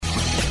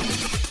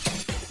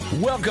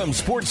Welcome,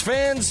 sports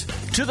fans,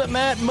 to the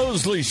Matt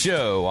Mosley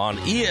Show on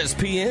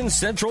ESPN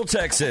Central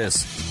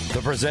Texas. The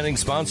presenting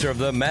sponsor of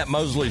the Matt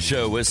Mosley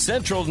Show is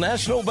Central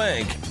National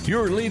Bank,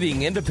 your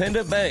leading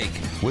independent bank,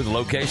 with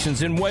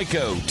locations in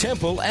Waco,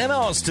 Temple, and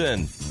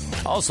Austin.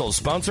 Also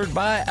sponsored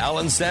by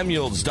Allen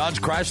Samuels,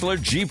 Dodge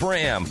Chrysler Jeep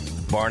Ram,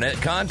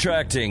 Barnett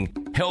Contracting,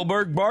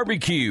 Hellberg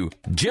Barbecue,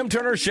 Jim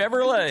Turner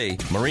Chevrolet,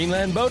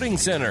 Marineland Boating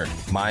Center,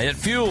 Myatt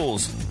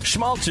Fuels,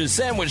 Schmaltz's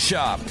Sandwich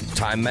Shop,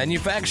 Time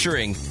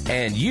Manufacturing,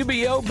 and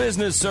UBO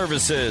Business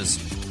Services.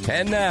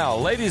 And now,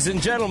 ladies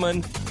and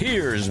gentlemen,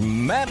 here's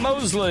Matt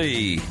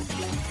Mosley.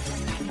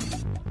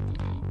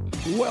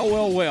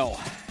 Well.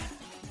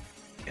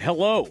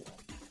 Hello.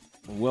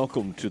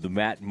 Welcome to the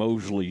Matt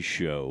Mosley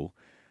Show.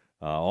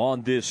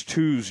 On this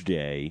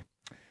Tuesday,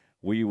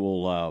 we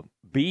will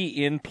be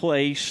in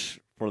place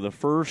for the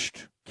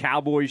first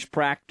Cowboys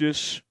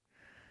practice,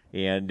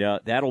 and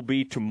that'll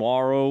be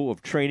tomorrow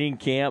of training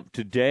camp.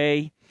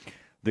 Today,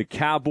 the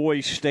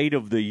Cowboys State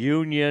of the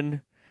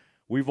Union.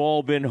 We've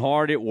all been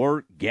hard at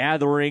work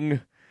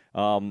gathering.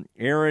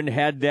 Aaron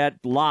had that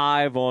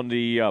live on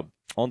the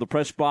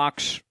press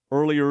box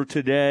earlier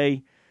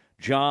today.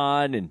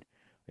 John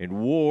and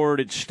Ward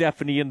and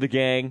Stephanie and the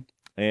gang.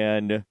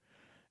 And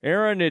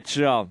Aaron, it's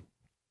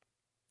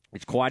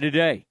quite a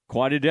day.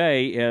 Quite a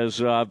day,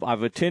 as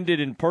I've attended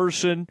in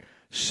person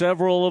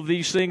several of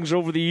these things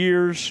over the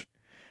years.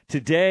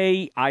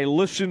 Today, I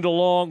listened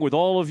along with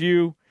all of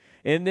you.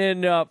 And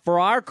then for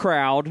our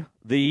crowd,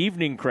 the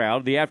evening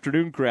crowd, the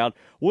afternoon crowd,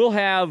 we'll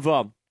have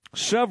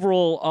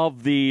several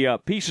of the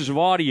pieces of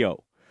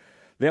audio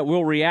that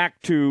we'll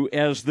react to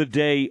as the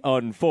day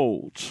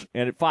unfolds.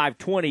 And at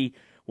 5:20,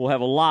 we'll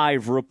have a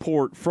live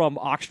report from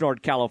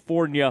Oxnard,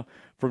 California,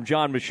 from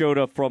John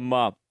Machota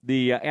from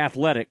the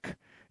Athletic.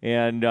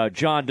 And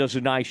John does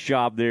a nice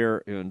job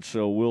there, and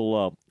so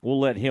we'll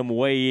let him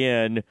weigh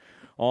in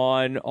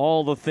on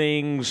all the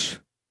things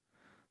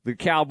the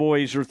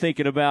Cowboys are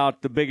thinking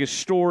about, the biggest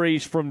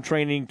stories from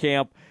training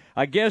camp.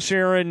 I guess,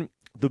 Aaron,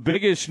 the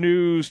biggest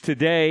news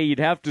today, you'd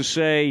have to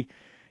say,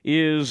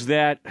 is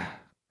that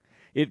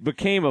it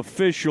became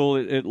official.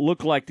 It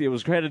looked like it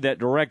was headed that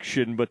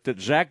direction, but that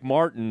Zach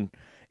Martin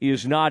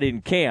is not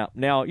in camp.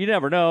 Now, you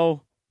never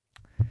know.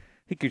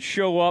 He could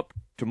show up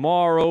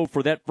tomorrow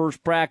for that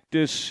first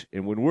practice,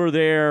 and when we're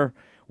there,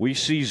 we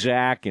see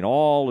Zach, and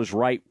all is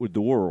right with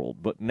the world.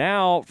 But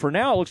for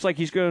now, it looks like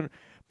he's going to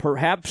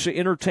perhaps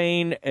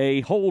entertain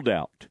a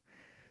holdout.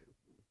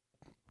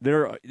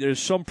 There's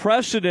some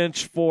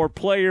precedence for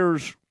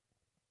players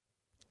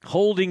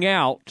holding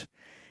out,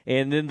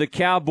 and then the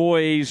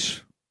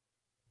Cowboys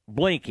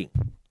blinking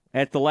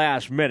at the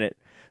last minute.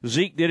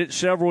 Zeke did it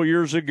several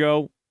years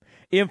ago.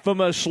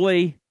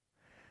 Infamously,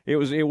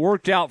 it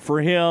worked out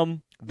for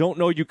him. Don't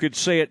know you could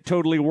say it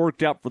totally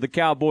worked out for the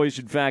Cowboys.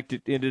 In fact,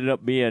 it ended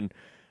up being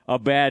a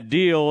bad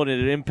deal, and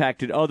it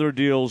impacted other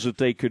deals that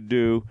they could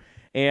do.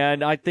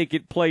 And I think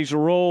it plays a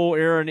role,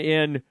 Aaron,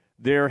 in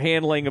their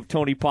handling of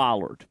Tony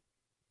Pollard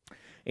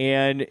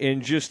and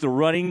in just the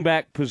running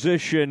back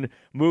position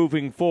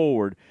moving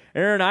forward.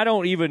 Aaron, I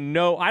don't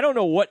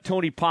know what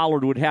Tony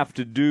Pollard would have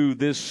to do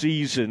this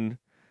season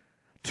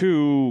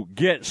to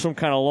get some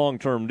kind of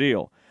long-term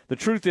deal. The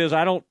truth is,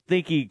 I don't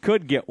think he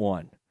could get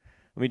one.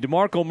 I mean,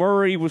 DeMarco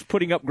Murray was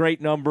putting up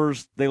great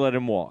numbers. They let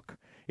him walk.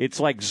 It's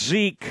like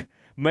Zeke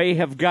may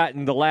have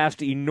gotten the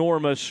last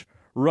enormous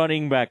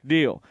running back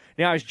deal.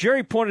 Now, as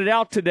Jerry pointed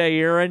out today,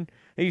 Aaron,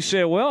 he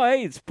said, well,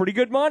 hey, it's pretty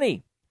good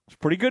money. It's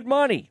pretty good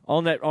money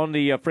on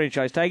the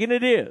franchise tag, and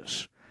it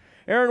is.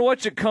 Aaron,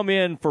 what's it come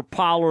in for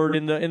Pollard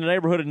in the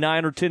neighborhood of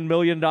 $9 or $10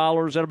 million?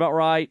 Is that about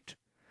right?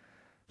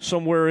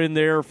 Somewhere in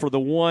there for the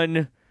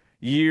 1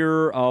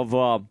 year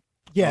of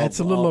it's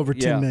a little over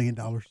 $10 million.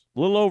 A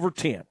little over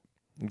 10.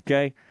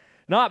 Okay,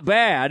 not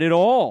bad at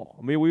all.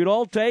 I mean, we'd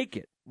all take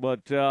it,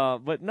 but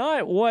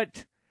not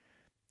what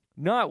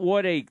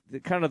a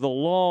kind of the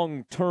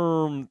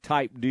long-term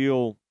type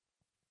deal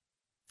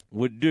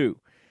would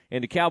do.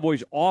 And the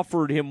Cowboys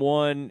offered him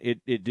one.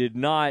 It did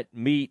not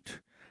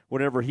meet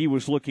whatever he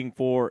was looking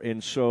for,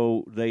 and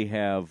so they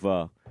have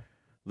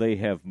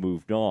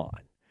moved on.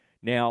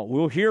 Now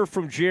we'll hear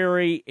from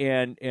Jerry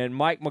and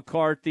Mike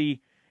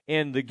McCarthy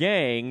and the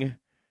gang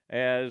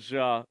as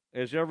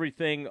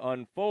everything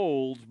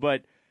unfolds.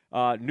 But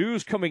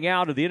news coming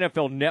out of the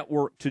NFL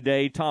Network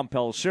today, Tom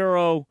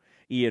Pelissero,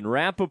 Ian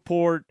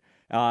Rappaport,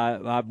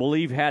 I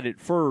believe, had it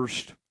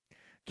first.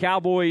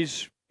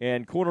 Cowboys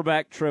and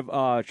quarterback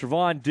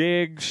Trevon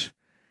Diggs,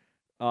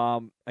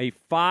 a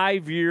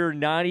 5-year,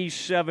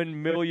 $97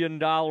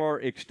 million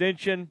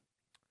extension.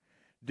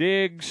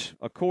 Diggs,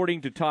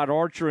 according to Todd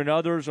Archer and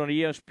others on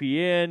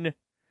ESPN,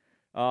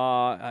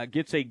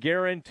 gets a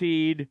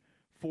guaranteed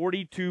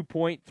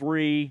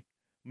 $42.3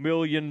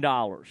 million.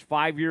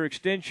 5-year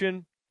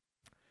extension.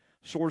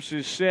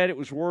 Sources said it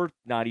was worth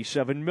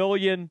 $97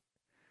 million.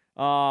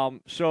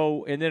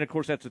 And then, of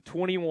course, that's a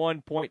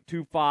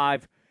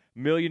 $21.25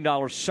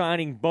 million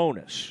signing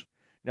bonus.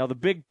 Now, the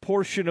big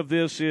portion of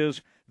this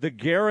is the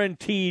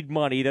guaranteed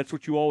money. That's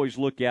what you always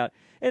look at.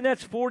 And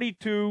that's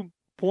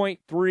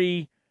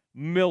 $42.3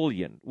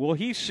 million. Will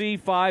he see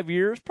 5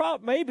 years?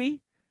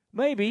 Maybe.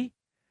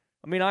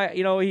 I mean,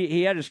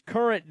 he had his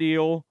current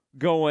deal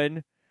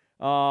going,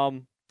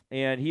 and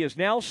he is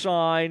now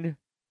signed.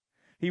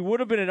 He would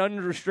have been an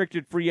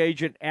unrestricted free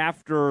agent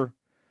after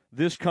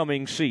this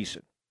coming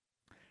season.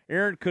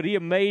 Aaron, could he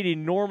have made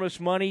enormous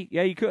money?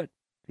 Yeah, he could.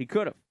 He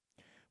could have.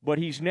 But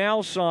he's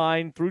now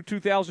signed through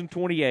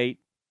 2028,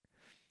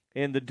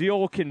 and the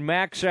deal can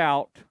max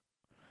out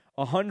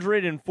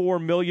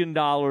 $104 million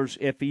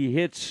if he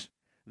hits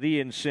the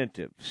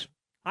incentives.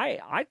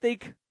 I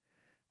think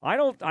I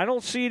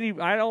don't see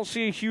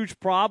a huge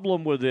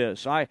problem with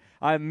this. I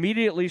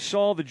immediately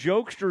saw the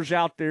jokesters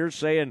out there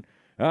saying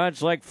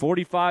it's like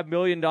 $45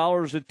 million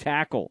a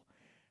tackle.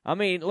 I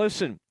mean,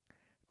 listen,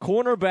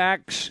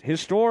 cornerbacks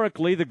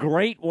historically, the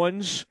great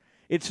ones,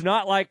 it's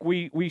not like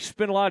we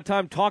spend a lot of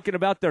time talking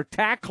about their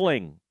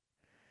tackling.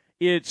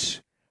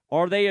 It's,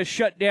 are they a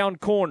shutdown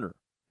corner?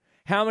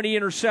 How many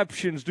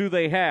interceptions do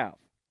they have?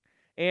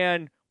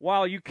 And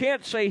while you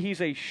can't say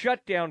he's a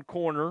shutdown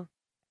corner,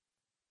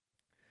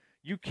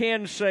 you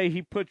can say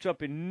he puts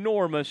up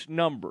enormous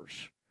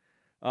numbers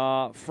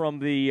from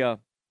the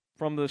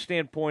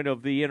standpoint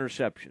of the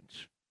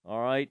interceptions.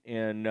 All right,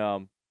 and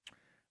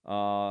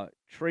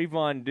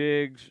Trayvon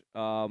Diggs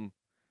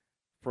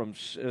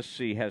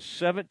has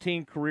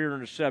 17 career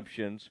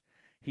interceptions.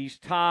 He's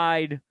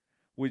tied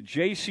with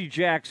J.C.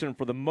 Jackson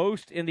for the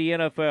most in the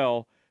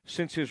NFL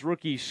since his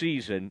rookie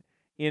season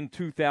in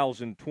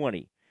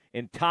 2020,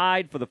 and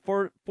tied for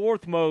the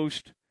fourth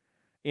most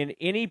in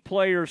any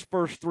player's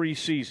first 3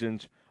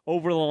 seasons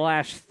over the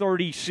last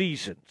 30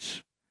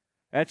 seasons.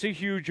 That's a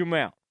huge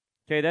amount.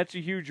 Okay, that's a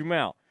huge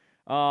amount.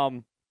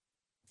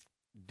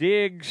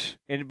 Diggs,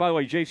 and by the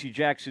way, J.C.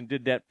 Jackson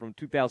did that from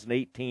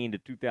 2018 to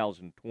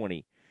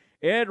 2020.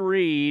 Ed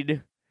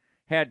Reed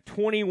had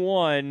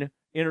 21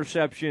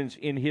 interceptions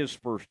in his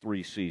first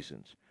 3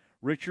 seasons.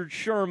 Richard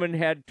Sherman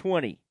had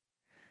 20.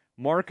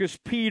 Marcus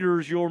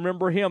Peters, you'll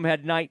remember him,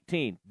 had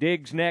 19.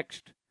 Diggs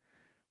next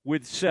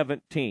with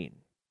 17.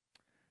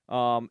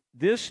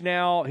 This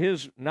now,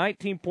 his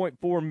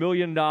 $19.4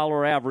 million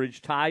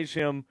average ties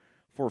him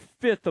for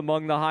 5th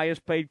among the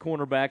highest-paid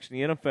cornerbacks in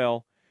the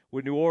NFL,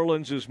 with New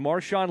Orleans'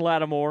 Marshawn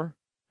Lattimore,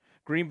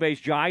 Green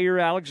Bay's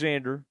Jair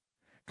Alexander,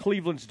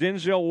 Cleveland's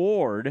Denzel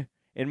Ward,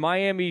 and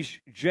Miami's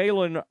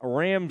Jalen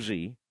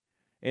Ramsey,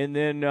 and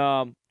then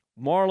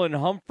Marlon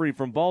Humphrey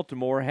from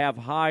Baltimore have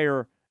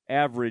higher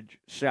average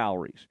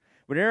salaries.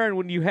 But, Aaron,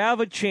 when you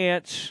have a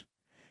chance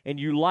and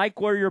you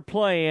like where you're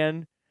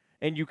playing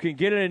and you can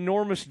get an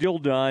enormous deal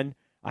done,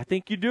 I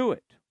think you do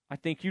it.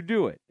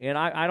 And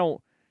I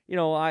don't,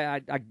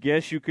 I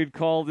guess you could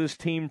call this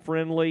team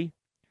friendly.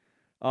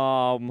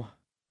 It'll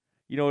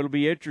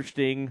be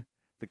interesting.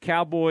 The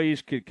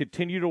Cowboys could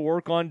continue to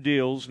work on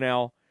deals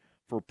now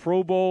for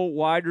Pro Bowl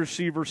wide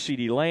receiver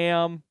CeeDee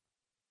Lamb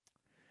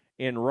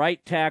and right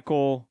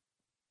tackle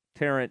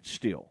Terrence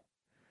Steele.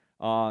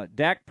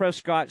 Dak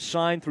Prescott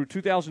signed through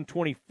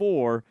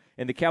 2024,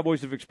 and the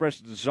Cowboys have expressed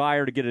a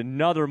desire to get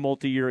another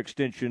multi-year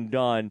extension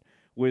done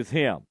with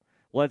him.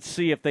 Let's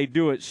see if they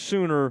do it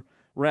sooner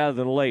rather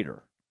than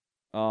later.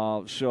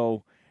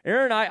 So,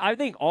 Aaron, I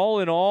think all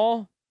in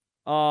all,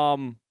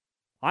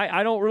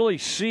 I don't really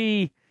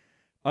see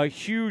a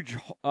huge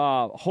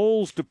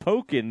holes to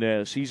poke in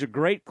this. He's a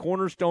great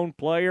cornerstone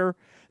player.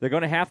 They're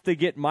going to have to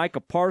get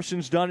Micah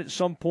Parsons done at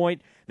some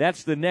point.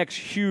 That's the next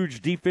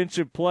huge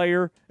defensive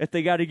player that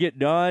they got to get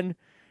done.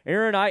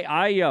 Aaron,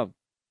 I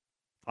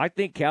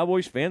think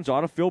Cowboys fans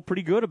ought to feel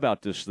pretty good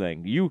about this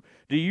thing. Do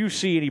you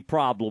see any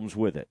problems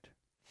with it?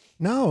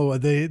 No,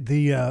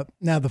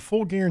 now the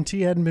full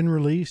guarantee hadn't been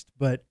released,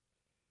 but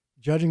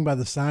judging by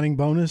the signing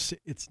bonus,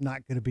 it's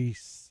not going to be,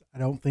 I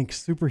don't think,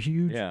 super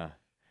huge. Yeah.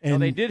 And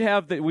we do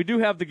have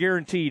the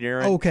guaranteed,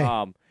 Aaron.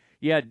 Okay.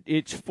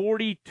 It's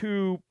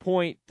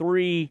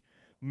 $42.3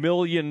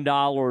 million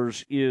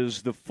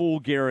is the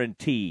full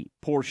guarantee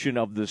portion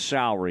of the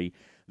salary.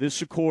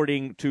 This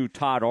according to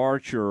Todd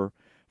Archer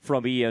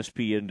from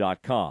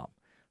ESPN.com.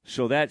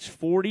 So that's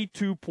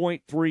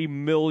 $42.3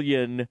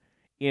 million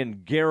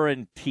in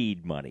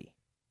guaranteed money.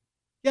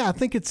 Yeah, I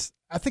think it's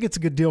a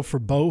good deal for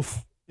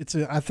both.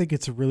 I think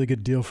it's a really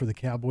good deal for the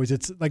Cowboys.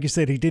 It's like you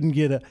said, he didn't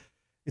get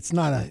it's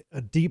not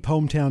a deep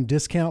hometown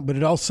discount, but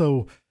it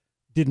also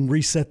didn't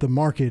reset the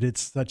market.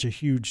 It's such a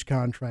huge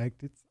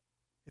contract.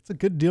 It's a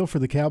good deal for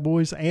the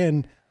Cowboys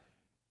and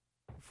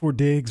for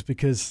Diggs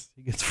because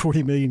he gets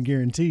 $40 million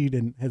guaranteed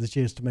and has a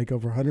chance to make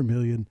over $100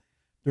 million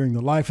during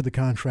the life of the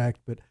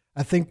contract. But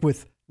I think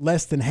with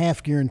less than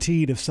half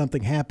guaranteed, if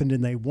something happened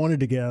and they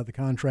wanted to get out of the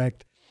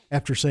contract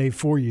after, say,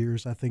 4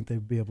 years, I think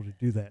they'd be able to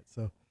do that.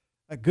 So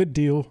a good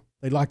deal.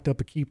 They locked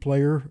up a key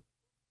player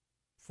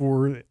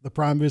for the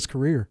prime of his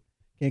career.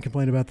 Can't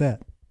complain about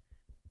that.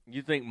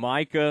 You think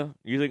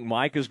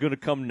Micah's going to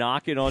come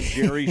knocking on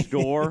Jerry's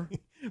door?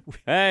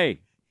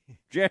 Hey,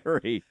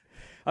 Jerry.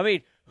 I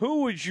mean,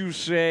 who would you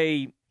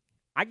say?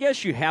 I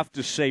guess you have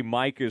to say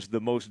Micah's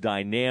the most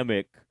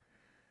dynamic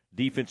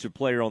defensive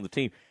player on the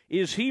team.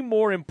 Is he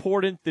more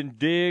important than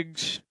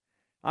Diggs?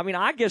 I mean,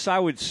 I guess I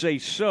would say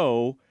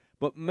so,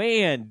 But,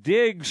 man,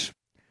 Diggs,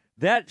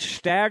 that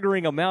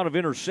staggering amount of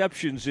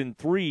interceptions in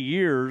 3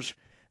 years,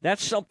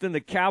 that's something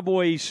the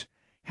Cowboys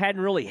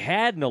hadn't really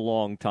had in a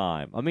long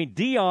time. I mean,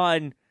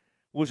 Dion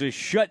was a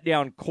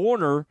shutdown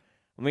corner.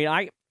 I mean,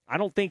 I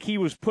don't think he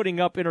was putting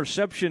up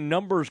interception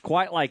numbers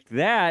quite like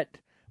that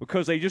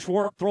because they just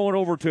weren't throwing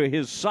over to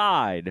his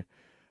side.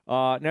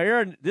 Now,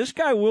 Aaron, this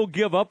guy will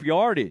give up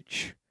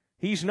yardage.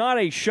 He's not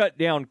a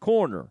shutdown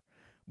corner,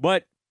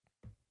 but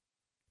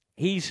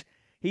he's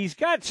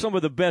got some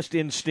of the best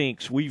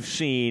instincts we've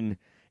seen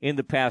in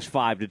the past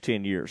 5 to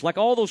 10 years. Like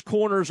all those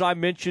corners I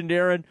mentioned,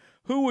 Aaron,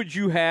 who would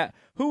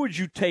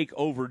you take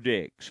over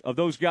Diggs of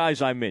those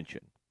guys I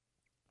mentioned?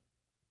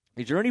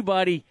 Is there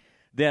anybody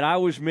that I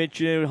was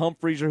mentioning,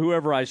 Humphreys or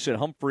whoever I said,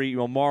 Humphrey,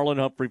 Marlon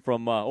Humphrey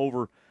from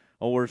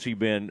where's he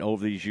been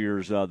over these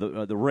years?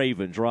 The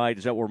Ravens, right?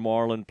 Is that where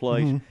Marlon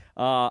plays?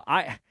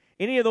 Mm-hmm.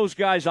 Any of those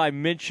guys I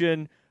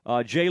mentioned,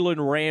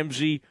 Jalen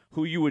Ramsey,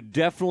 who you would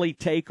definitely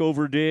take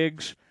over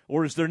Diggs,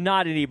 or is there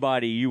not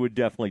anybody you would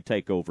definitely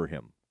take over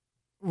him?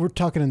 We're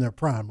talking in their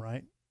prime,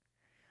 right?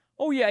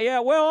 Oh, yeah.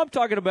 Well, I'm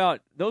talking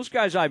about those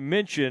guys I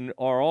mentioned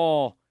are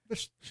all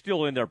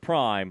still in their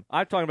prime.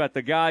 I'm talking about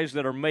the guys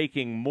that are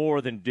making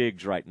more than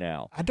Diggs right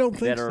now. I don't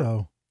think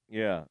so.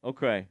 Yeah,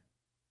 okay.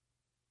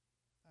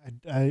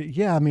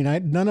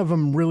 None of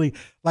them really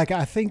 – like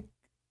I think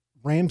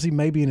Ramsey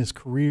maybe in his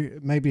career,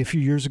 maybe a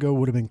few years ago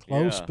would have been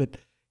close, but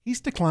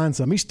he's declined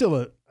some. He's still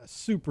a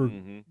super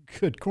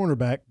good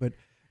cornerback, but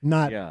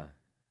not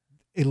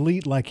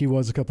elite like he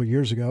was a couple of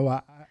years ago.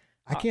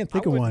 I can't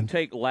think of one. I wouldn't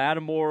take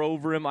Lattimore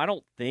over him. I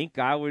don't think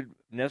I would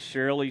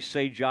necessarily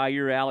say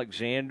Jair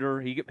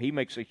Alexander. He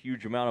makes a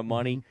huge amount of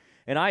money.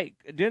 And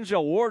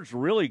Denzel Ward's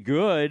really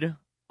good.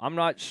 I'm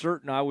not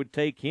certain I would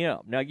take him.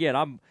 Now,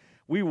 again,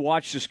 we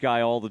watch this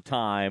guy all the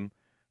time,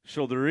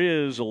 so there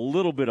is a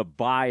little bit of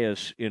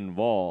bias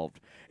involved.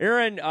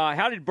 Aaron,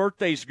 how did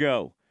birthdays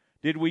go?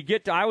 Did we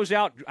get to? I was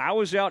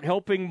out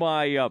helping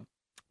my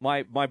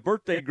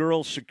birthday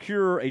girl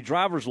secure a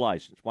driver's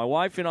license. My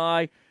wife and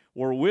I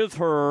were with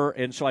her,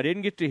 and so I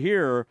didn't get to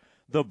hear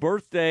the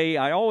birthday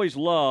I always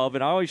love,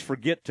 and I always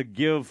forget to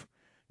give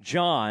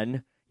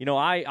John.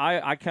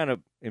 I kind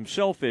of am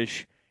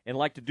selfish and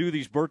like to do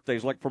these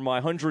birthdays, like for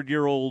my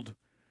 100-year-old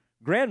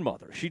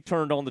grandmother. She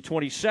turned on the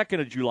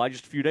 22nd of July,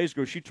 just a few days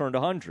ago. She turned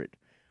 100.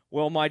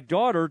 Well, my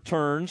daughter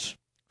turns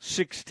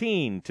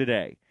 16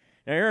 today.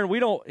 Now,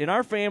 Aaron, in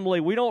our family,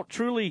 we don't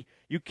truly,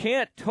 you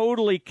can't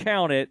totally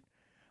count it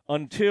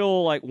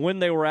until like when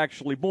they were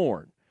actually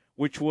born,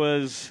 which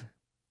was,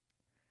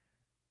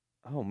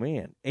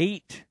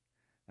 8.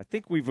 I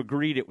think we've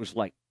agreed it was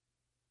like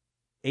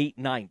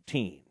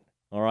 8:19,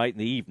 all right, in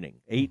the evening,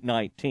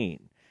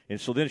 8:19.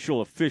 And so then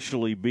she'll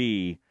officially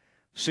be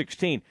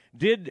 16.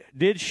 Did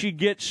she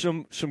get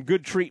some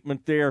good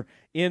treatment there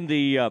in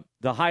the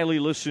highly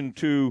listened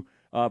to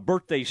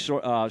birthday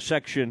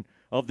section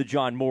of the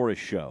John Morris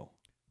Show?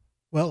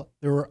 Well,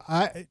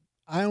 I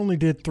only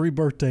did 3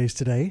 birthdays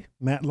today: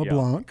 Matt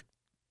LeBlanc,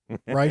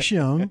 Bryce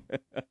Young,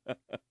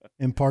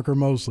 and Parker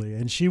Mosley,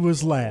 and she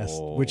was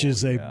last, which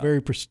is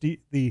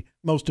the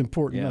most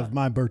important of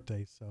my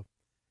birthdays. So,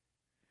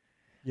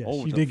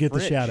 she did get the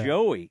shout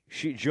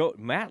out.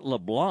 Matt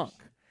LeBlanc.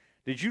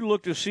 Did you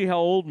look to see how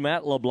old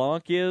Matt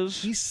LeBlanc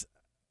is?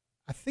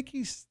 I think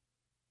he's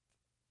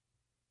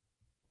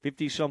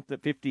 50-something,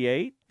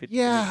 58,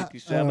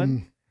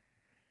 57.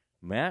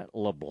 Matt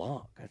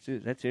LeBlanc.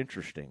 That's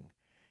interesting.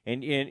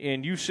 And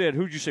you said,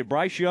 who'd you say,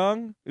 Bryce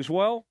Young as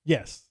well?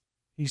 Yes.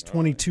 He's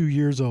 22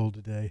 years old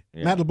today.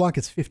 Yeah. Matt LeBlanc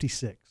is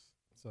 56.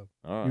 So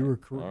you were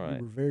correct.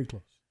 You were very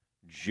close.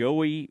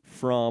 Joey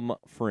from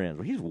Friends.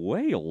 Well, he's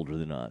way older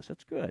than us.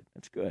 That's good.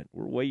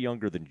 We're way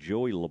younger than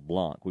Joey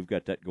LeBlanc. We've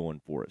got that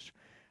going for us.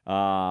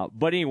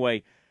 But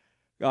anyway,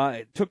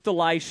 took the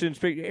license.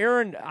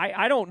 Aaron,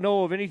 I don't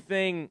know of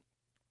anything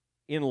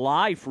in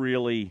life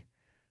really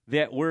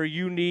that where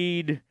you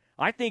need –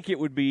 I think it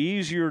would be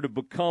easier to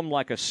become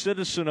like a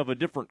citizen of a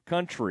different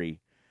country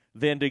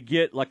than to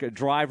get like a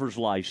driver's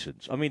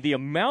license. I mean, the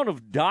amount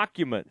of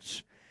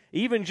documents,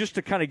 even just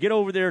to kind of get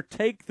over there,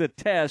 take the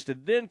test,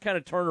 and then kind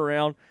of turn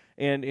around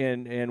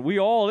and we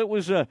all, it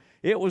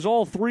was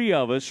all 3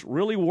 of us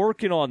really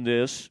working on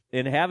this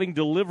and having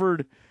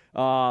delivered.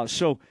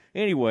 So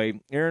anyway,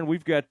 Aaron, we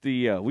got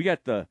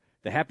the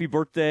happy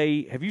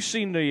birthday. Have you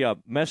seen the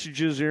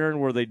messages, Aaron,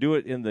 where they do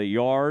it in the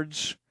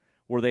yards,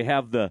 where they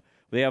have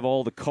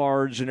all the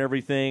cards and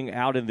everything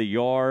out in the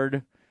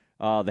yard?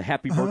 The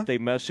happy birthday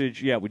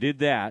message. Yeah, we did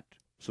that.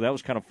 So that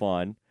was kind of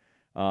fun.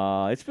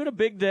 It's been a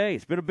big day.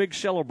 It's been a big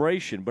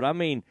celebration. But, I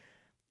mean,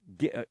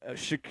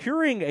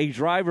 securing a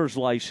driver's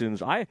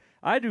license, I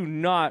do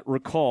not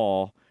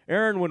recall.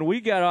 Aaron, when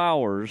we got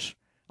ours,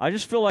 I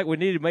just feel like we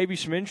needed maybe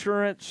some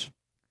insurance,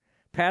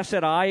 pass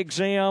that eye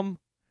exam,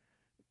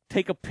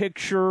 take a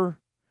picture,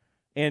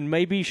 and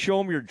maybe show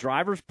them your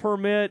driver's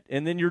permit,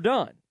 and then you're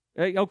done.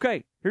 Hey,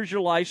 okay, here's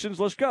your license.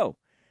 Let's go.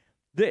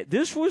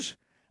 This was,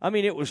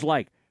 it was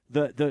like,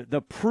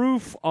 the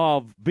proof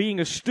of being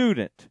a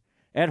student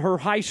at her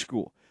high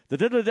school.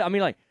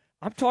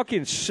 I'm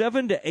talking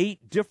 7 to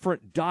 8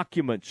 different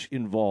documents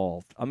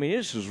involved. I mean,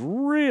 this is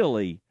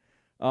really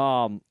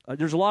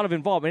there's a lot of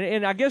involvement.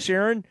 And I guess,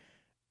 Aaron,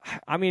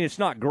 I mean, it's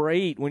not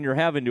great when you're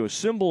having to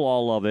assemble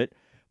all of it,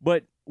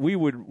 but we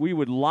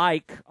would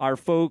like our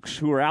folks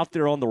who are out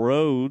there on the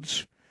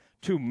roads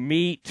to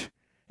meet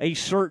a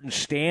certain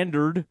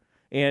standard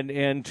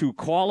and to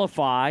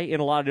qualify in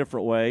a lot of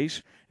different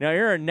ways. Now,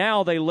 Aaron,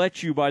 now they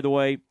let you, by the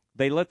way,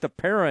 they let the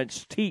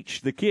parents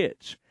teach the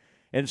kids.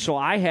 And so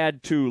I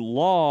had to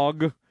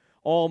log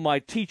all my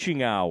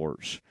teaching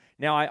hours.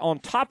 Now, on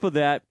top of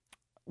that,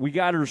 we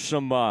got her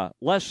some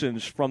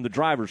lessons from the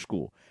driver's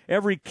school.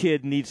 Every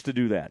kid needs to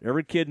do that.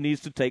 Every kid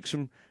needs to take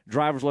some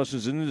driver's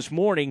lessons. And this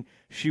morning,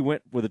 she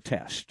went with a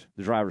test,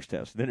 the driver's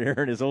test. Then,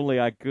 Aaron, as only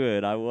I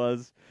could, I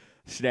was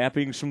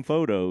snapping some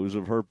photos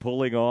of her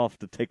pulling off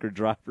to take her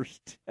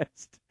driver's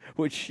test,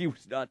 which she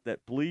was not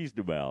that pleased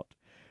about.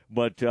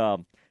 But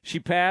she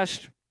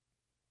passed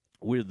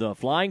with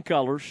flying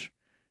colors.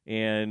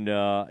 And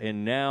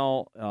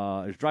now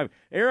is driving.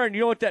 Aaron, you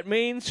know what that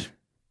means?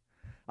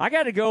 I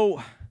got to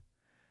go.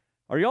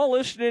 Are y'all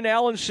listening,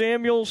 Alan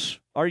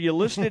Samuels? Are you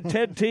listening,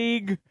 Ted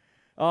Teague?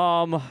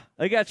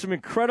 They got some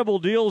incredible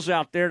deals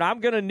out there, and I'm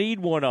going to need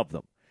one of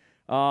them.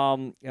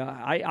 I'm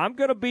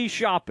going to be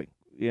shopping,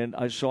 and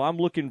so I'm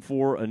looking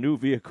for a new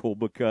vehicle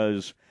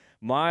because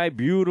my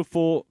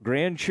beautiful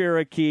Grand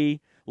Cherokee,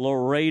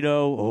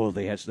 Laredo,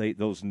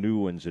 those new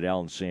ones at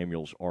Alan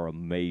Samuels are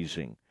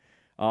amazing.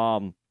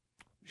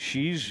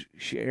 She's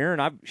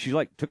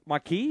like took my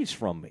keys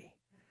from me.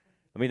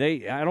 I mean,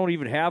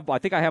 I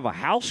think I have a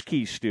house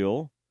key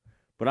still,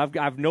 but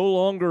I've no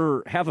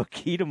longer have a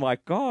key to my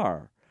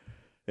car.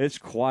 It's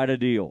quite a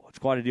deal.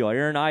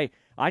 Aaron,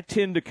 I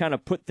tend to kind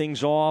of put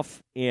things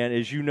off, and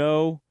as you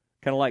know,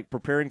 kind of like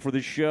preparing for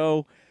this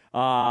show,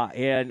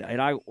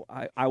 and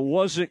I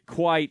wasn't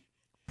quite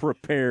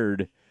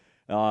prepared.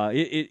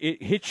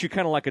 It hits you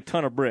kind of like a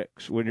ton of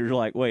bricks when you're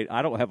like, wait,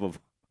 I don't have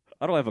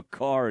a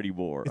car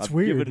anymore. It's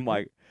weird.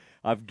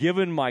 I've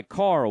given my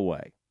car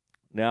away.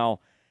 Now,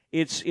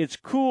 it's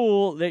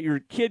cool that your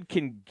kid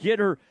can get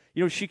her,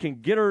 she can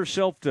get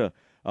herself to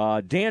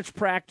dance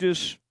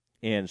practice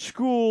and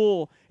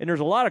school, and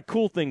there's a lot of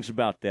cool things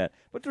about that.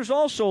 But there's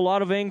also a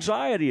lot of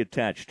anxiety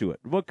attached to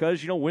it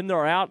because, when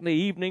they're out in the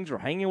evenings or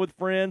hanging with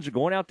friends or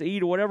going out to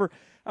eat or whatever,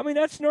 I mean,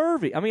 that's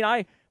nervy. I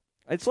mean,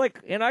 it's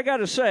like, and I got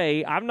to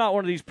say, I'm not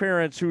one of these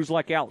parents who's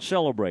like out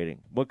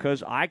celebrating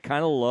because I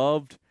kind of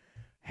loved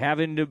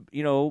having to,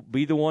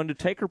 be the one to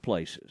take her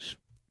places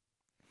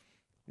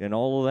and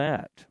all of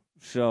that.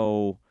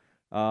 So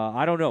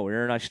I don't know,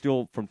 Aaron. I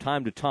still, from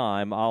time to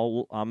time,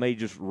 I may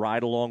just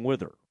ride along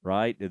with her,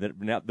 right?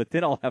 But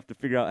then I'll have to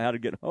figure out how to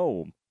get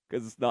home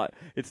because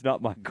it's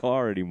not my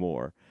car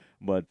anymore.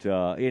 But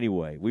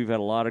anyway, we've had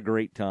a lot of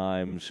great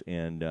times,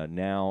 and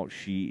now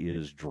she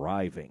is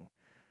driving.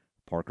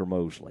 Parker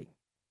Mosley,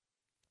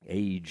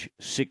 age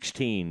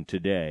 16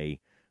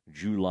 today,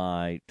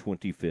 July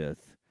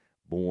 25th,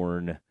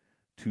 born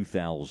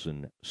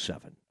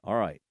 2007. All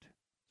right.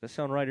 Does that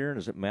sound right, Aaron?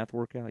 Does that math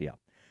work out? Yeah.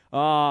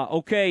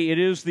 Okay, it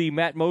is the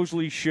Matt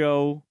Mosley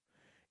Show,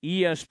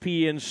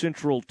 ESPN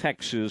Central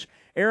Texas.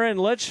 Aaron,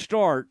 let's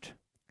start.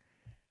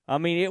 I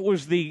mean, it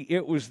was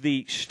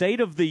the State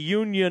of the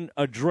Union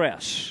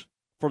address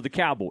for the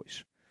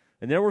Cowboys.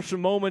 And there were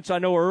some moments, I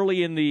know,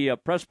 early in the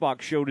press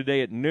box show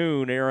today at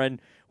noon,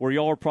 Aaron, where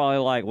y'all are probably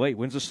like, wait,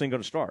 when's this thing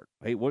going to start?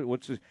 Hey,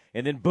 what's this?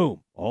 And then,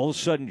 boom, all of a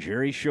sudden,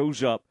 Jerry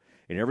shows up,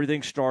 and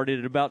everything started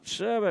at about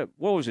 7,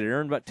 what was it,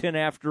 Aaron, about 10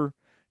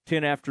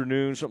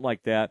 afternoon, something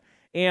like that.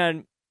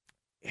 And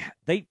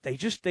he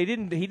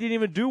didn't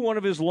even do one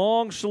of his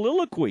long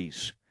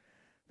soliloquies.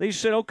 They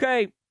said,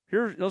 okay,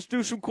 here, let's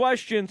do some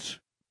questions.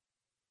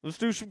 Let's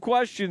do some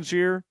questions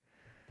here.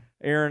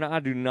 Aaron, I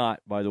do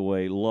not, by the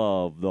way,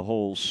 love the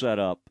whole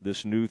setup,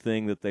 this new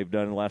thing that they've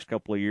done in the last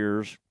couple of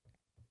years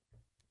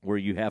where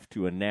you have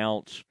to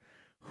announce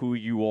who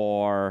you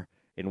are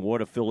and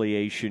what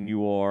affiliation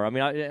you are. I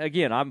mean,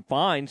 again, I'm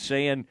fine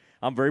saying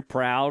I'm very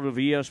proud of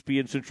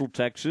ESPN Central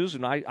Texas,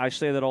 and I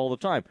say that all the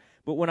time.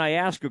 But when I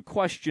ask a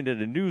question at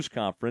a news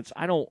conference,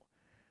 I don't,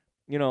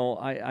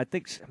 I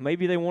think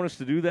maybe they want us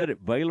to do that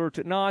at Baylor.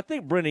 No, I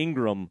think Brent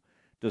Ingram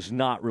does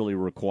not really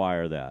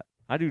require that.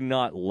 I do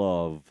not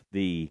love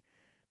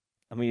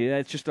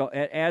it's just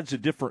it adds a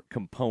different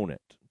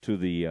component to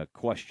the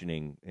question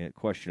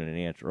and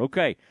answer.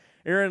 Okay,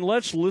 Aaron,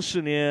 let's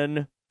listen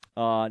in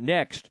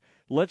next.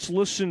 Let's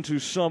listen to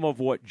some of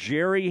what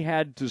Jerry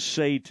had to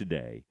say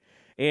today,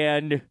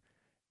 and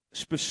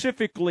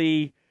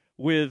specifically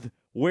with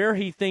where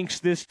he thinks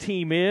this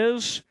team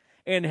is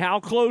and how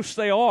close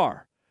they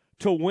are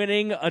to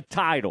winning a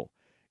title.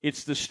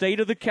 It's the State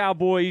of the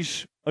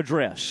Cowboys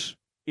address.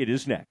 It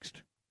is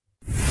next.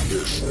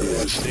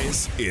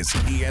 This is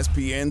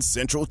ESPN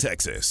Central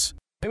Texas.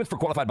 Payments for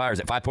qualified buyers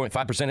at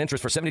 5.5%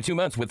 interest for 72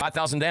 months with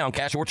 $5,000 down,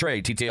 cash or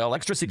trade. TTL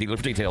Extra. See dealer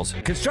for details.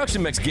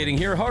 Construction makes getting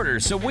here harder,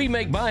 so we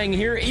make buying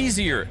here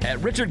easier at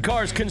Richard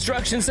Carr's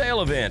construction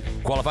sale event.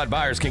 Qualified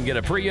buyers can get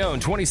a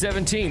pre-owned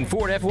 2017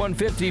 Ford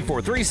F-150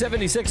 for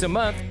 $376 a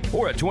month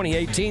or a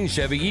 2018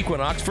 Chevy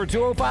Equinox for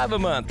 $205 a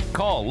month.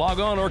 Call, log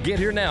on, or get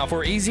here now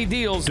for easy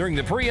deals during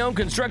the pre-owned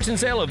construction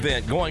sale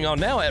event going on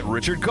now at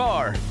Richard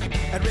Carr.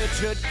 At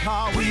Richard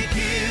Carr, we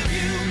give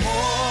you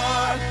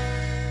more.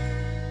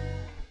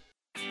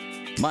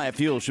 Maya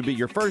Fuel should be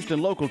your first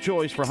and local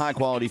choice for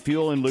high-quality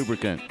fuel and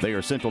lubricant. They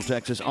are Central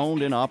Texas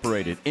owned and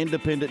operated,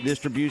 independent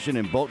distribution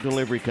and bulk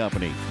delivery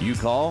company. You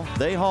call,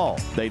 they haul.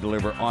 They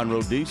deliver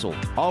on-road diesel,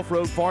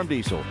 off-road farm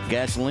diesel,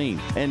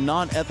 gasoline, and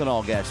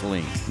non-ethanol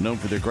gasoline. Known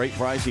for their great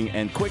pricing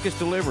and quickest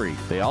delivery,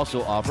 they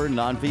also offer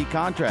non-fee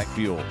contract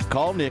fuel.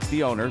 Call Nick,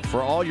 the owner,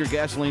 for all your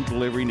gasoline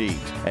delivery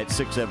needs at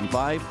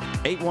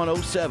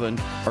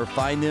 675-8107 or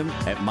find them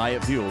at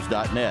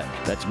MyaFuels.net.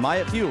 That's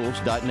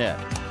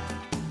MyaFuels.net.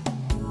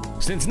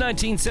 Since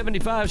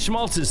 1975,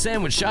 Schmaltz's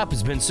Sandwich Shop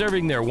has been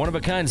serving their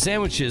one-of-a-kind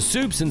sandwiches,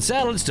 soups, and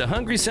salads to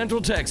hungry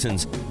Central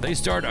Texans. They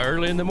start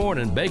early in the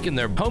morning baking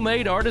their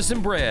homemade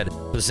artisan bread.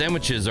 The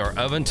sandwiches are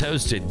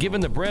oven-toasted,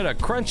 giving the bread a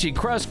crunchy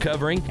crust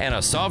covering and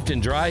a soft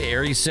and dry,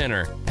 airy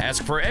center.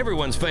 Ask for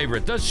everyone's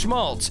favorite, the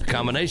Schmaltz, a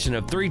combination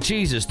of 3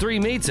 cheeses,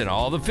 3 meats, and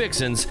all the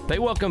fixins. They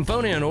welcome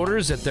phone-in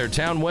orders at their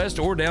Town West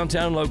or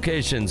downtown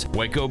locations.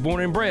 Waco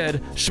born and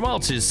bred,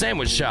 Schmaltz's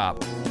Sandwich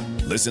Shop.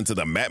 Listen to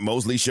the Matt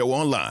Mosley Show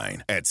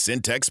online at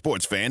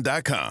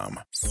syntechsportsfan.com.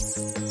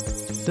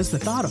 Does the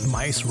thought of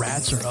mice,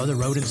 rats, or other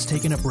rodents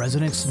taking up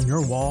residence in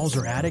your walls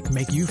or attic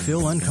make you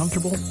feel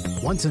uncomfortable?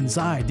 Once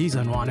inside, these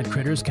unwanted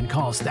critters can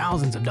cause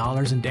thousands of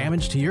dollars in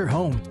damage to your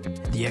home.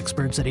 The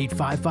experts at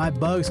 855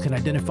 Bugs can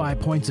identify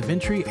points of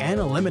entry and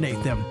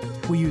eliminate them.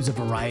 We use a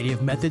variety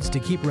of methods to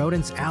keep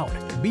rodents out.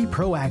 Be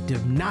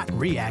proactive, not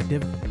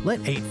reactive. Let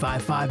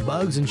 855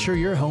 Bugs ensure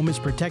your home is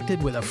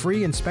protected with a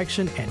free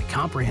inspection and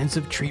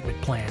comprehensive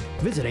treatment plan.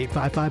 Visit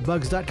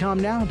 855bugs.com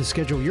now to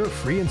schedule your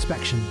free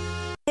inspection.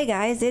 Hey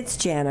guys, it's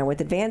Jana with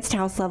Advanced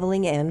House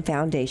Leveling and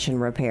Foundation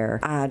Repair.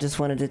 I just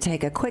wanted to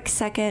take a quick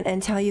second and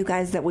tell you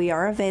guys that we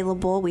are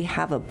available. We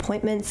have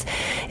appointments.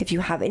 If you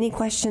have any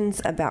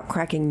questions about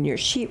cracking your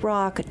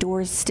sheetrock,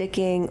 doors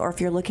sticking, or if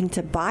you're looking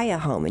to buy a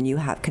home and you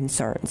have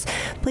concerns,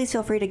 please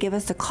feel free to give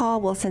us a call.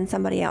 We'll send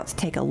somebody out to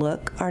take a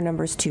look. Our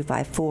number is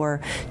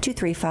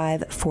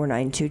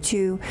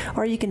 254-235-4922,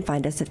 or you can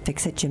find us at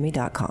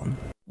fixitjimmy.com.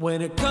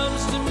 When it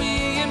comes to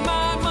me and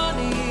my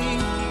money,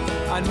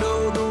 I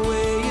know the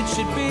way it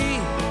should be.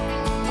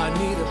 I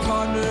need a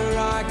partner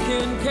I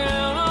can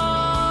count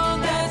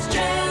on. That's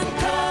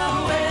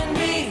Genco and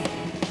me.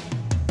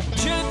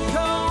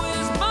 Genco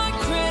is my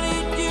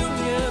credit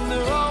union.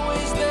 They're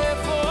always there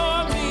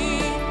for me.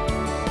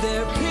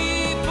 They're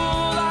people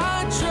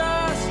I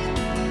trust.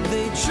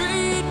 They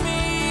treat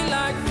me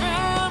like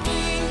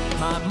family.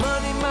 My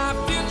money, my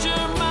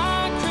future,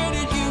 my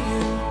credit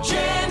union.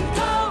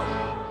 Genco.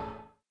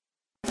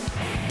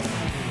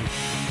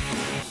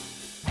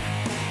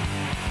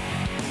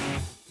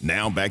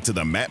 Now back to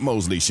the Matt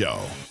Mosley Show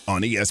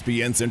on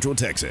ESPN Central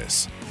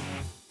Texas.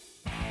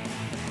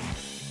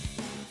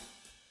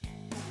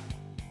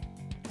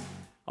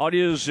 It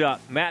is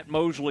Matt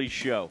Mosley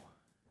Show.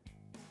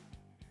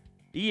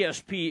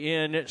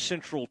 ESPN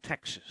Central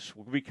Texas.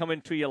 We'll be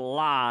coming to you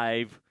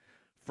live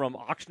from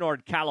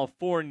Oxnard,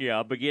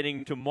 California,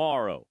 beginning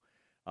tomorrow.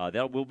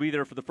 We'll be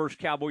there for the first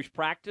Cowboys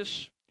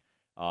practice,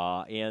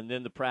 and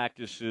then the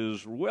practice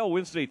is,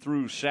 Wednesday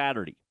through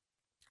Saturday.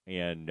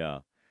 And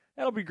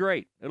that'll be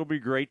great. It'll be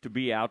great to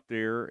be out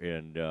there,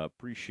 and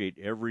appreciate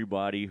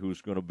everybody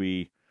who's going to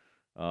be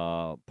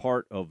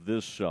part of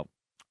this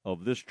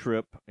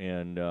trip.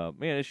 And,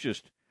 man,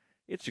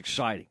 it's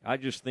exciting. I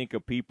just think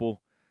of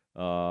people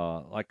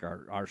like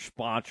our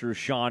sponsor,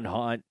 Sean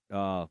Hunt,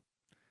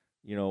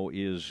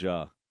 is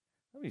I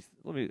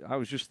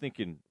was just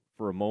thinking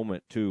for a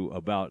moment, too,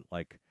 about,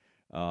 like,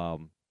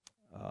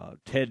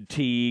 Ted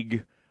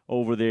Teague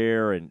over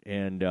there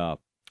and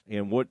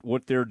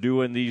what they're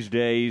doing these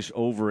days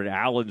over at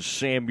Allen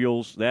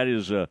Samuels. That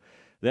is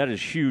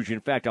huge. In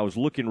fact, I was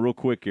looking real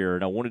quick here,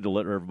 and I wanted to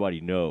let everybody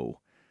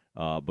know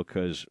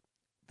because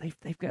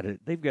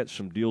they've got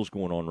some deals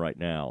going on right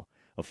now.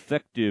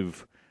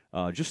 Effective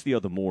just the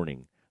other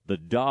morning, the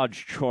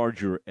Dodge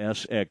Charger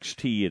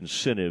SXT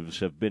incentives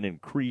have been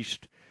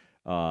increased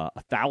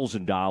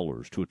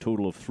 $1,000 to a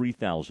total of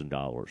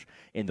 $3,000,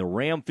 and the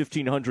Ram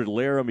 1500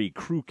 Laramie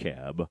Crew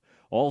Cab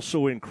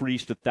also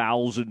increased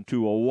 $1,000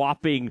 to a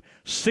whopping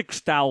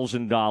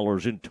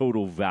 $6,000 in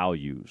total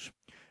values.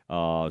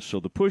 So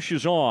the push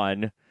is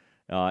on,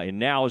 and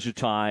now is the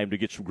time to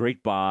get some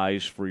great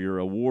buys for your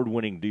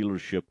award-winning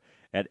dealership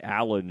at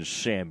Allen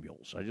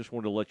Samuels. I just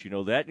wanted to let you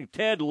know that. And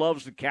Ted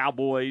loves the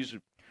Cowboys,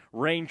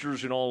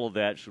 Rangers, and all of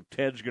that, so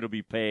Ted's going to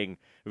be paying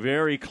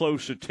very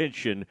close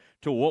attention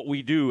to what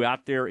we do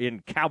out there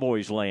in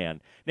Cowboys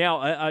land.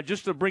 Now,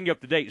 just to bring you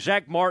up to date,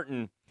 Zach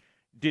Martin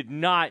did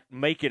not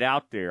make it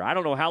out there. I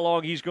don't know how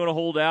long he's going to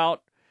hold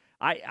out.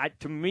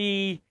 To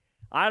me,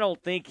 I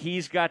don't think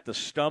he's got the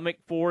stomach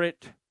for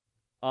it.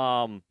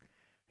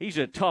 He's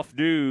a tough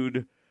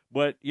dude,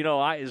 but,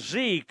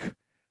 Zeke,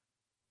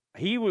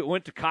 he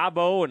went to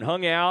Cabo and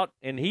hung out,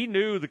 and he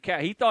knew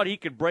he thought he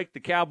could break the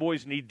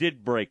Cowboys, and he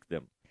did break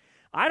them.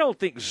 I don't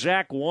think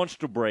Zach wants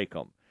to break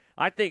them.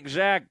 I think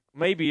Zach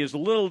maybe is a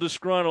little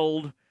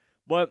disgruntled,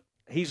 but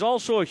he's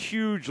also a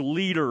huge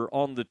leader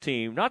on the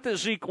team. Not that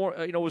Zeke,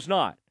 was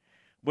not,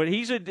 but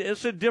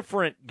it's a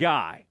different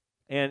guy,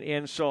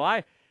 and so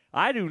I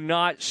do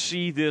not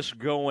see this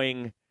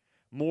going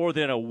more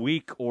than a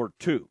week or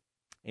two,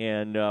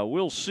 and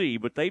we'll see.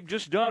 But they've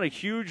just done a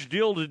huge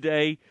deal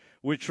today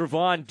with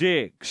Trevon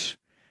Diggs,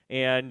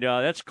 and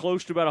that's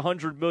close to about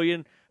 $100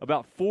 million.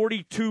 About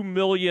 $42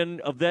 million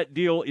of that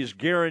deal is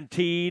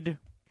guaranteed,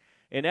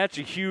 and that's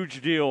a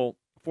huge deal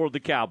for the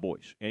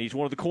Cowboys. And he's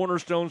one of the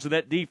cornerstones of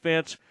that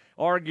defense,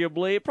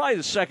 arguably probably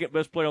the second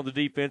best player on the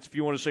defense if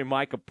you want to say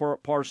Micah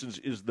Parsons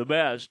is the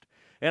best,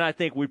 and I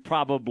think we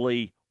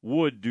probably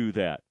would do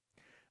that.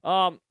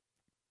 Aaron,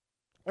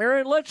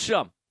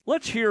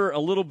 let's hear a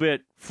little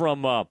bit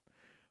from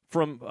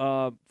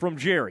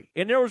Jerry.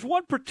 And there was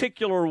one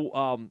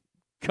particular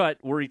cut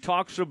where he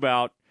talks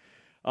about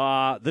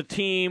the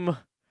team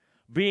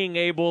being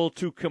able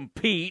to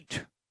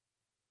compete,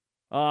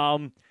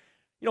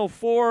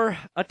 for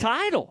a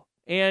title.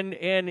 And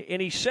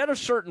he said a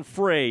certain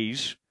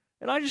phrase,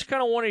 and I just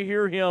kind of want to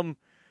hear him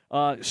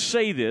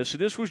say this.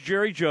 This was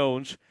Jerry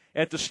Jones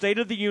at the State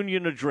of the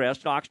Union address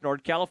in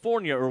Oxnard,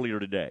 California, earlier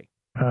today.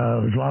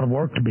 There's a lot of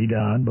work to be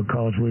done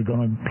because we're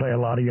going to play a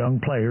lot of young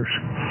players.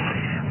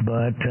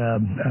 But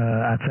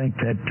I think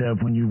that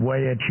when you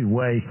weigh it, you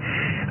weigh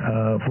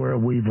where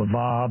we've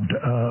evolved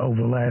over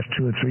the last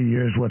 2 or 3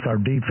 years with our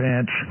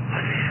defense.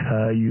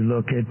 You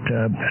look at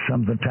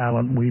some of the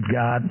talent we've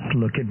got,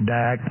 look at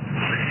Dak.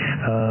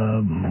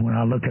 When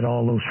I look at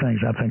all those things,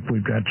 I think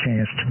we've got a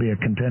chance to be a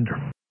contender.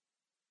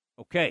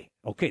 Okay,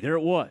 there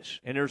it was.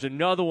 And there's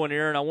another one,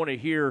 Aaron, I want to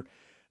hear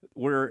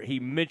where he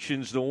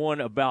mentions the one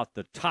about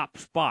the top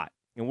spot.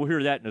 And we'll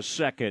hear that in a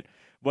second.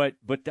 But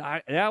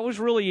that was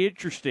really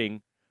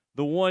interesting,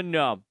 the one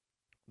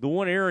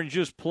Aaron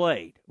just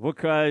played,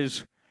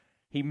 because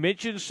he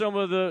mentioned some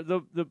of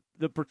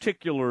the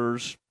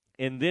particulars,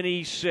 and then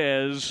he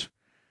says,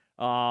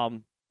 I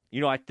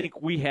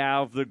think we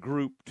have the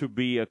group to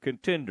be a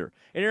contender.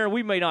 And Aaron,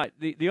 we may not.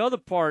 The other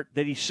part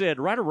that he said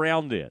right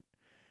around it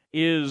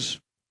is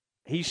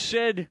he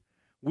said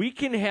we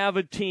can have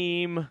a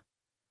team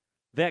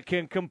that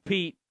can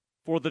compete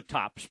for the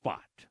top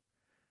spot.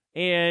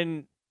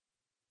 And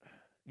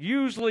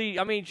usually,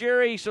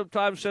 Jerry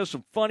sometimes says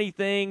some funny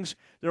things.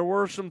 There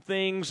were some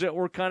things that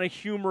were kind of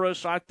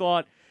humorous, I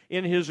thought,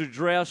 in his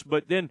address.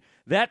 But then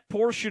that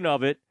portion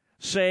of it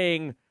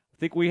saying, I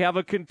think we have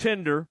a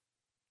contender,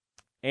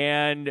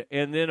 and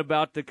then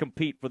about to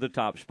compete for the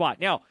top spot.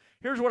 Now,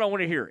 here's what I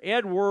want to hear.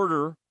 Ed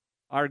Werder,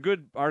 our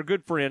good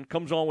friend,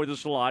 comes on with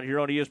us a lot here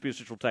on ESPN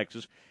Central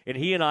Texas, and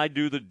he and I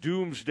do the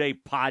Doomsday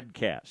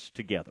podcast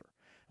together.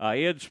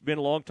 Ed's been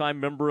a longtime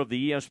member of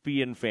the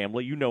ESPN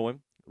family. You know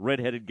him,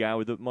 redheaded guy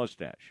with a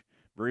mustache,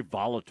 very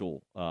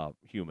volatile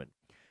human.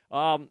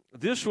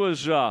 This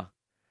was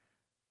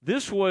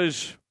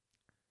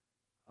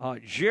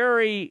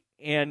Jerry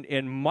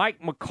and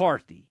Mike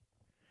McCarthy,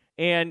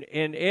 and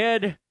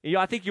Ed.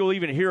 I think you'll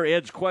even hear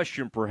Ed's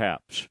question,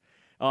 perhaps.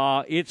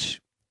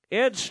 It's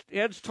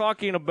Ed's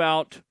talking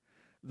about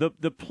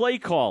the play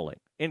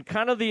calling and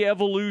kind of the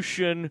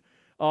evolution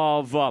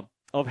of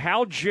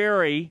how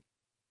Jerry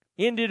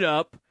ended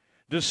up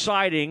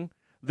deciding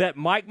that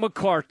Mike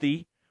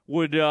McCarthy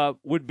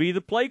would be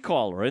the play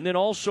caller, and then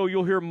also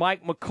you'll hear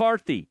Mike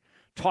McCarthy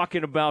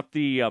talking about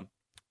the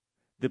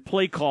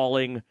play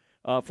calling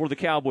for the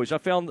Cowboys. I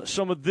found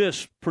some of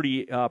this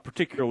pretty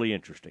particularly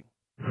interesting.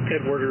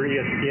 Ed Werder,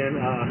 ESPN.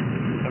 I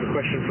have a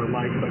question for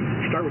Mike, but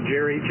start with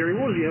Jerry. Jerry,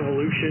 what was the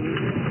evolution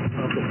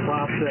of the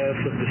process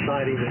of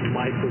deciding that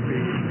Mike would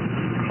be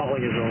calling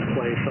his own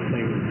play,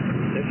 something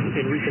that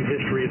in recent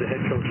history the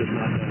head coach has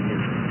not done here?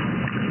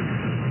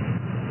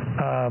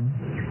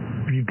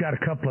 You've got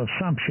a couple of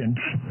assumptions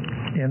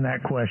in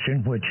that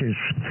question, which is,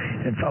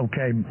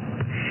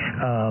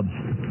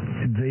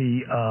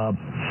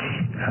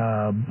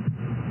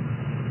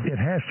 it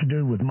has to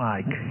do with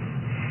Mike.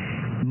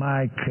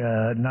 Mike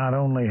not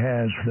only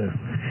has the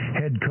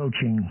head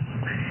coaching,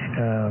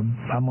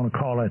 I'm going to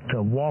call it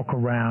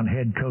walk-around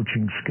head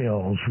coaching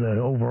skills, the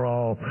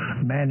overall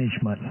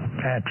management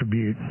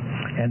attribute,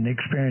 and the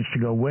experience to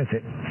go with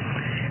it,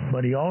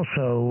 but he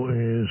also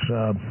is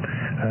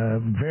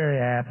very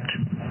apt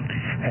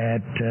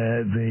at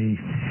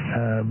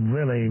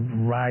really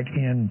right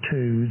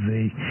into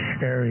the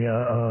area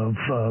of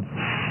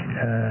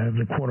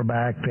the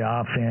quarterback, the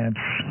offense,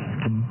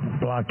 the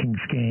blocking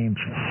schemes,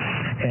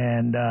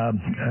 and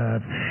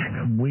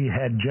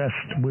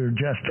we're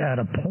just at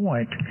a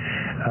point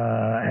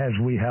as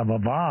we have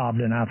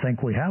evolved, and I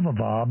think we have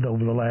evolved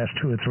over the last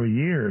 2 or 3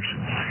 years,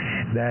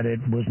 that it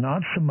was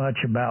not so much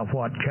about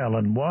what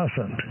Kellen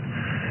wasn't,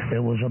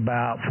 it was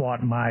about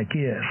what Mike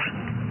is.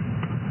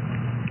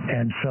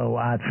 And so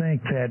I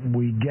think that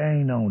we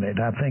gain on it.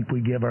 I think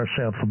we give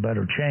ourselves a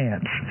better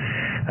chance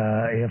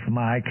if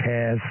Mike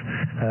has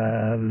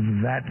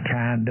that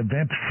kind of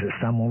emphasis.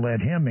 I'm going to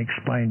let him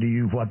explain to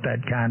you what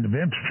that kind of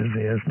emphasis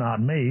is,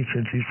 not me,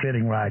 since he's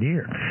sitting right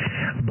here.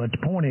 But the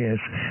point is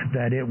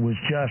that it was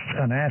just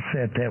an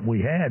asset that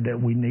we had that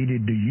we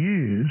needed to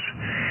use,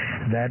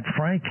 that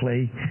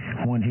frankly,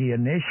 when he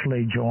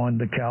initially joined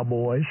the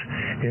Cowboys,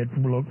 it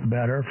looked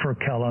better for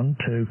Kellen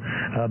to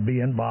be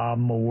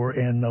involved more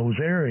in those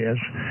areas,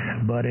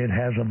 but it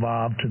has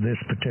evolved to this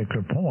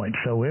particular point.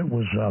 So it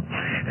was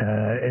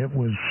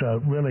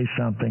really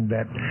something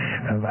that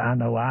I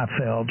know I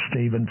felt,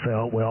 Stephen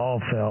felt, we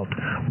all felt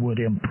would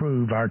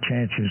improve our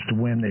chances to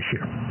win this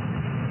year.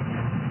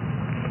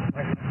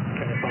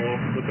 Can I follow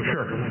up with the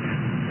Sure.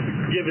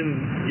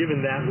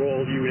 Given that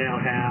role you now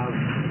have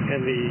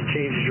and the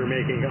changes you're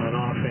making on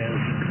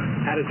offense,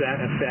 how does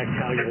that affect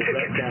how you'll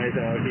rep guys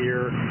out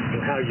here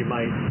and how you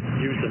might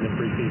use them in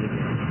preseason?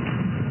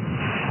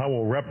 How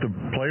we'll rep the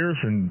players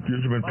and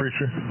use them in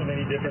preseason? Use them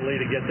any differently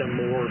to get them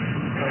more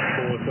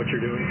comfortable with what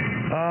you're doing?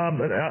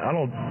 I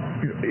don't.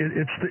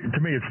 It's to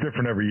me, it's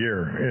different every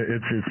year.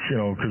 It's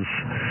because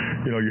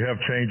you have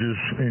changes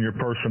in your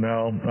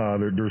personnel.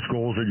 There's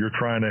goals that you're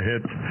trying to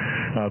hit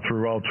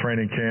throughout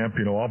training camp.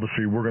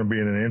 Obviously we're going to be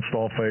in an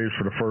install phase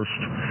for the first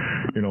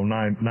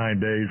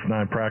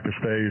 9 practice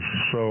days.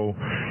 So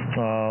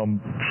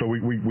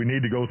we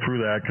need to go through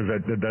that because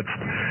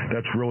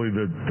that's really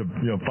the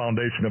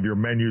foundation of your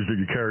menus that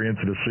you carry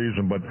into the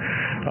season. But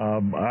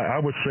I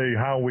would say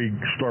how we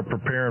start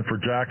preparing for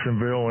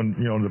Jacksonville and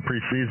the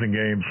preseason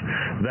games,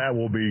 that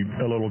will be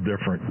a little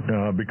different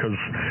because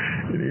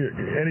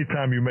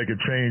anytime you make a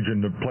change in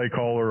the play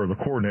caller or the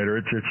coordinator,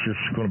 it's just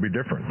going to be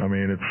different. I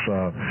mean, it's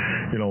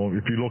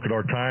if you look at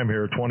our time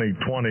here,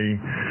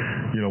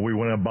 2020, we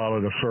went about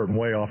it a certain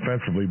way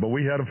offensively, but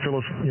we had a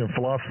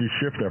philosophy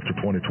shift after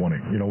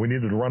 2020. We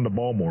needed to run the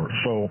ball more.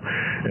 So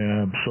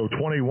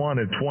 21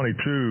 and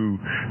 22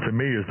 to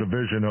me is the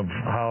vision of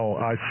how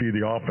I see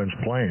the offense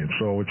playing.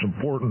 So it's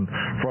important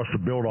for us to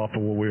build off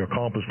of what we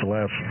accomplished the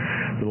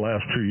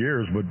last 2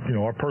 years, but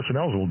our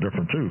personnel is a little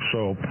different too.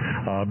 So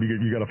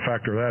you got to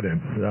factor that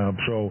in.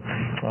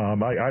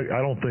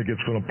 I don't think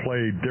it's going to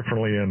play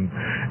differently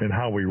in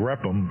how we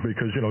rep them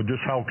because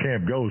just how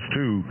camp goes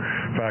too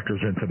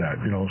factors into that.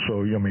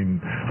 So I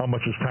mean, how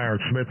much is Tyron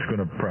Smith going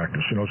to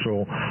practice?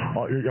 So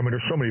I mean,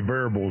 there's so many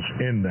variables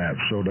in that.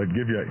 So to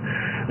give you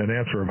an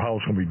answer of how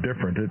it's going to be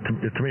different,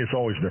 to me, it's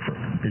always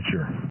different each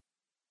year.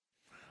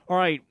 All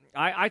right.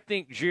 I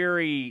think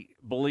Jerry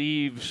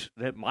believes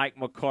that Mike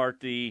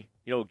McCarthy,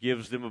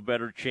 gives them a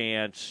better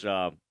chance,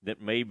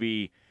 that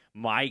maybe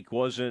Mike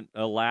wasn't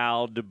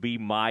allowed to be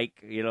Mike.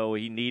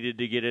 He needed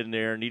to get in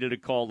there, needed to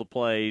call the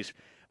plays,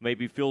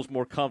 maybe feels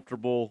more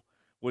comfortable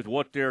with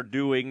what they're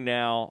doing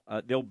now.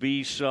 There'll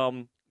be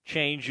some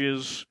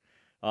changes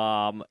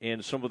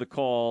in some of the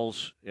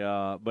calls,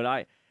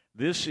 but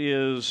this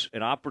is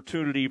an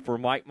opportunity for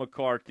Mike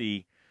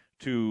McCarthy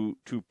to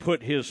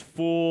put his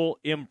full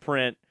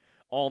imprint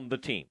on the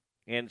team.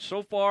 And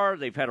so far,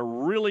 they've had a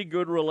really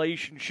good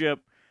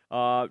relationship,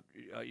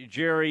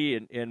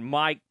 Jerry and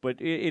Mike, but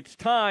it's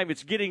time.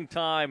 It's getting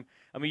time.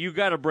 I mean, you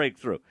got to break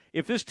through.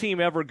 If this team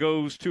ever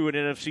goes to an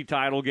NFC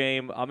title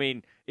game, I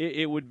mean,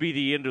 it would be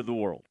the end of the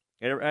world.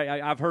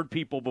 I've heard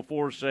people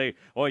before say,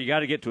 oh, you got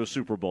to get to a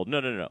Super Bowl.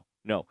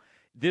 No.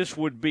 This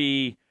would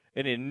be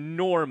an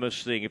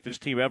enormous thing if this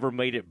team ever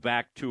made it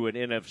back to an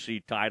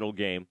NFC title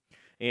game.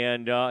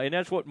 And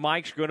that's what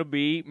Mike's going to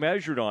be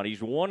measured on.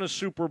 He's won a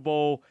Super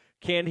Bowl.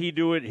 Can he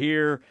do it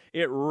here?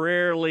 It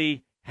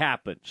rarely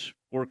happens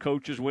where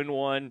coaches win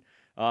one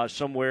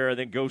somewhere and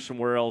then go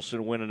somewhere else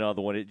and win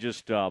another one. It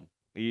just, I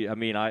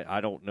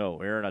don't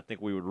know, Aaron. I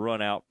think we would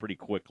run out pretty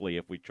quickly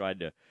if we tried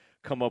to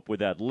come up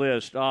with that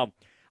list.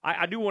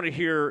 I do want to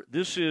hear,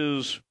 this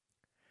is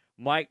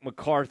Mike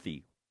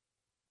McCarthy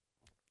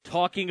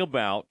talking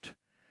about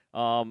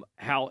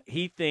how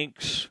he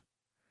thinks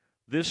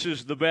this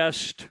is the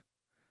best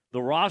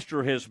the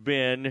roster has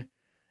been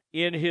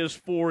in his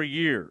 4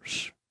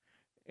 years.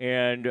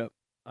 And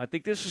I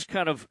think this is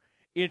kind of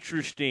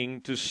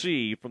interesting to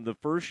see from the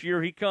first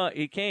year he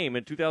came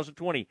in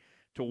 2020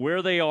 to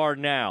where they are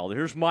now.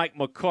 Here's Mike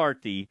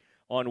McCarthy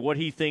on what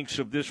he thinks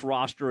of this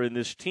roster and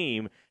this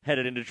team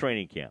headed into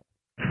training camp.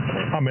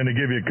 I mean, to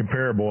give you a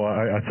comparable,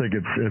 I think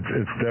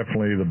it's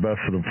definitely the best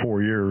of the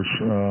 4 years.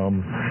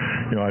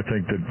 I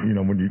think that,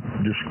 when you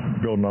just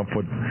building up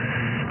what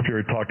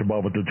Jerry talked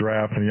about with the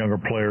draft and younger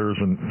players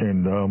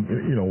and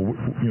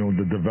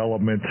the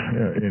development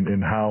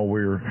and how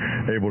we're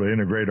able to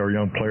integrate our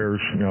young players.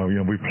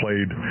 We've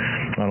played,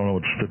 I don't know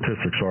what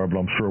statistics are, but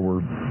I'm sure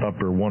we're up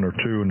there 1 or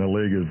 2 in the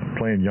league is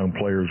playing young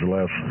players the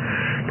last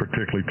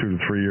particularly 2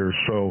 to 3 years.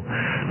 So,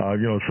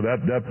 so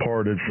that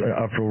part is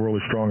I feel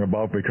really strong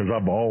about because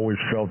I've always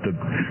felt that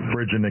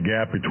bridging the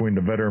gap between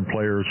the veteran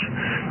players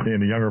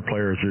and the younger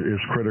players is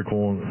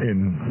critical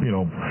in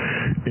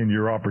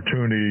your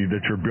opportunity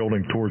that you're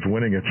building towards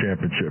winning a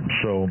championship.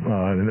 So,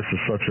 and this is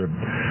such a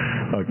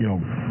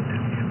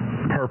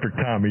perfect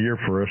time of year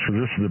for us,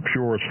 because this is the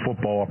purest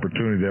football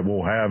opportunity that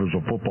we'll have as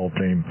a football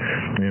team,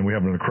 and we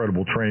have an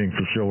incredible training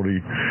facility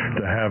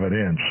to have it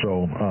in.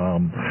 So,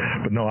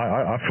 but no,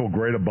 I feel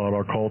great about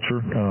our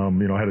culture.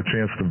 I had a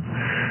chance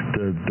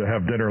to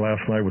have dinner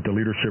last night with the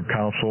leadership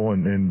council,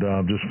 and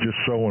just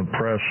so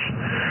impressed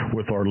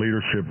with our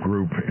leadership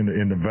group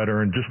in the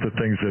veteran, just the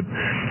things that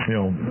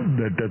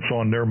that's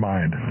on their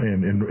mind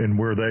and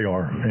where they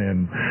are,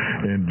 and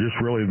just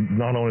really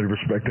not only the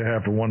respect they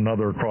have for one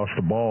another across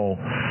the ball,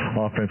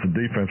 offense and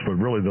defense, but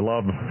really the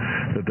love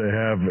that they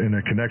have in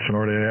the connection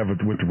or they have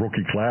with the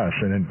rookie class.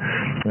 And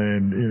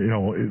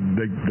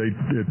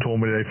they told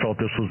me they felt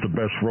this was the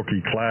best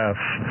rookie class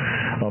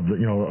of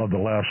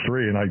the last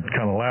three, and I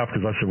kind of laughed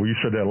because I said, well, you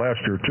said that last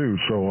year too.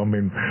 So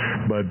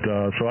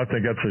so I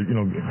think that's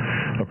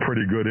a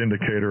pretty good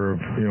indicator of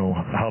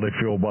how they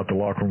feel about the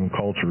locker room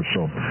culture.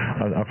 So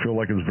I feel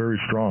like it's very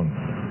strong.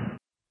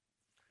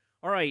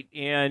 All right,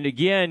 and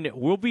again,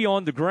 we'll be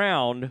on the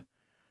ground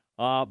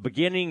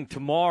beginning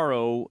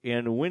tomorrow,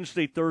 and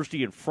Wednesday,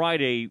 Thursday, and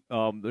Friday,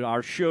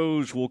 our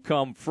shows will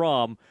come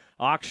from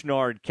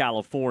Oxnard,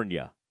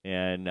 California,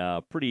 and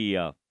pretty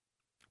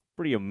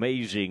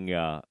amazing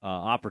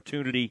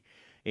opportunity.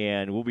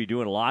 And we'll be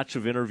doing lots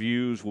of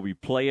interviews. We'll be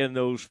playing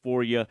those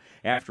for you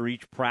after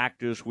each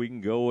practice. We can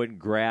go and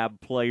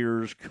grab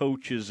players,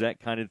 coaches, that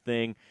kind of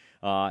thing.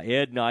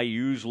 Ed and I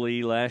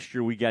usually, last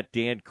year we got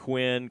Dan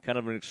Quinn, kind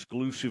of an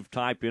exclusive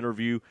type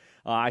interview.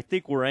 I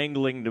think we're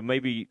angling to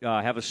maybe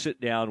have a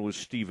sit-down with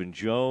Stephen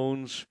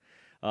Jones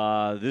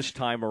this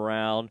time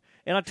around.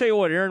 And I'll tell you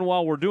what, Aaron,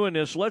 while we're doing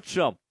this,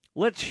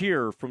 let's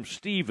hear from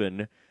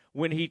Stephen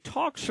when he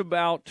talks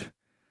about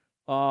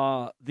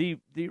the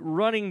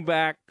running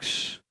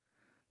backs,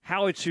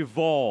 how it's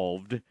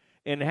evolved,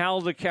 and how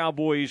the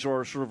Cowboys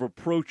are sort of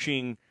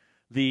approaching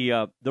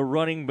the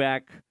running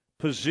back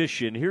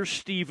position. Here's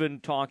Stephen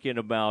talking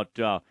about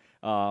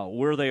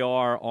where they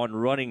are on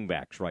running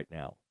backs right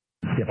now.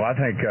 Yeah, well, I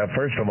think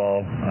first of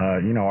all,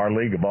 our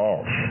league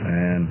evolves,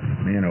 and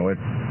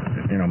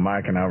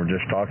Mike and I were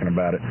just talking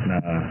about it,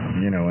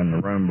 in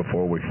the room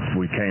before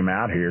we came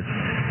out here,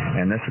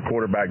 and this is a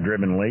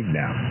quarterback-driven league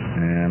now,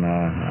 and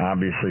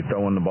obviously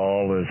throwing the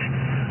ball is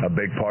a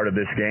big part of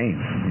this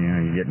game.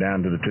 You get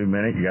down to the 2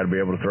 minute, you got to be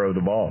able to throw the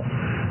ball.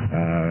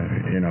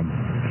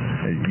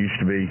 It used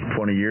to be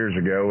 20 years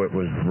ago, it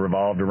was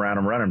revolved around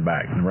a running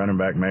back. The running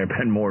back may have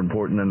been more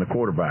important than the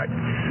quarterback.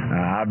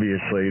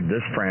 Obviously,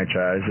 this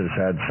franchise has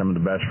had some of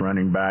the best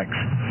running backs,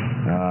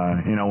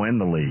 in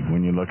the league.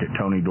 When you look at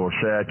Tony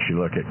Dorsett, you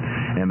look at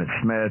Emmitt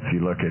Smith, you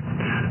look at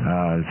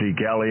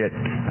Zeke Elliott.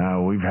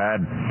 We've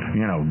had,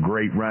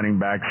 great running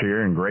backs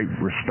here and great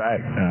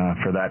respect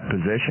for that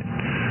position.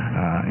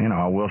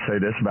 I will say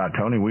this about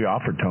Tony. We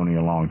offered Tony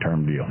a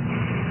long-term deal.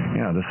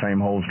 The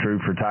same holds true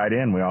for tight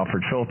end. We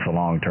offered Schultz a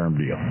long-term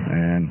deal,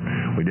 and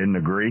we didn't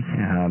agree.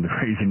 The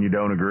reason you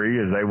don't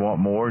agree is they want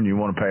more, and you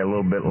want to pay a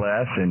little bit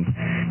less, and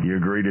you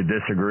agree to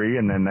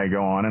disagree, and then they go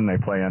on and they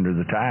play under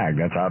the tag.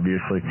 That's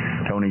obviously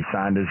Tony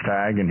signed his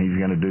tag, and he's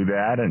going to do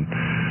that, and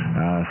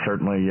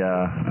certainly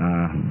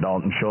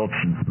Dalton Schultz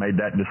made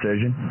that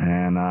decision,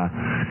 and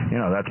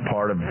that's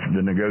part of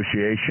the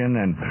negotiation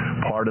and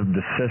part of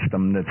the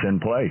system that's in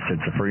place.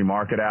 It's a free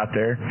market out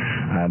there.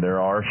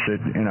 There are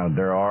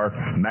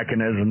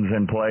mechanisms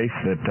in place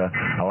that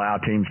allow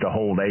teams to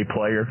hold a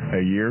player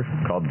a year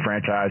called the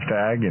franchise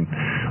tag, and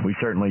we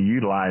certainly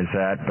utilize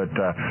that, but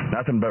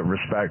nothing but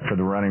respect for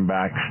the running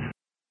backs.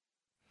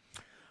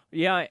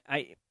 Yeah,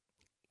 I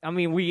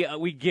mean,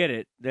 we get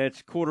it.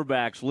 That's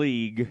quarterbacks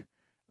league,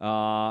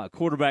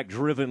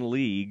 quarterback-driven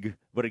league,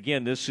 but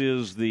again, this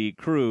is the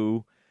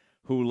crew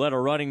who let a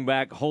running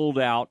back hold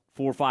out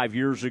 4 or 5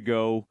 years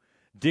ago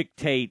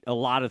dictate a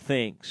lot of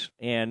things,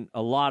 and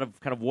a lot of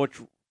kind of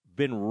what's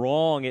been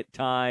wrong at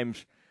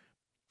times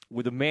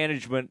with the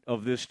management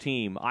of this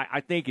team.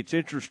 I think it's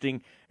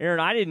interesting. Aaron,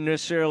 I didn't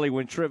necessarily,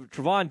 when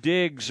Trevon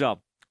Diggs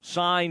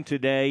signed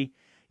today,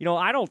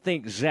 I don't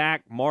think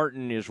Zach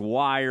Martin is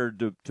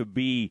wired to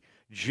be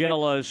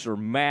jealous or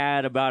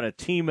mad about a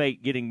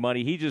teammate getting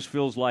money. He just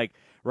feels like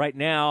right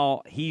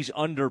now he's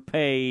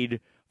underpaid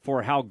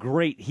for how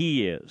great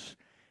he is.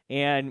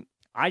 And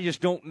I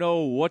just don't know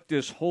what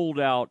this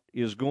holdout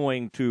is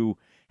going to,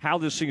 how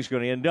this thing's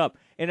going to end up.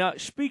 And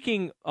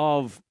speaking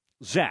of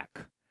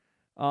Zach,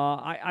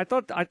 I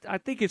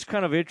think it's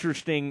kind of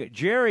interesting.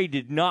 Jerry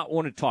did not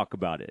want to talk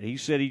about it. He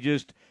said he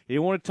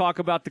didn't want to talk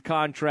about the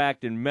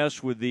contract and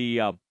mess with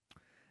the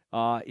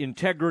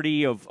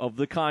integrity of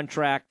the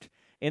contract,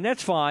 and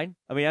that's fine.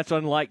 I mean, that's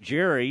unlike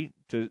Jerry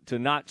to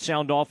not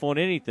sound off on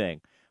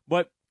anything.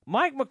 But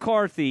Mike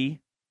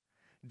McCarthy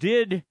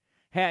did,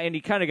 and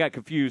he kind of got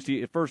confused.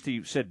 At first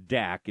he said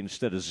Dak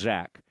instead of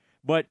Zach.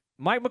 But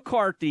Mike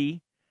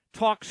McCarthy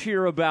talks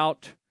here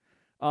about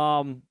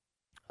what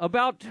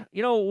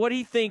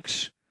he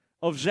thinks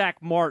of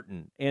Zach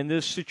Martin and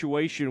this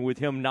situation with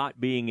him not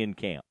being in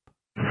camp.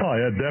 Oh,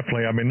 yeah,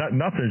 definitely. I mean,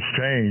 nothing's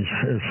changed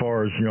as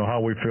far as, how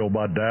we feel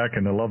about Dak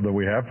and the love that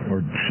we have,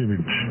 or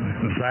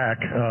Zach.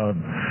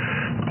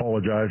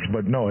 apologize.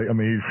 But no, I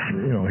mean,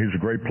 he's a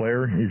great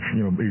player. He's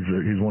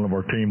one of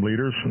our team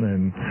leaders,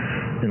 and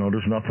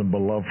there's nothing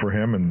but love for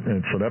him,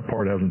 and so that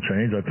part hasn't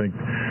changed. I think,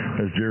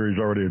 as Jerry's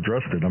already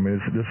addressed it, I mean,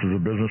 this is a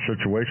business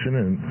situation,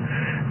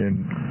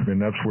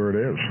 and that's where it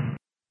is.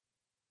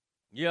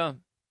 Yeah,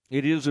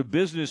 it is a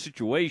business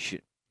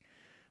situation.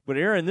 But,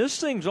 Aaron, this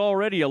thing's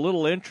already a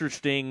little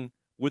interesting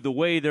with the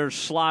way they're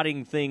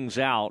slotting things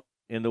out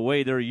and the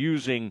way they're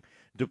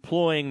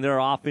deploying their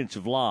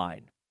offensive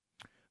line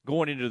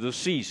going into the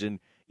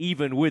season,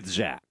 even with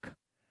Zach.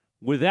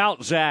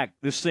 Without Zach,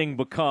 this thing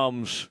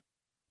becomes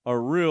a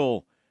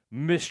real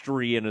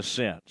mystery in a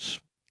sense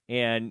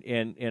and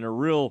a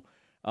real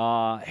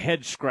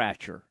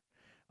head-scratcher.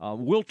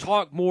 We'll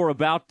talk more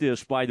about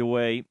this, by the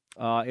way,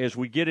 as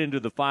we get into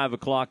the 5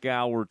 o'clock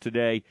hour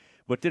today.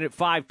 But then at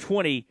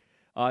 5:20,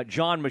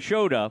 John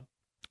Machota,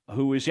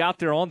 who is out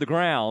there on the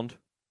ground,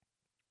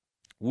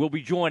 will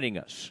be joining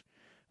us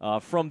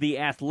from The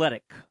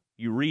Athletic.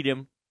 You read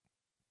him.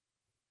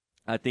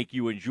 I think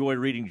you enjoy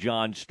reading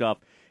John's stuff.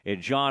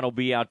 And John will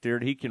be out there,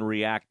 and he can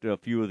react to a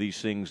few of these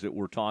things that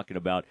we're talking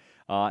about.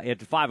 At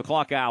the 5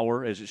 o'clock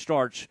hour, as it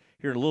starts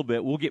here in a little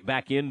bit, we'll get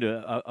back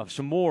into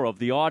some more of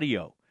the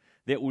audio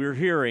that we're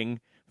hearing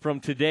from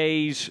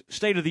today's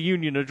State of the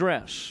Union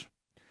address.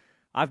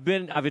 I've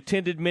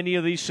attended many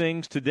of these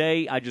things.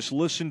 Today, I just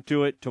listened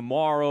to it.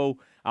 Tomorrow,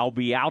 I'll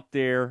be out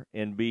there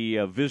and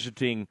be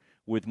visiting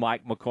with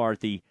Mike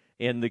McCarthy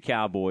and the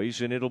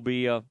Cowboys, and it'll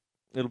be an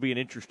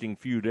interesting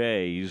few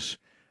days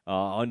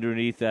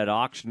underneath that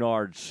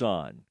Oxnard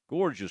sun.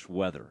 Gorgeous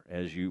weather,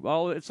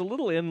 it's a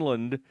little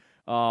inland.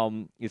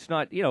 It's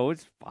not,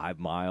 it's 5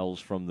 miles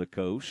from the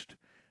coast,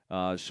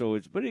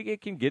 but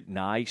it can get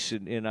nice,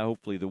 and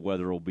hopefully the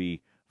weather will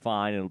be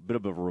fine and a bit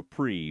of a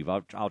reprieve.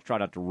 I'll try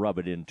not to rub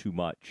it in too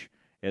much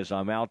as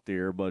I'm out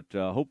there, but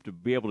hope to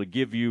be able to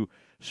give you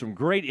some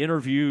great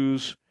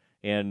interviews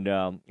and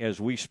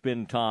as we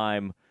spend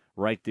time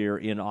right there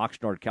in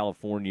Oxnard,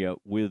 California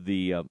with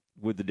the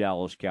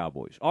Dallas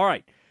Cowboys. All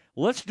right,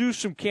 let's do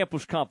some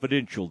Campus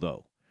Confidential,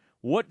 though.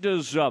 What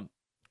does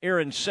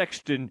Aaron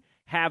Sexton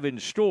have in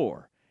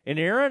store? And,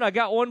 Aaron, I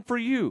got one for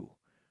you.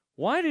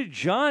 Why did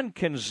John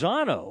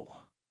Canzano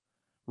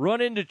run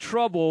into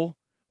trouble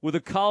with a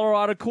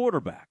Colorado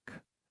quarterback?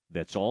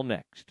 That's all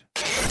next.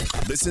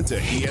 Listen to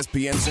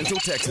ESPN Central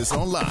Texas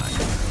online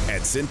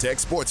at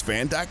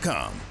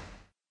syntechsportsfan.com.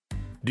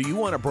 Do you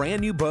want a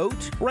brand new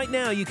boat? Right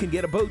now, you can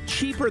get a boat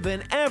cheaper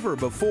than ever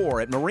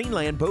before at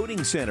Marineland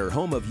Boating Center,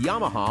 home of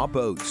Yamaha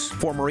boats.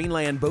 For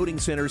Marineland Boating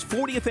Center's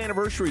 40th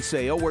anniversary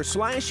sale, we're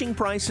slashing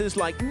prices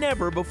like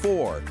never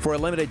before. For a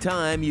limited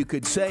time, you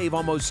could save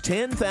almost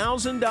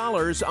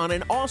 $10,000 on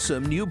an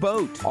awesome new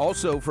boat.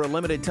 Also, for a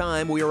limited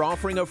time, we are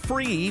offering a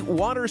free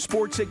water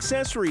sports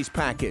accessories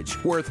package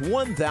worth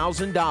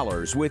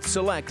 $1,000 with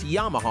select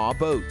Yamaha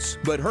boats.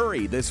 But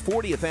hurry, this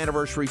 40th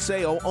anniversary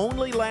sale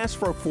only lasts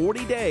for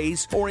 40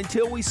 days or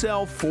until we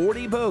sell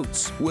 40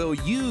 boats. Will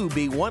you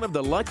be one of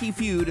the lucky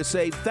few to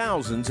save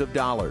thousands of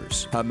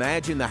dollars?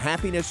 Imagine the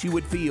happiness you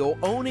would feel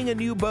owning a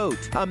new boat.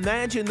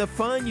 Imagine the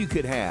fun you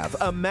could have.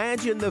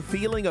 Imagine the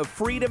feeling of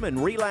freedom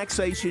and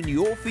relaxation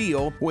you'll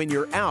feel when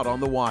you're out on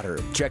the water.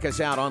 Check us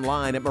out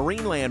online at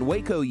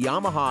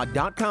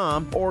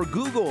marinelandwacoyamaha.com or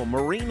Google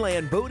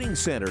Marineland Boating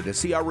Center to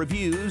see our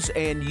reviews,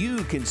 and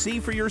you can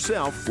see for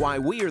yourself why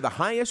we are the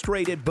highest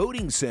rated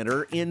boating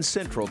center in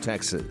Central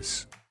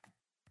Texas.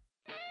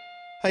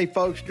 Hey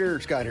folks,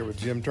 Jared Scott here with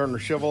Jim Turner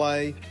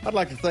Chevrolet. I'd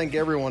like to thank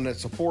everyone that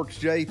supports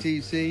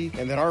JTC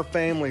and that our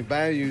family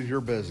values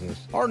your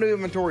business. Our new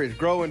inventory is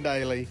growing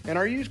daily and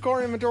our used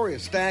car inventory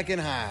is stacking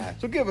high.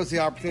 So give us the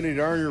opportunity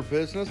to earn your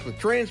business with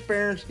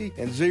transparency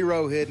and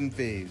zero hidden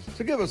fees.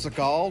 So give us a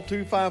call,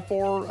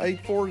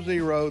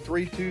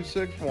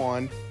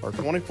 254-840-3261 or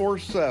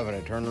 24/7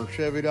 at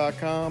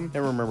turnerchevy.com.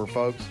 And remember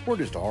folks, we're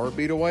just a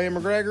heartbeat away in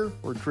McGregor.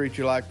 We'll treat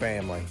you like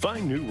family.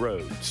 Find new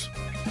roads.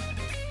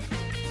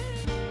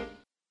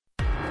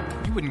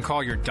 You wouldn't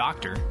call your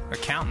doctor,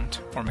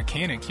 accountant, or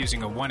mechanic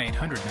using a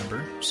 1-800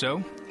 number, so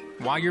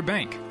why your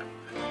bank?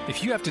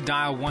 If you have to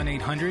dial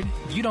 1-800,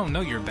 you don't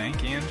know your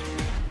bank and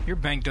your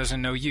bank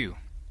doesn't know you.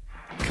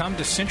 Come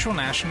to Central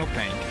National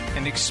Bank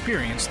and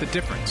experience the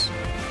difference.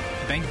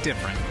 Bank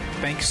different.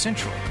 Bank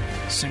Central.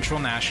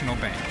 Central National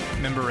Bank.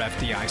 Member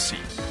FDIC.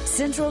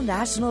 Central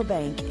National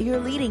Bank,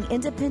 your leading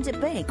independent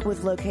bank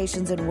with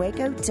locations in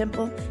Waco,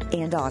 Temple,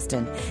 and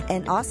Austin,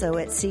 and also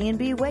at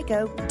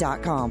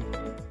cnbwaco.com.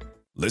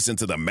 Listen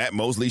to the Matt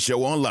Mosley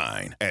Show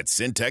online at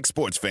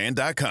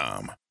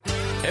syntechsportsfan.com.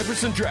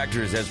 Epperson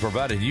Tractors has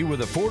provided you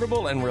with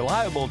affordable and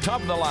reliable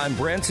top-of-the-line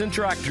Branson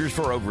tractors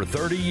for over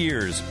 30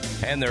 years.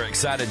 And they're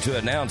excited to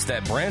announce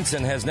that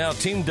Branson has now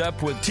teamed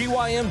up with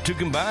TYM to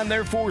combine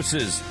their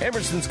forces.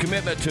 Epperson's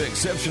commitment to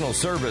exceptional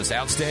service,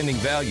 outstanding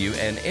value,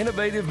 and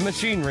innovative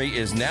machinery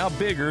is now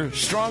bigger,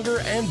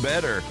 stronger, and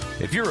better.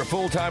 If you're a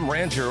full-time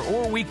rancher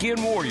or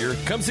weekend warrior,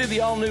 come see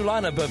the all-new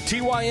lineup of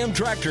TYM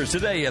tractors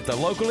today at the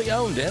locally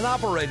owned and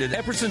operated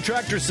Epperson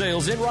Tractor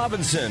Sales in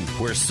Robinson,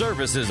 where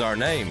service is our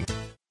name.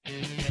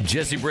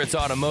 Jesse Britt's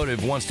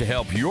Automotive wants to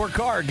help your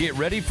car get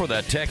ready for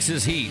the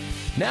Texas heat.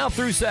 Now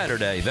through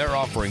Saturday, they're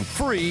offering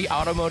free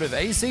automotive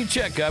AC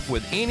checkup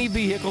with any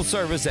vehicle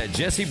service at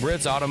Jesse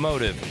Britt's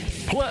Automotive.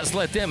 Plus,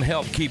 let them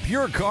help keep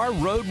your car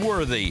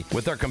roadworthy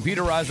with their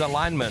computerized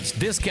alignments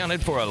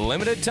discounted for a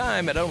limited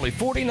time at only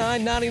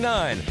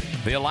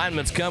 $49.99. The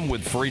alignments come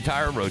with free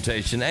tire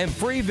rotation and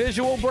free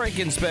visual brake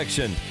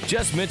inspection.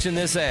 Just mention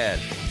this ad.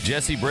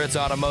 Jesse Britt's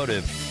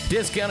Automotive.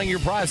 Discounting your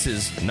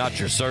prices, not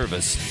your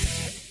service.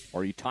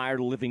 Are you tired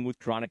of living with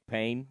chronic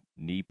pain,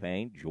 knee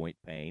pain, joint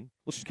pain?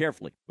 Listen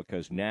carefully,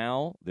 because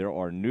now there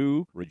are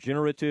new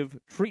regenerative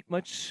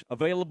treatments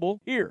available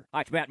here.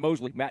 Hi, it's Matt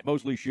Mosley, Matt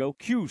Mosley Show.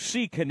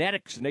 QC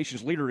Kinetics, the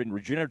nation's leader in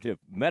regenerative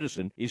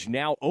medicine, is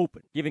now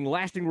open, giving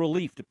lasting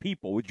relief to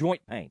people with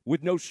joint pain,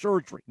 with no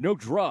surgery, no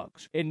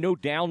drugs, and no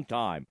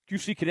downtime.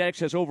 QC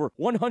Kinetics has over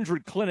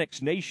 100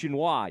 clinics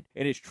nationwide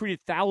and has treated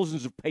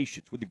thousands of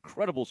patients with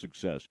incredible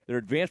success. Their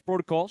advanced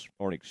protocols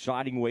are an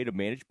exciting way to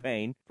manage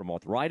pain from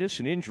arthritis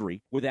and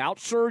injury without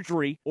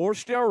surgery or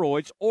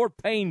steroids or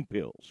pain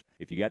pills.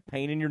 If you got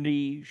pain in your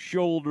knees,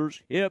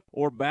 shoulders, hip,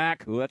 or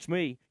back, well, that's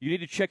me, you need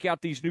to check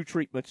out these new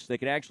treatments. They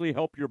can actually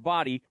help your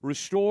body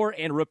restore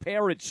and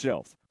repair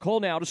itself. Call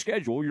now to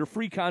schedule your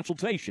free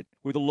consultation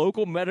with the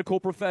local medical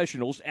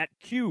professionals at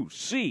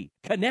QC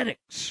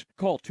Kinetics.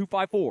 Call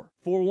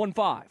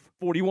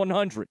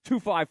 254-415-4100,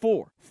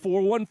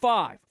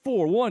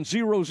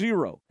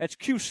 254-415-4100. That's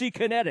QC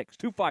Kinetics,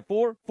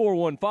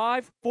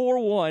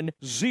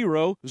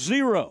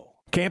 254-415-4100.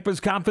 Campus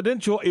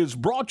Confidential is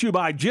brought to you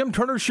by Jim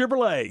Turner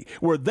Chevrolet,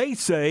 where they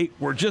say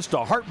we're just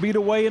a heartbeat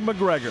away in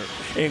McGregor,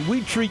 and we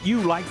treat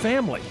you like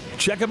family.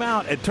 Check them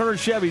out at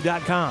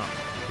turnerchevy.com.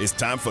 It's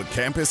time for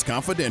Campus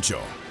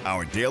Confidential,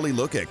 our daily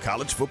look at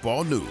college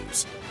football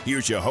news.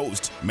 Here's your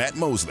host, Matt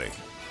Mosley.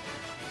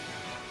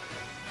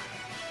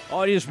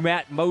 Oh, it is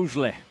Matt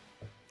Mosley.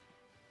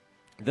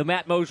 The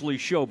Matt Mosley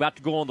Show, about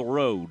to go on the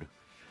road,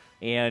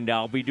 and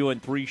I'll be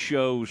doing 3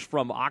 shows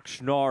from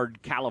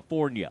Oxnard,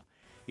 California.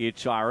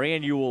 It's our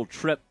annual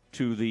trip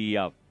to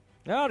the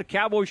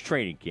Cowboys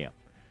training camp.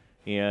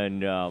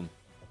 And,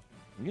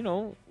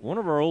 one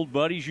of our old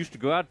buddies used to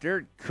go out there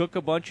and cook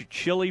a bunch of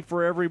chili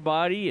for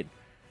everybody and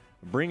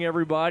bring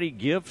everybody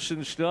gifts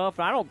and stuff.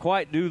 I don't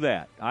quite do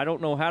that. I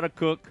don't know how to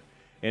cook.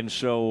 And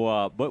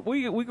so, but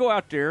we go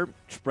out there,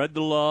 spread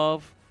the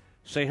love,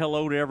 say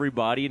hello to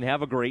everybody, and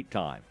have a great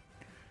time.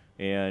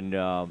 And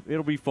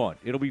it'll be fun.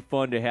 It'll be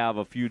fun to have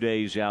a few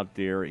days out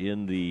there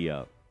in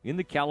the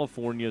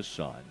California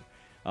sun.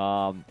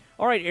 All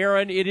right,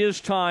 Aaron, it is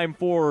time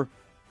for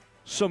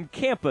some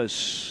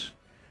Campus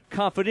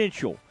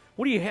Confidential.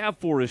 What do you have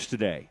for us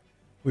today?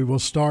 We will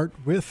start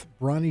with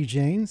Bronny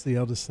James, the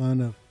eldest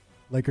son of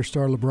Laker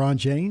star LeBron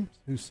James,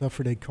 who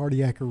suffered a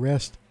cardiac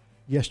arrest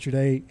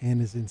yesterday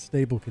and is in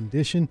stable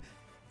condition.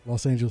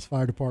 Los Angeles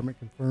Fire Department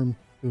confirmed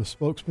to a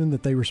spokesman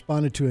that they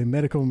responded to a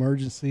medical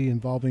emergency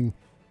involving,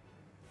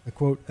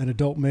 an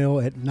adult male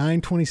at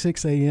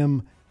 9:26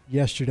 a.m.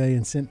 yesterday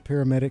and sent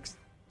paramedics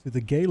to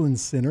the Galen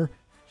Center.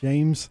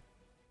 James,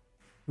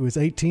 who is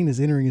 18, is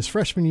entering his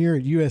freshman year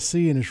at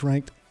USC and is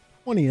ranked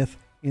 20th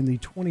in the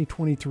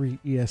 2023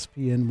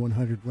 ESPN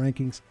 100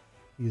 rankings.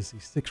 He is the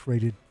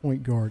 6th-rated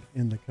point guard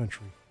in the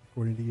country,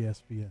 according to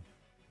ESPN.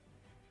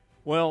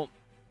 Well,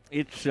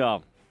 it's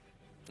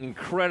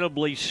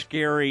incredibly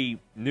scary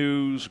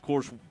news. Of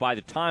course, by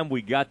the time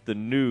we got the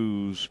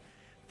news,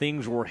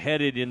 things were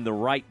headed in the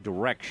right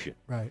direction.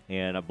 Right.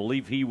 And I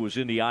believe he was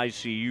in the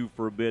ICU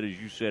for a bit, as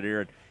you said,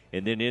 Aaron,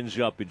 and then ends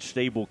up in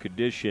stable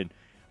condition.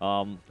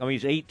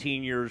 He's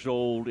 18 years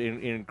old,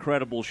 in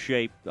incredible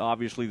shape,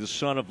 obviously the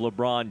son of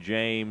LeBron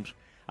James.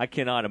 I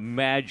cannot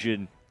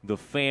imagine the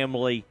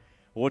family,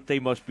 what they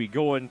must be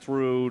going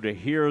through to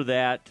hear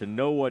that, to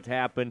know what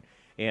happened.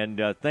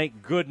 And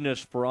thank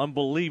goodness for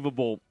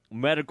unbelievable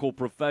medical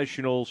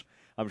professionals.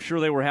 I'm sure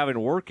they were having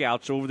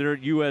workouts over there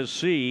at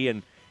USC.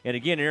 And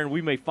again, Aaron,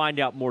 we may find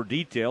out more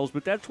details,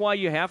 but that's why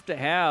you have to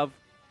have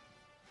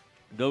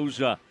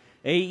those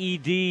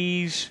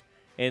AEDs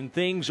and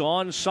things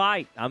on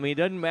site. I mean, it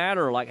doesn't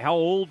matter like how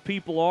old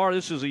people are.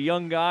 This is a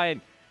young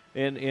guy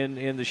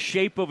in the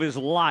shape of his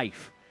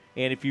life.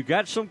 And if you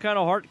got some kind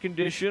of heart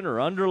condition or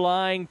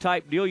underlying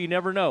type deal, you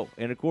never know.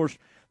 And, of course,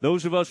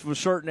 those of us of a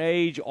certain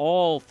age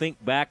all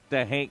think back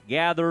to Hank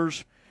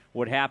Gathers,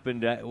 what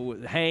happened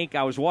with Hank.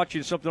 I was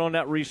watching something on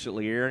that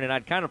recently, Aaron, and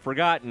I'd kind of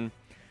forgotten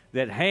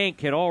that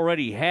Hank had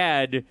already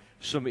had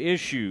some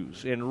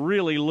issues. And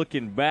really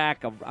looking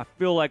back, I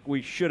feel like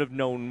we should have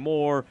known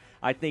more.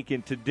 I think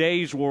in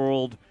today's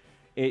world,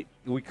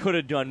 we could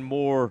have done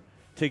more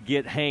to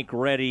get Hank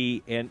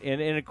ready and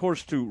of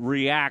course, to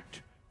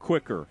react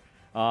quicker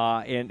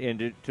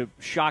and to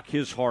shock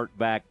his heart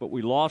back. But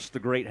we lost the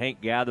great Hank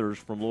Gathers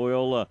from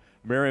Loyola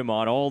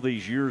Marymount all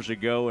these years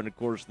ago, and, of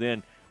course,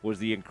 then was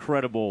the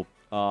incredible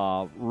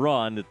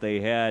run that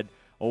they had.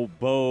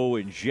 Bo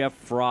and Jeff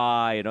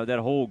Fry and that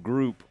whole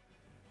group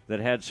that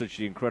had such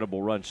an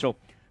incredible run. So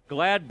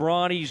glad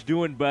Bronny's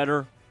doing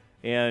better.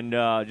 And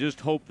just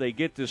hope they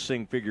get this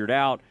thing figured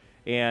out.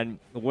 And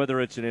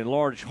whether it's an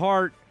enlarged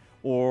heart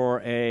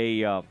or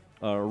a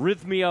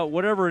arrhythmia,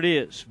 whatever it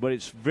is. But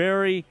it's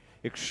very,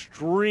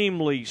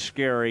 extremely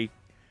scary.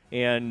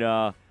 And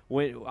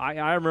when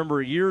I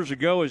remember years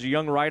ago as a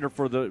young writer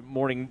for the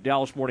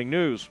Dallas Morning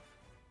News,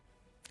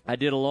 I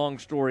did a long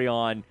story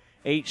on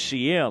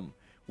HCM,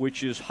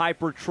 which is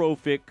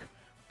hypertrophic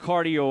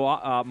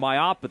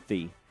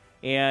cardiomyopathy.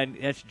 And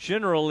that's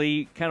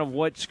generally kind of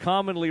what's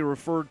commonly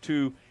referred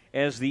to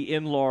as the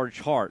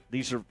enlarged heart.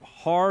 These are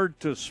hard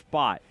to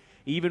spot,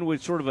 even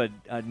with sort of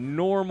a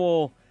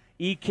normal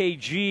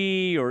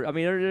EKG, or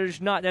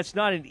that's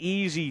not an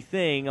easy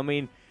thing. I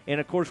mean, and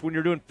of course, when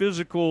you're doing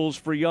physicals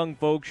for young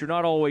folks, you're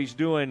not always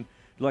doing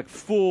like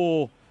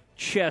full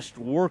chest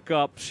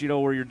workups,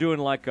 where you're doing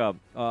like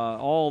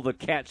all the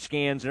CAT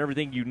scans and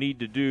everything you need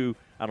to do.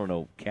 I don't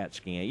know, CAT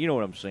scan. You know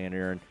what I'm saying,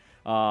 Aaron?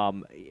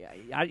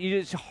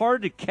 It's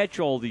hard to catch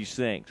all these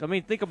things. I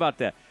mean, think about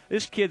that.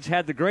 This kid's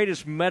had the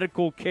greatest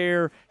medical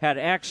care, had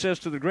access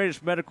to the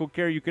greatest medical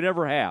care you could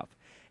ever have,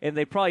 and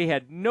they probably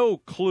had no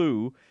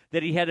clue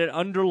that he had an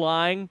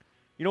underlying,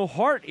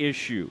 heart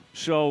issue.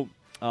 So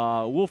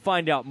we'll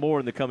find out more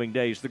in the coming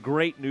days. The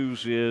great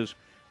news is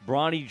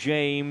Bronny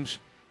James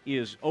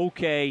is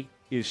okay,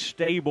 is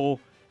stable,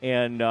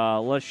 and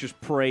let's just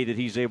pray that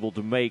he's able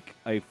to make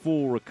a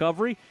full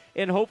recovery,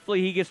 and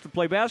hopefully he gets to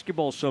play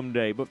basketball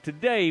someday. But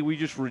today we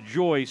just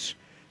rejoice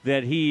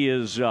that he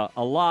is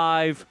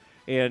alive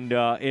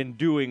and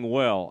doing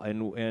well,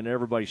 and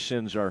everybody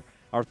sends our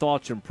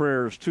thoughts and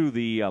prayers to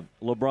the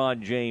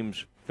LeBron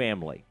James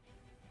family.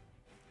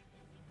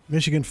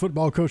 Michigan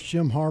football coach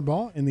Jim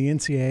Harbaugh and the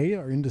NCAA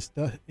are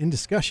in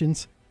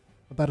discussions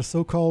about a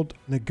so-called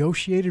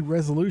negotiated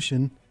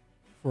resolution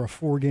for a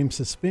 4-game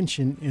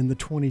suspension in the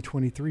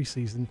 2023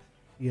 season.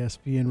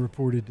 ESPN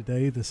reported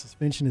today the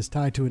suspension is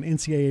tied to an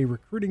NCAA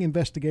recruiting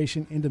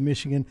investigation into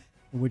Michigan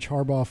in which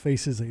Harbaugh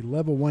faces a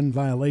Level 1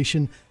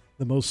 violation,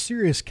 the most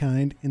serious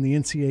kind in the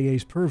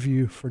NCAA's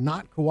purview, for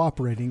not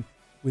cooperating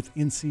with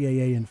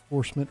NCAA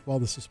enforcement. While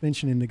the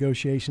suspension and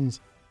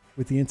negotiations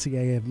with the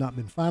NCAA have not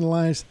been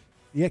finalized,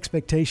 the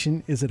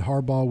expectation is that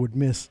Harbaugh would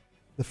miss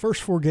the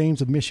first 4 games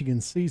of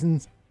Michigan's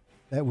seasons.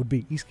 That would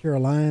be East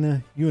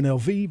Carolina,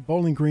 UNLV,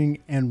 Bowling Green,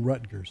 and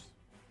Rutgers.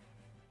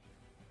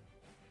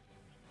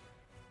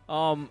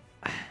 And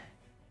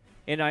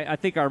I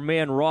think our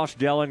man Ross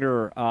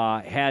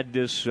Dellinger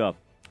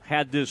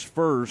had this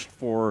first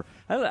for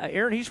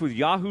Aaron. He's with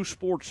Yahoo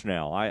Sports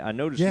now. I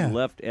noticed he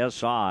left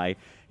SI,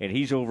 and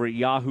he's over at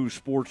Yahoo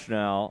Sports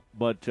now.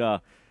 But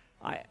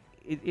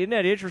isn't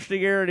that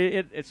interesting, Aaron?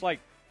 It's like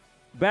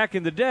back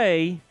in the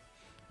day,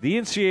 the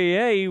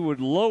NCAA would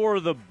lower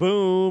the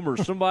boom or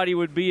somebody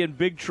would be in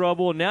big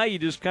trouble, and now you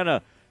just kind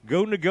of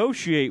go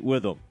negotiate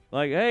with them.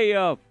 Like,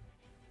 hey,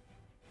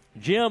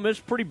 Jim, it's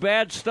pretty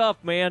bad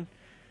stuff, man.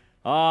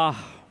 How's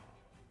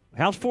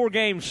 4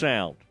 games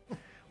sound?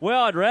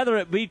 Well, I'd rather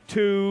it be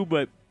 2,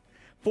 but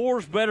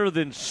 4's better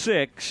than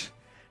 6.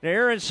 Now,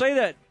 Aaron, say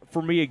that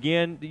for me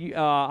again.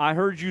 I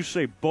heard you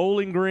say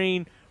Bowling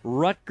Green,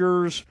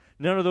 Rutgers.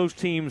 None of those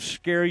teams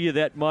scare you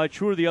that much.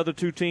 Who are the other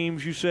 2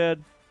 teams you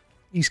said?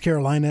 East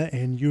Carolina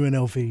and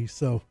UNLV.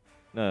 So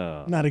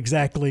not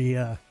exactly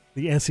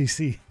the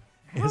SEC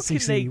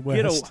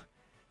West.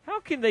 How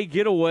can they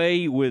get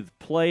away with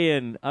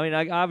playing? I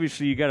mean,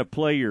 obviously you got to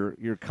play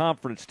your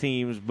conference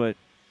teams, but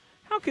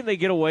how can they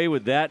get away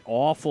with that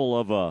awful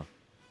of a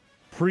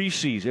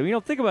preseason? I mean,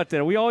 think about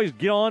that. We always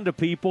get on to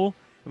people.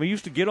 I mean, we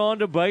used to get on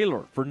to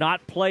Baylor for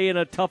not playing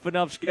a tough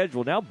enough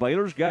schedule. Now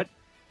Baylor's got,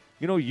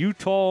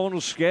 Utah on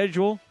the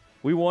schedule.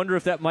 We wonder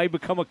if that might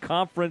become a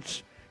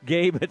conference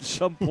game at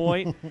some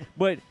point.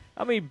 But,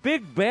 I mean,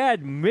 big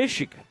bad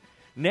Michigan.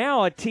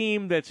 Now a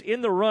team that's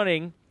in the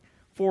running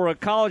for a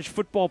college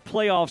football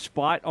playoff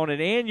spot on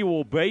an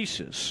annual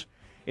basis.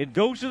 And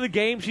those are the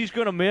games he's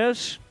going to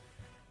miss.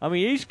 I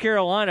mean, East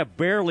Carolina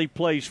barely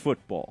plays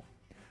football.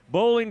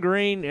 Bowling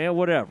Green,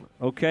 whatever.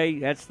 Okay,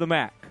 that's the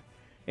MAC.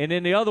 And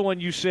then the other one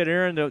you said,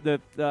 Aaron,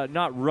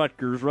 not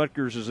Rutgers.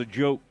 Rutgers is a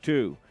joke,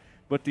 too.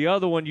 But the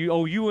other one,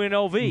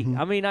 UNLV. Mm-hmm.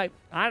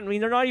 I mean,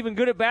 they're not even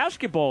good at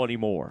basketball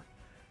anymore.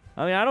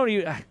 I mean, I don't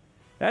even.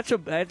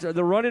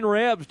 The Running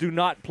Rebs do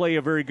not play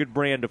a very good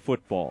brand of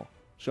football.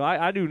 So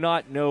I do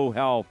not know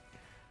how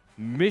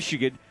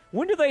Michigan.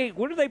 When do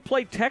they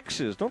play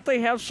Texas? Don't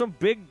they have some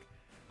big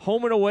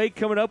home and away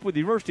coming up with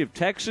the University of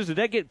Texas? Did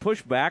that get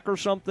pushed back or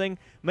something?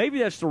 Maybe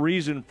that's the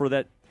reason for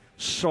that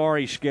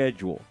sorry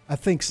schedule. I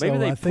think so. Maybe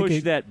they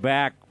pushed that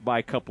back by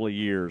a couple of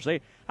years. I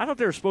thought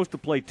they were supposed to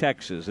play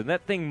Texas, and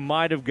that thing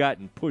might have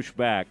gotten pushed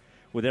back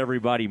with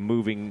everybody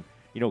moving,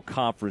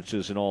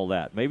 conferences and all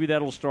that. Maybe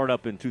that'll start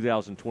up in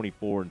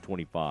 2024 and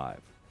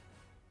 25.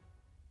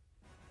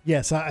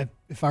 Yes,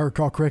 if I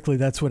recall correctly,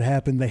 that's what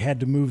happened. They had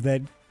to move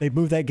that. They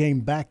moved that game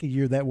back a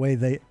year. That way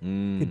they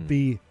could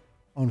be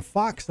on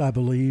Fox, I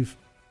believe,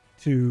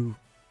 to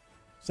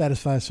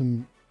satisfy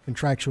some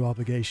contractual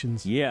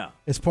obligations. Yeah.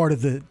 As part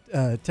of the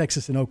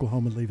Texas and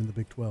Oklahoma leaving the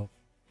Big 12.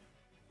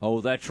 Oh,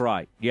 that's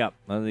right. Yep,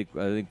 I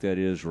think that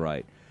is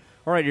right.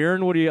 All right,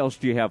 Aaron, what else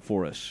do you have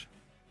for us?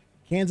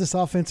 Kansas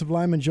offensive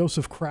lineman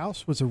Joseph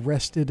Krause was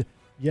arrested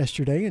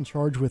yesterday and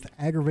charged with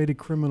aggravated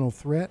criminal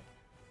threat,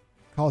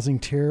 causing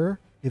terror,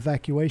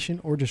 evacuation,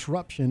 or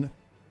disruption,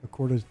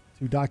 according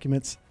to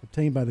documents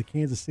obtained by the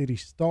Kansas City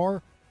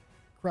Star.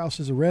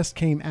 Krause's arrest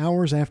came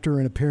hours after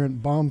an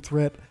apparent bomb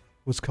threat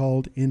was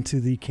called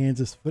into the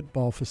Kansas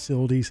football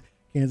facilities.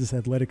 Kansas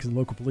athletics and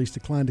local police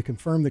declined to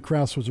confirm that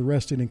Krause was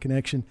arrested in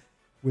connection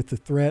with the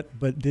threat,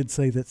 but did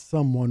say that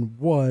someone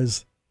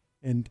was,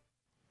 and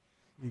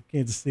the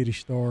Kansas City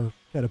Star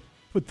kind of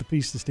put the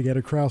pieces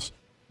together. Krause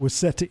was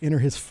set to enter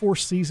his fourth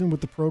season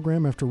with the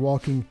program after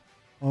walking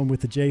on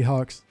with the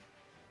Jayhawks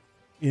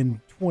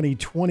in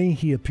 2020.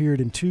 He appeared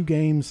in 2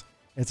 games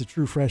as a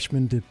true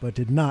freshman, but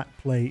did not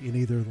play in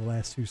either of the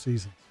last 2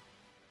 seasons.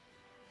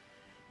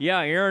 Yeah,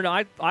 Aaron,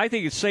 I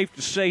think it's safe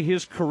to say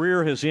his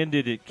career has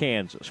ended at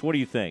Kansas. What do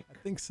you think? I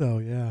think so,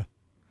 yeah.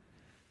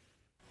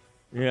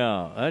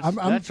 Yeah,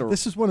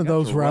 this is one of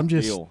those where I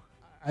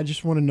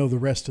just want to know the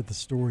rest of the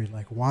story,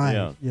 like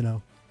why, Yeah.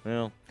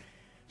 Well,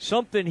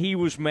 something he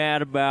was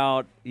mad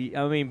about.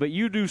 I mean, but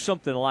you do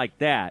something like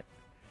that,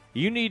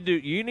 you need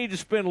to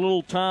spend a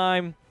little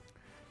time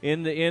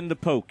in the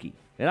pokey.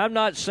 And I'm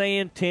not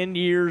saying 10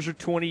 years or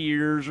 20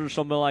 years or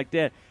something like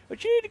that,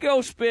 but you need to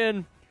go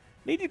spend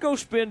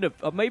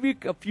maybe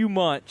a few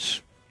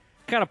months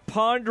kind of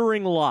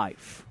pondering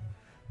life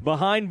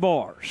behind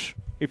bars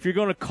if you're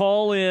going to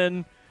call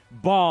in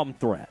bomb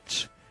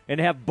threats and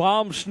have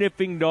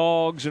bomb-sniffing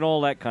dogs and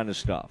all that kind of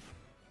stuff.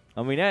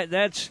 I mean,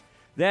 that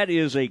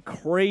is a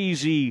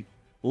crazy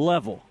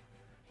level.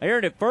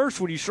 Aaron, at first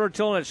when you started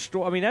telling that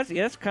story, I mean,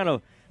 that's kind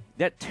of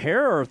that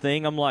terror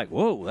thing. I'm like,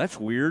 whoa, that's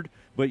weird.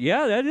 But,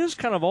 yeah, that is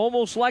kind of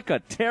almost like a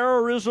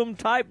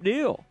terrorism-type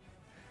deal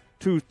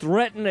to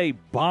threaten a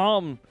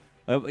bomb,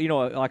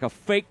 like a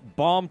fake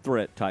bomb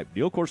threat type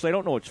deal. Of course, they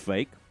don't know it's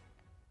fake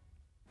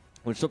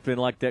when something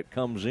like that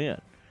comes in.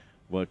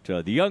 But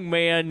the young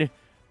man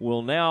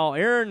will now,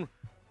 Aaron,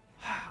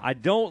 I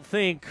don't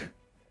think,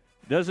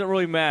 doesn't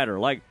really matter.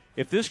 Like,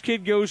 if this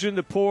kid goes in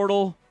the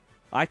portal,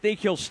 I think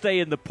he'll stay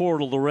in the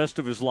portal the rest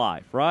of his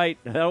life, right?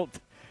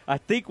 I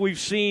think we've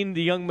seen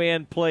the young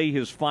man play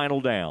his final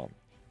down.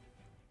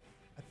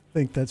 I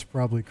think that's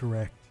probably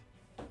correct.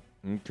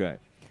 Okay.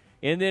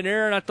 And then,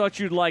 Aaron, I thought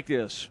you'd like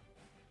this.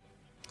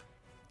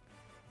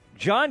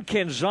 John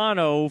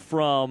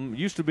Canzano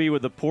used to be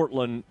with the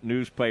Portland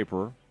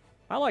newspaper.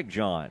 I like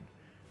John.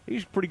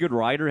 He's a pretty good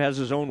writer, has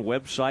his own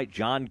website,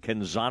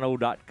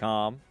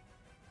 johncanzano.com.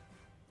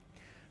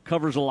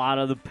 Covers a lot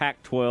of the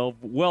Pac-12,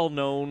 well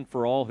known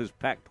for all his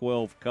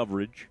Pac-12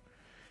 coverage.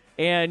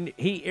 And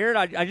Aaron,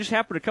 I just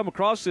happened to come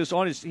across this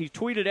he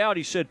tweeted out,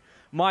 he said,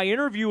 my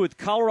interview with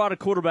Colorado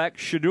quarterback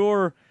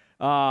Shedeur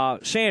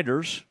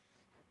Sanders,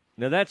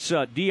 now that's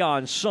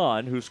Deion's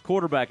son, who's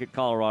quarterback at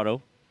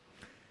Colorado,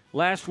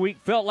 last week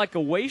felt like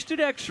a wasted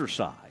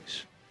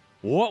exercise.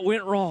 What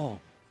went wrong?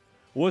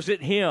 Was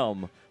it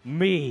him?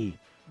 Me?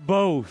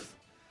 Both?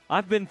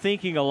 I've been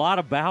thinking a lot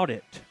about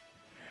it.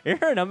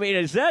 Aaron, I mean,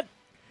 is that...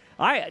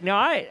 I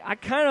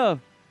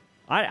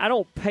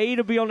don't pay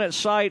to be on that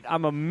site.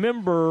 I'm a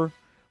member,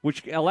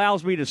 which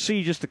allows me to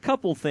see just a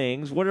couple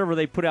things, whatever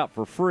they put out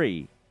for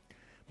free.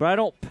 But I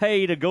don't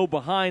pay to go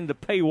behind the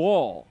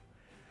paywall.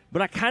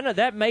 But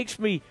that makes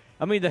me...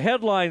 I mean, the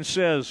headline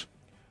says,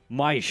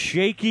 my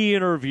shaky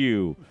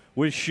interview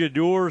with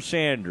Shedeur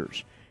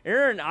Sanders.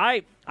 Aaron,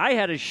 I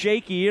had a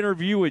shaky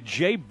interview with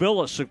Jay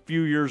Billis a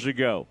few years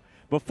ago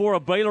before a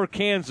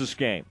Baylor-Kansas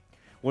game.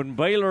 When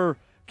Baylor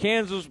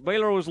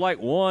was like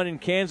 1 and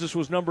Kansas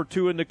was number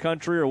 2 in the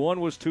country, or 1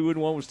 was 2 and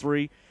 1 was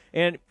 3.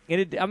 And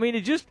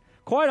it just,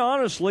 quite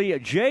honestly,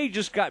 Jay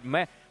just got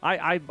mad.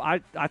 I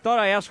thought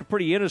I asked a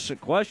pretty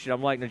innocent question.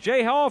 I'm like, now,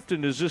 Jay, how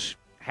often does this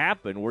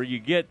happen where you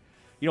get,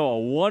 a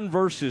 1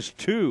 versus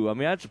 2? I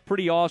mean, that's a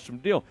pretty awesome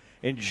deal.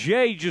 And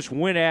Jay just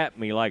went at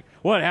me like,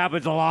 well, it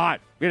happens a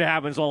lot. It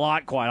happens a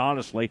lot, quite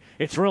honestly.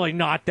 It's really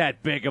not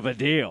that big of a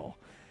deal.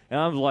 And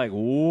I was like,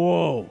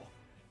 whoa,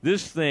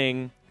 this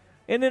thing.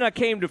 And then I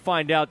came to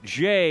find out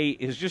Jay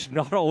is just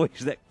not always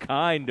that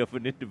kind of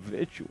an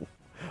individual.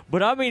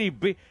 But, I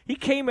mean, he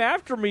came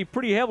after me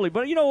pretty heavily.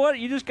 But you know what?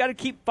 You just got to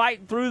keep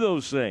fighting through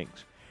those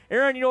things.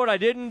 Aaron, you know what I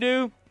didn't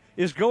do?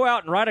 Is go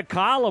out and write a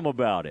column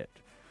about it.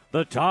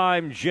 The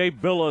time Jay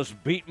Billis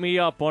beat me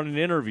up on an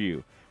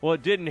interview. Well,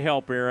 it didn't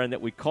help, Aaron,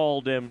 that we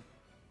called him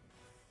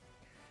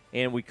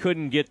and we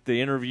couldn't get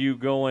the interview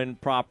going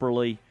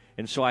properly.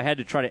 And so I had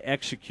to try to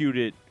execute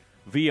it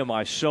via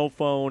my cell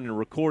phone and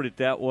record it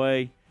that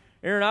way.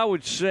 Aaron, I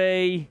would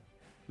say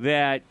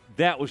that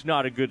was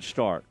not a good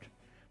start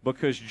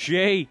because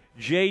Jay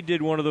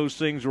did one of those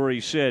things where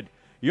he said,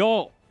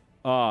 y'all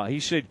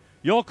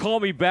call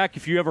me back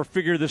if you ever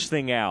figure this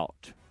thing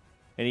out.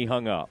 And he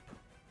hung up.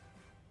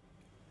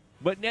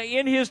 But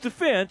in his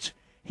defense,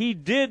 he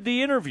did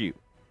the interview.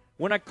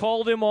 When I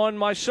called him on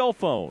my cell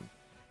phone,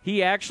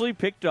 he actually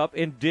picked up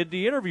and did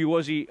the interview.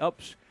 Was he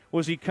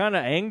kind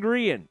of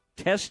angry and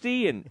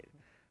testy and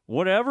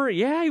whatever?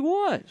 Yeah, he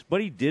was.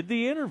 But he did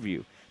the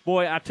interview.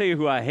 Boy, I tell you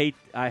who I hate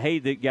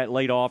that got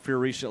laid off here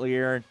recently,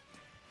 Aaron.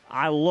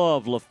 I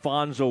love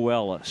LaFonso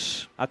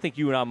Ellis. I think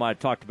you and I might have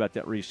talked about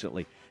that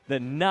recently. the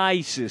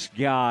nicest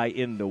guy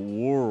in the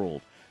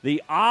world.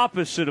 The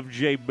opposite of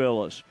Jay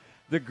Billis.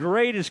 The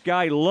greatest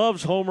guy. He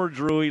loves Homer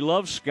Drew. He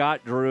loves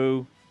Scott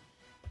Drew.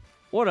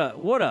 What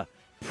a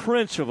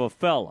prince of a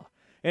fella.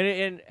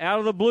 And out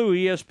of the blue,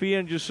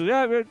 ESPN just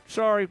said,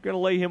 sorry, going to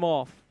lay him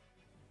off.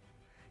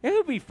 And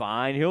he'll be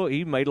fine.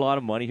 He made a lot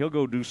of money. He'll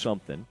go do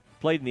something.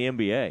 Played in the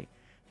NBA.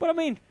 But, I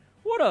mean,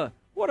 what an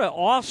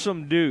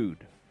awesome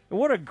dude. And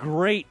what a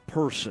great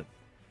person.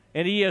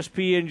 And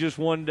ESPN just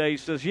one day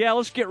says,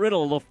 let's get rid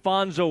of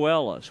LaFonso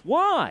Ellis.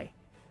 Why?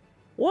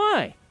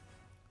 I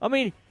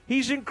mean,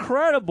 he's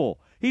incredible.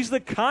 He's the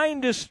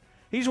kindest.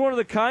 He's one of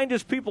the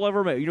kindest people I've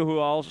ever met. You know who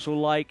I also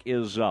like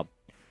is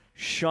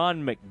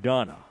Sean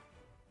McDonough.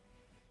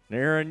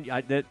 Aaron,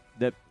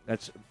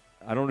 that's.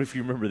 I don't know if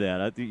you remember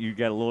that. I think you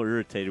got a little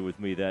irritated with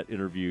me that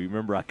interview. You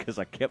remember because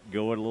I kept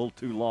going a little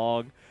too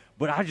long,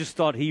 but I just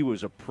thought he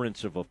was a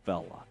prince of a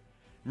fella.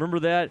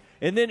 Remember that?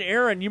 And then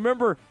Aaron, you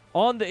remember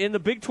in the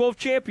Big 12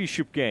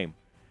 championship game,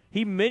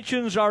 he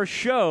mentions our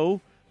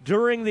show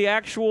during the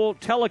actual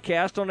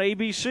telecast on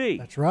ABC.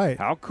 That's right.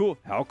 How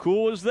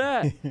cool is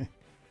that?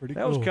 Pretty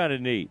that cool. was kind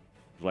of neat.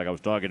 It was like I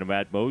was talking to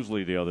Matt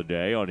Mosley the other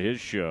day on his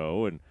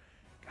show, and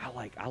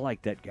I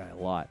like that guy a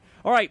lot.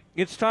 All right,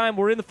 it's time.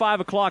 We're in the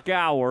 5 o'clock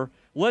hour.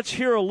 Let's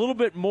hear a little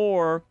bit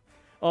more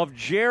of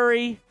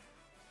Jerry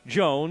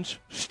Jones,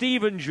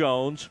 Stephen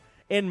Jones,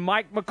 and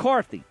Mike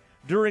McCarthy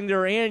during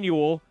their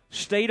annual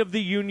State of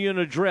the Union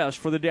address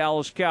for the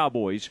Dallas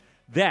Cowboys.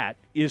 That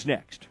is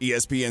next.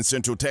 ESPN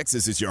Central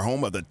Texas is your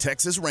home of the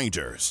Texas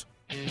Rangers.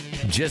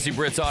 Jesse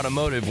Britt's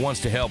Automotive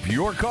wants to help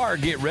your car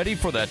get ready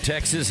for the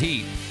Texas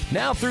heat.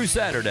 Now through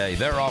Saturday,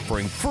 they're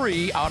offering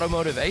free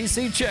automotive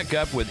AC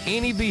checkup with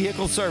any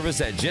vehicle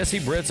service at Jesse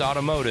Britt's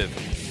Automotive.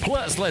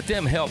 Plus, let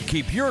them help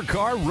keep your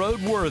car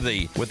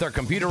roadworthy with their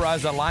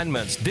computerized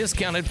alignments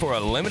discounted for a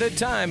limited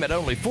time at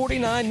only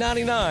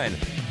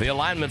 $49.99. The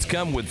alignments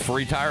come with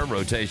free tire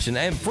rotation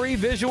and free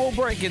visual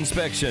brake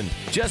inspection.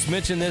 Just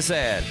mention this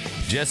ad.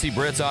 Jesse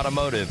Britt's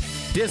Automotive.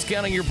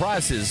 Discounting your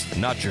prices,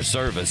 not your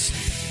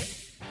service.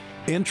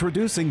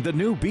 Introducing the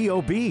new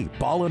B.O.B.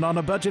 Ballin' on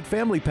a Budget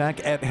Family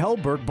Pack at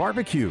Hellberg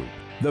Barbecue.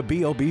 The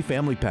B.O.B.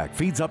 Family Pack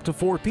feeds up to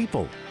 4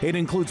 people. It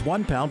includes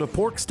 1 pound of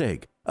pork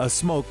steak, a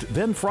smoked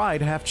then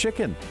fried half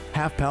chicken,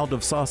 half pound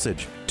of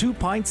sausage, 2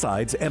 pint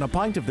sides, and a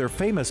pint of their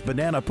famous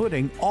banana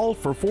pudding, all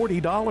for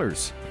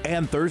 $40.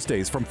 And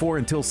Thursdays from 4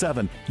 until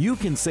 7, you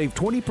can save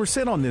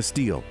 20% on this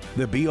deal.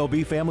 The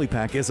B.O.B. Family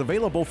Pack is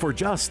available for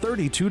just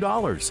 $32.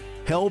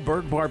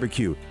 Hellberg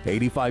Barbecue,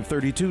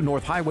 8532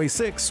 North Highway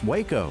 6,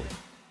 Waco.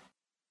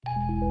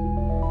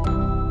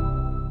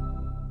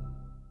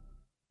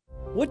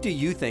 What do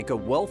you think a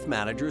wealth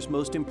manager's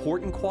most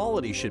important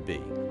quality should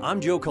be? I'm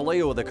Joe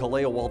Kaleo of the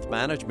Kaleo Wealth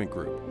Management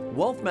Group.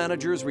 Wealth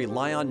managers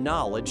rely on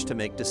knowledge to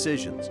make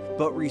decisions,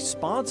 but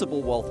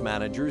responsible wealth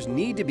managers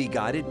need to be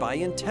guided by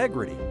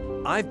integrity.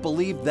 I've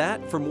believed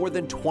that for more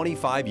than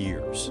 25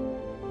 years.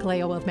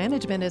 Kaleo Wealth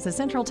Management is a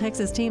Central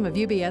Texas team of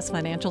UBS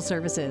Financial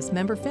Services,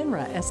 member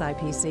FINRA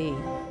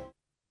SIPC.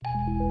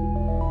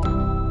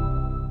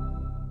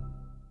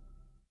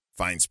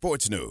 Find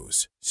sports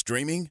news,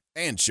 streaming,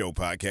 and show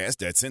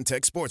podcast at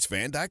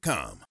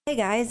centexsportsfan.com. Hey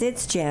guys,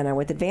 it's Jana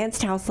with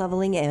Advanced House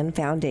Leveling and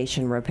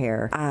Foundation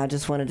Repair. I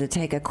just wanted to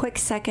take a quick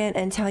second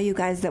and tell you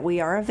guys that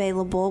we are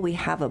available. We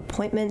have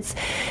appointments.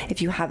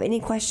 If you have any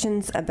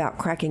questions about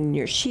cracking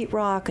your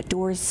sheetrock,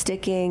 doors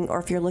sticking, or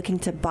if you're looking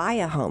to buy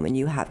a home and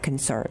you have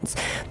concerns,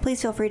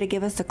 please feel free to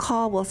give us a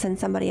call. We'll send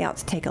somebody out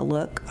to take a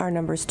look. Our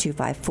number is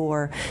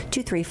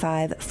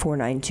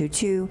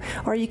 254-235-4922,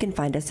 or you can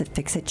find us at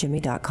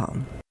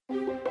fixitjimmy.com.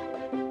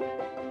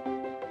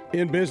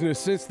 In business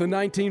since the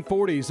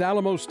 1940s,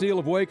 Alamo Steel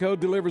of Waco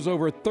delivers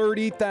over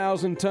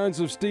 30,000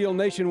 tons of steel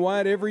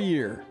nationwide every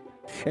year.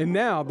 And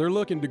now they're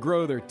looking to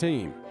grow their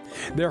team.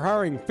 They're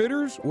hiring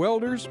fitters,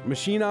 welders,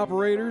 machine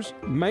operators,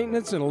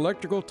 maintenance and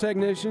electrical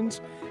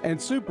technicians,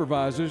 and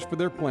supervisors for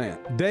their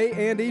plant.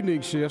 Day and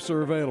evening shifts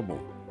are available.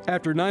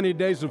 After 90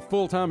 days of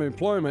full-time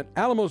employment,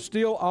 Alamo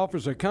Steel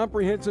offers a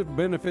comprehensive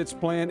benefits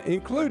plan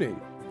including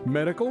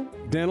medical,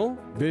 dental,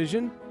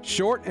 vision,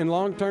 short and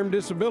long-term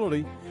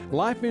disability,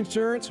 life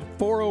insurance,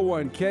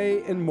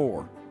 401k, and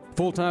more.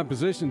 Full-time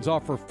positions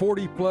offer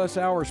 40-plus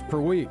hours per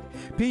week.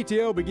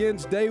 PTO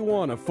begins day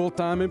 1 of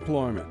full-time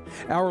employment.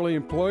 Hourly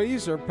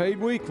employees are paid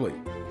weekly.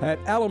 At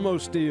Alamo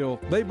Steel,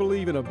 they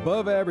believe in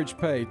above-average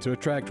pay to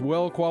attract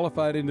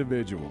well-qualified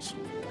individuals.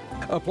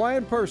 Apply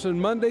in person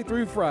Monday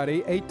through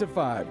Friday, 8 to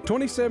 5,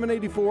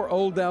 2784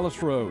 Old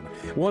Dallas Road,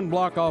 1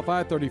 block off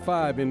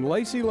I-35 in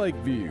Lacey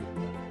Lakeview.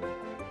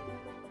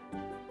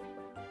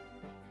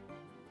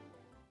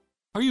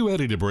 Are you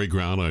ready to break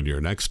ground on your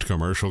next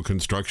commercial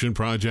construction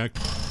project?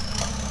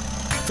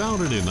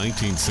 Founded in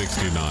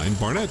 1969,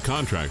 Barnett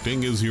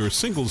Contracting is your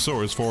single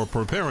source for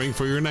preparing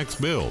for your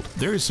next build.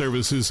 Their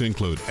services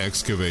include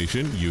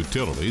excavation,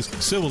 utilities,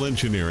 civil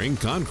engineering,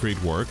 concrete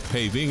work,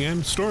 paving,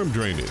 and storm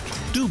drainage.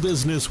 Do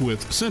business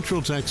with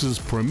Central Texas'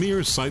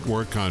 premier site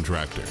work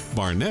contractor,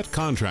 Barnett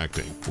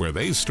Contracting, where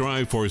they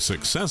strive for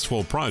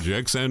successful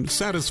projects and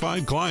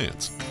satisfied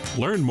clients.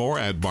 Learn more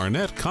at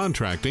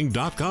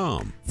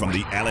barnettcontracting.com. From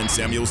the Allen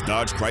Samuels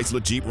Dodge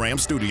Chrysler Jeep Ram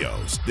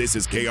Studios, this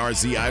is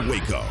KRZI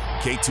Waco,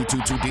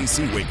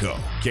 K222DC Waco,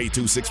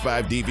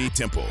 K265DV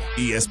Temple,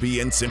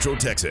 ESPN Central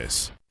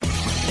Texas.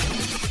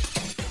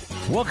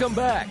 Welcome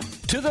back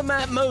to the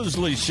Matt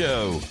Mosley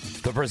Show.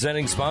 The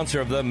presenting sponsor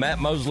of the Matt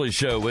Mosley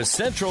Show is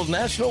Central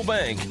National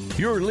Bank,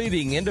 your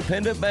leading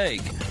independent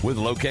bank with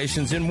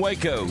locations in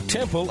Waco,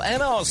 Temple,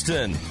 and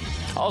Austin.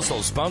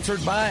 Also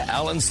sponsored by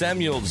Allen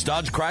Samuels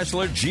Dodge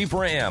Chrysler Jeep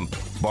Ram,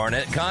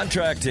 Barnett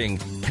Contracting,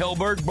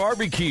 Hellberg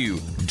Barbecue,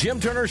 Jim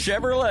Turner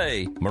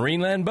Chevrolet,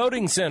 Marineland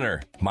Boating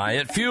Center,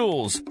 Myatt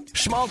Fuels,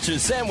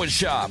 Schmaltz's Sandwich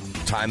Shop,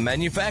 Time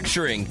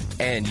Manufacturing,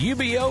 and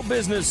UBO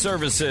Business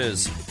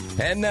Services.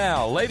 And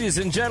now, ladies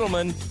and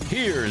gentlemen,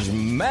 here's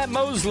Matt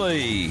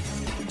Mosley.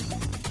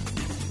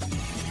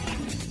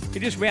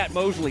 It is Matt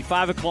Mosley,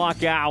 5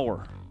 o'clock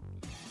hour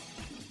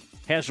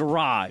has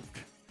arrived.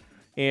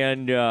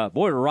 And, it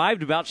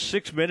arrived about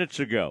 6 minutes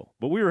ago.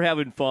 But we were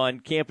having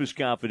fun. Campus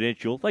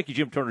Confidential. Thank you,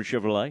 Jim Turner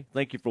Chevrolet.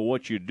 Thank you for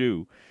what you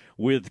do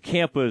with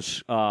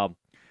Campus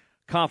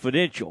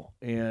Confidential.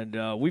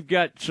 And we've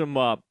got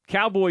some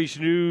Cowboys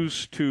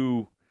news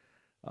to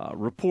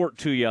report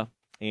to you.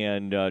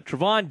 And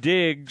Trevon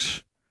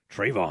Diggs,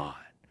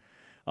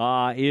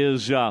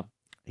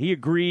 he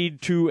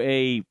agreed to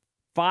a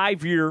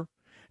 5-year,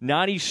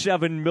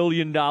 $97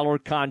 million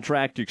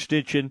contract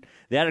extension.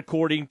 That,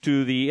 according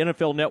to the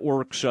NFL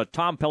Network's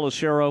Tom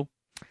Pelissero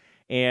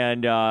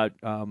and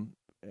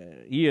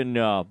Ian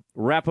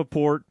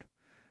Rappaport.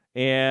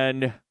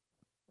 And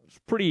it's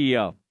pretty.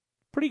 I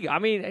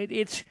mean,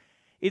 it's.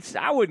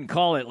 I wouldn't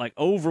call it like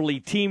overly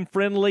team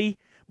friendly,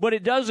 but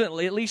it doesn't.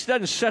 At least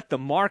doesn't set the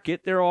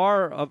market. There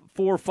are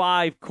 4 or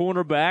 5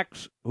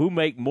 cornerbacks who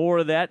make more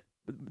of that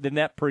than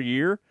that per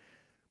year.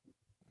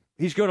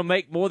 He's going to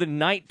make more than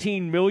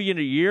 $19 million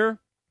a year.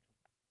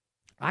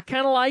 I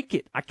kind of like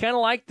it. I kind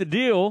of like the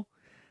deal,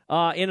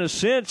 in a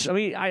sense. I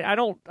mean, I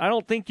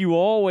don't think you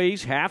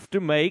always have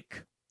to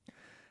make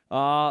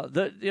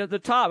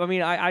the top. I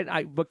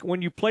mean, but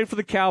when you play for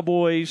the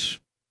Cowboys,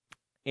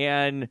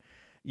 and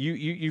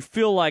you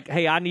feel like,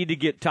 hey, I need to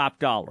get top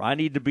dollar. I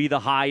need to be the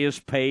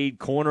highest paid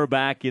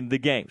cornerback in the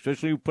game,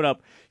 especially when you put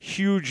up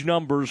huge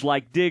numbers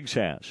like Diggs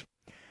has.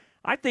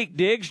 I think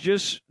Diggs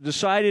just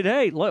decided,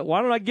 hey,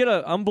 why don't I get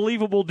an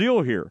unbelievable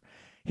deal here?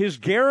 His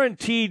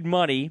guaranteed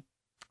money,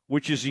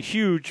 which is a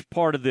huge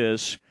part of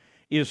this,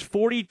 is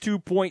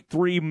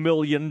 $42.3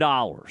 million.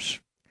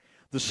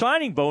 The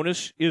signing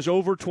bonus is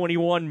over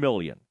 $21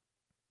 million.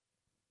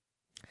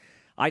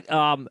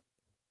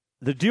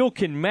 The deal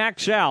can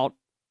max out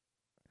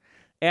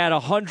at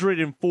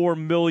 $104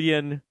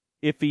 million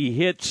if he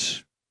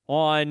hits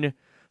on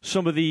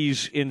some of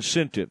these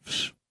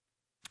incentives.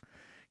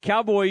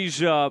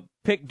 Cowboys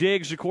picked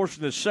Diggs, of course,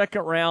 in the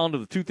second round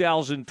of the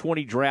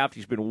 2020 draft.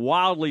 He's been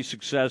wildly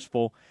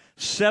successful.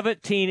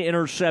 17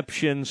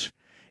 interceptions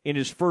in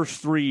his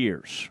first 3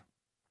 years.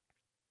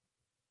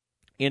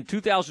 In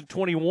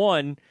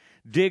 2021,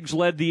 Diggs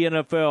led the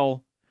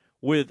NFL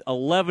with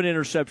 11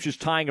 interceptions,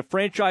 tying a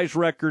franchise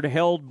record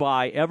held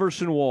by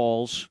Everson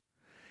Walls,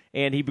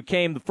 and he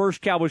became the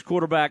first Cowboys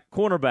cornerback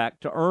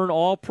to earn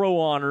All-Pro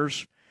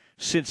honors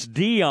since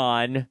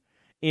Dion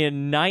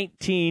in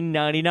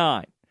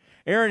 1999.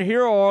 Aaron,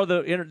 here are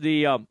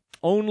the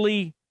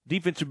only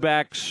defensive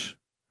backs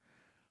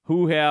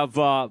who have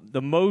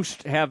the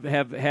most have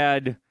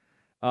had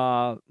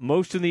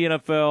most in the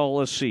NFL.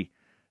 Let's see,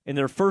 in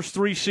their first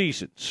 3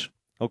 seasons.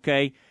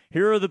 Okay,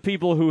 here are the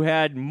people who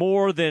had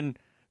more than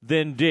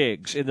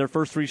Diggs in their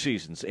first 3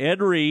 seasons.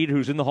 Ed Reed,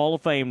 who's in the Hall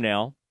of Fame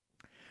now.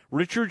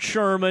 Richard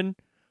Sherman,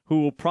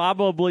 who will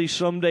probably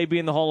someday be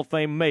in the Hall of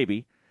Fame,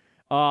 maybe.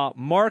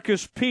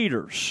 Marcus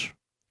Peters,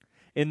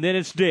 and then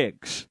it's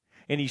Diggs.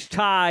 And he's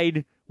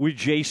tied with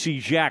J.C.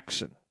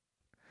 Jackson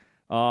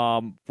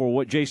for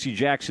what J.C.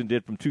 Jackson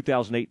did from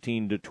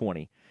 2018 to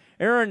 20.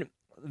 Aaron,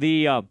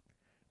 the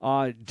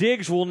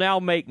Diggs will now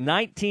make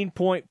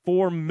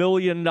 $19.4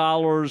 million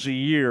a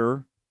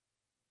year,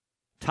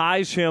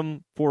 ties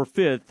him for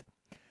 5th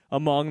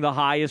among the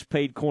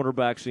highest-paid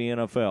cornerbacks in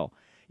the NFL.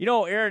 You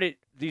know, Aaron,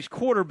 these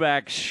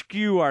quarterbacks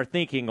skew our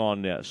thinking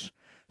on this.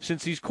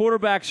 Since these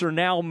quarterbacks are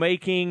now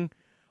making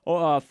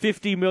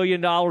 $50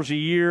 million a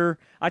year,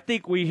 I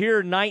think we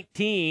hear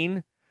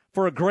 19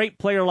 for a great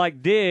player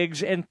like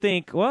Diggs and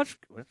think, well, it's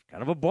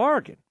kind of a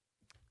bargain.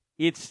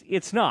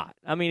 It's not.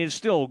 I mean, it's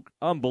still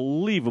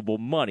unbelievable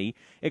money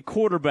at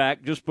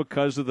quarterback just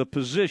because of the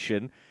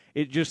position.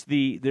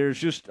 There's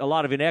just a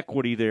lot of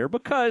inequity there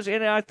because,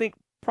 and I think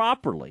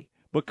properly,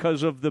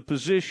 because of the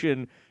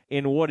position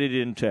and what it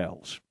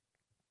entails.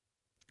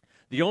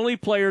 The only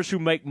players who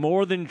make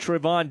more than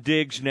Trevon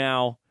Diggs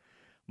now,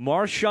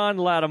 Marshawn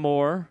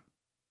Lattimore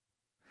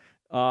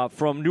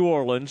from New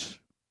Orleans,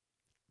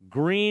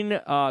 Green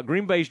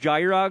Bay's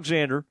Jair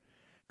Alexander,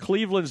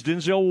 Cleveland's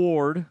Denzel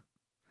Ward,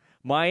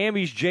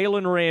 Miami's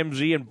Jalen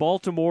Ramsey, and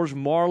Baltimore's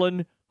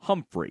Marlon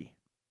Humphrey.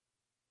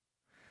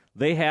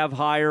 They have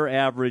higher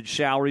average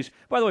salaries.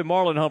 By the way,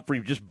 Marlon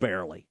Humphrey just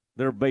barely.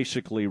 They're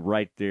basically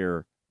right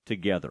there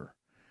together.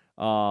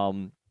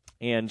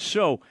 And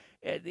so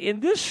in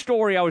this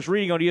story I was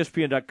reading on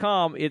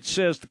ESPN.com, it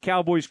says the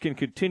Cowboys can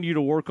continue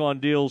to work on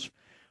deals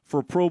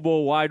for Pro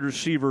Bowl wide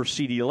receiver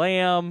CeeDee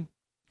Lamb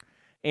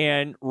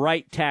and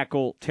right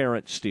tackle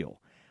Terrence Steele.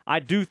 I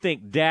do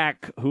think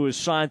Dak, who is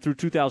signed through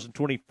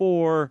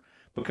 2024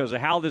 because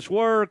of how this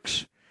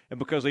works and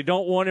because they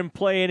don't want him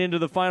playing into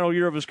the final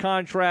year of his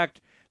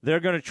contract, they're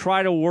going to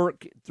try to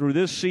work through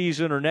this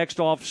season or next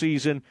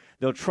offseason.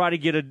 They'll try to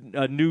get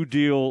a new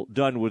deal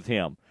done with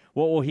him.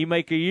 What will he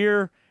make a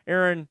year,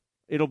 Aaron?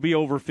 It'll be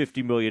over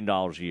 $50 million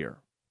a year.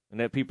 And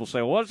that people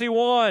say, well, what's he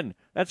won?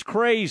 That's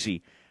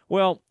crazy.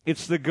 Well,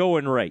 it's the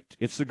going rate.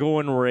 It's the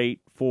going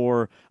rate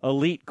for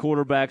elite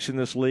quarterbacks in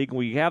this league.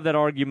 We have that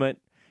argument.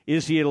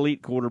 Is he an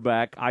elite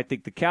quarterback? I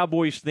think the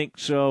Cowboys think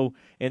so,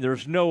 and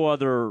there's no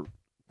other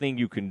thing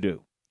you can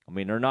do. I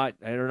mean, they're not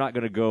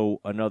going to go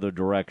another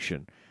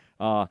direction.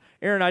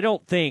 Aaron, I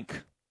don't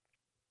think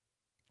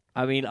 –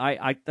 I mean,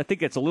 I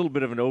think it's a little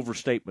bit of an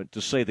overstatement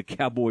to say the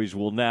Cowboys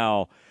will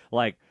now,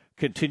 like,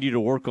 continue to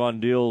work on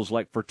deals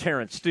like for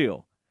Terrence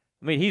Steele.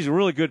 I mean, he's a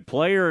really good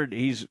player.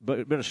 He's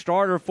been a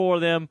starter for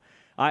them.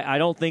 I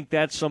don't think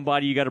that's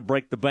somebody you got to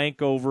break the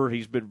bank over.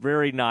 He's been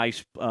very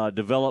nice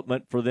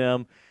development for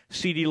them.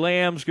 CeeDee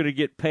Lamb's going to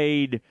get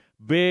paid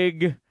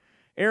big.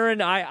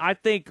 Aaron, I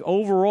think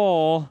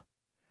overall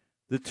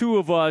the two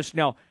of us –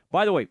 now,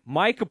 by the way,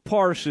 Micah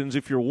Parsons,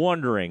 if you're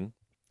wondering,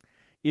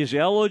 is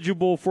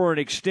eligible for an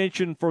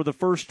extension for the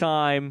first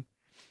time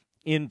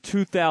in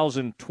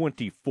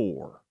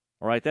 2024.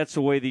 All right, that's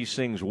the way these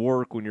things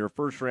work. When you're a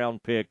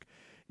first-round pick,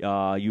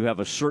 you have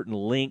a certain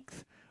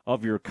length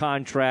of your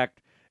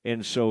contract,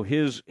 and so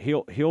he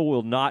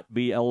will not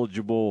be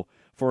eligible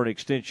for an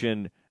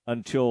extension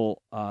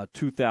until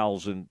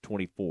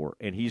 2024,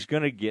 and he's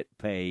going to get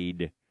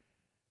paid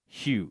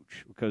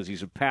huge because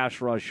he's a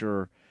pass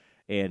rusher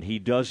and he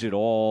does it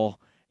all.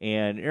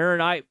 And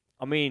Aaron, I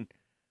mean,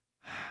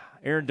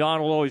 Aaron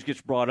Donald always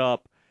gets brought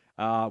up,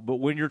 but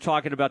when you're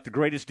talking about the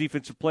greatest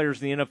defensive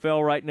players in the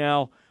NFL right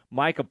now,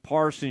 Micah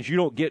Parsons, you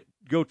don't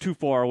go too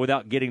far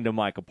without getting to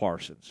Micah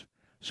Parsons.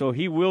 So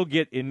he will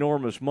get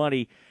enormous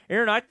money.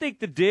 Aaron, I think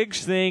the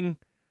Diggs thing,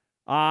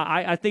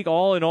 I think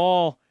all in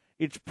all,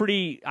 it's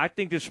pretty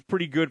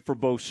good for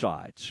both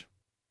sides.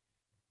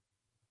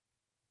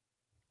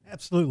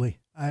 Absolutely.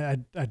 I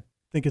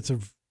think it's a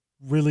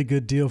really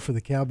good deal for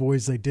the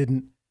Cowboys. They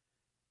didn't,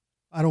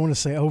 I don't want to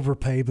say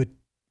overpay, but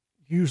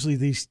usually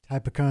these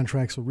type of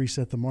contracts will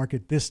reset the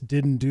market. This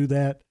didn't do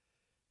that.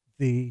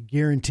 The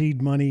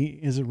guaranteed money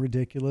isn't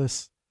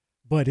ridiculous,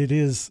 but it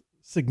is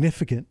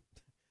significant,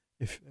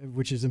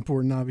 which is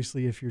important,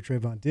 obviously, if you're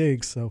Trayvon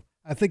Diggs. So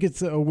I think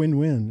it's a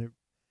win-win.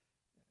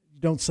 You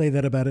don't say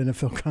that about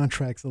NFL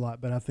contracts a lot,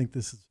 but I think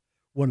this is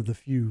one of the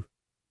few.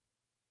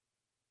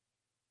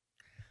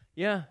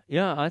 Yeah,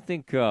 I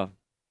think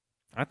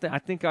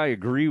I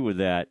agree with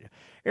that.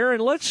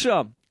 Aaron,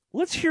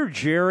 let's hear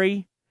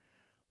Jerry,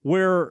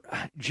 where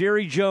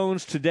Jerry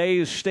Jones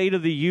today's State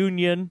of the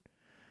Union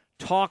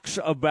talks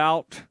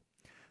about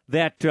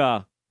that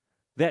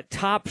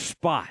top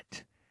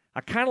spot.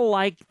 I kind of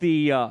like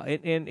the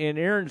and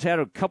Aaron's had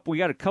we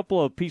got a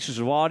couple of pieces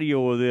of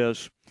audio of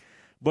this,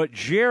 but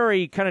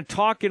Jerry kind of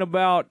talking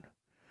about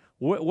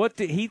what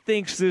he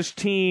thinks this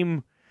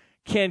team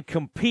can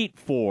compete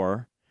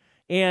for,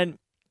 and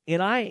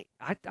I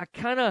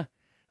kind of.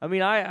 I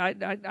mean,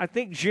 I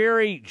think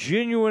Jerry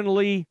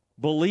genuinely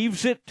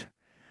believes it,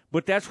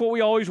 but that's what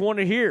we always want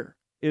to hear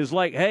is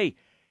like, hey,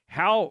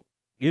 how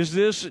is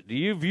this? Do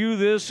you view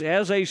this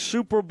as a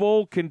Super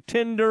Bowl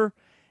contender?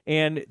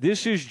 And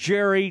this is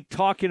Jerry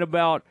talking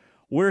about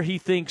where he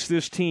thinks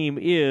this team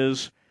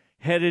is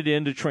headed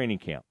into training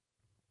camp.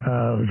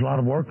 There's a lot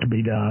of work to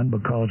be done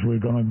because we're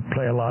going to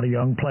play a lot of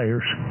young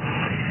players.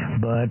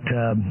 But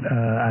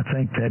I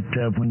think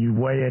that when you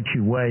weigh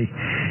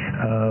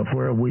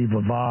where we've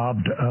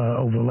evolved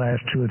over the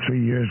last 2 or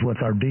 3 years with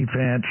our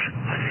defense,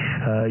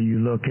 you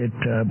look at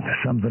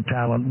some of the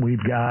talent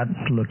we've got,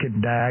 look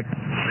at Dak.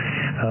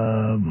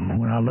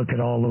 When I look at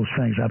all those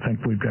things, I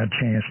think we've got a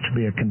chance to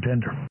be a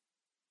contender.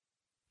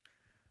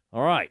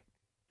 All right.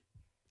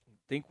 I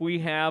think we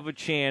have a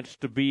chance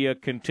to be a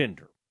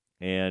contender.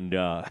 And,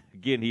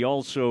 again, he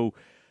also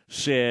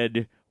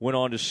went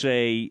on to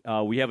say,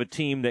 we have a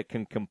team that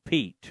can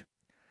compete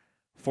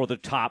for the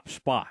top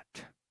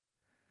spot.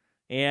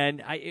 And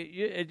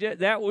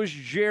that was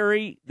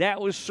Jerry. That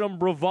was some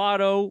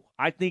bravado.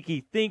 I think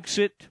he thinks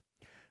it.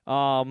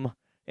 And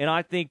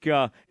I think,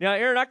 now,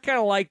 Aaron, I kind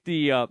of like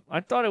I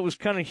thought it was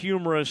kind of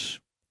humorous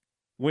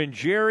when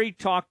Jerry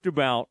talked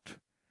about,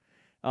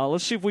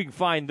 let's see if we can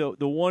find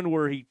the one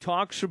where he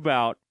talks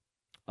about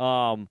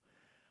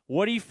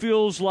what he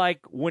feels like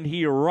when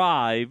he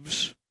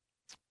arrives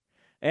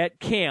at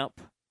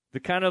camp, the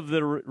kind of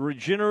the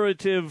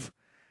regenerative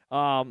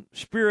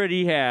spirit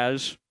he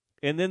has,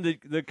 and then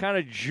the kind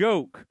of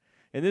joke,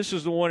 and this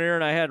is the one,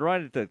 Aaron, I had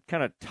right at the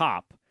kind of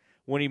top,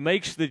 when he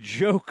makes the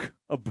joke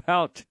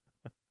about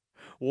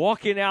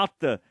walking out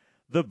the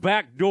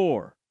back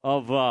door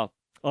of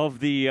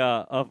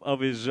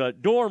his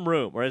dorm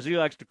room, or as he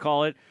likes to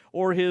call it,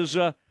 or his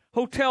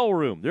hotel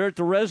room. They're at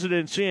the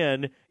Residence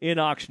Inn in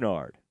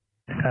Oxnard.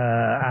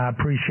 I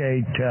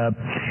appreciate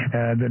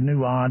the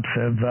nuance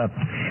of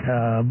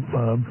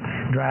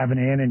driving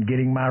in and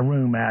getting my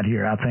room out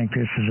here. I think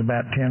this is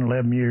about 10,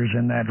 11 years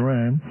in that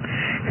room.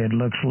 It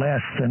looks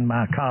less than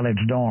my college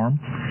dorm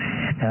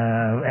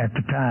at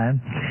the time,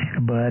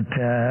 but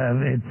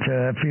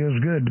it feels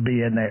good to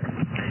be in there.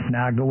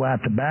 Now I go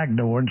out the back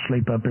door and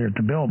sleep up here at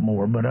the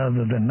Biltmore, but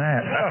other than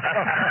that,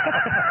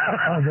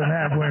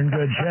 we're in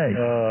good shape.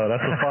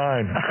 That's a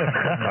fine.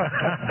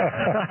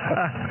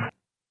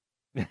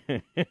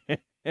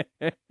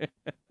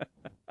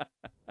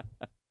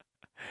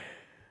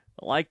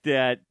 Like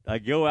that, I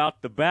go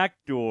out the back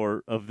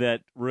door of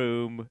that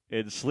room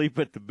and sleep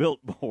at the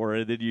Biltmore,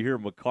 and then you hear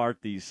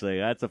McCarthy say,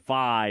 "That's a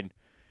fine.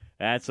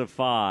 That's a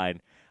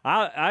fine."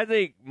 I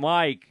think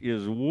Mike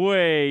is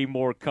way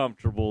more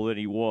comfortable than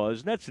he was,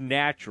 and that's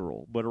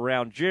natural. But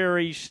around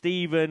Jerry,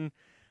 Steven,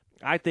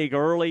 I think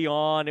early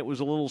on it was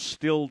a little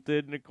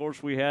stilted, and of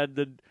course we had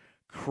the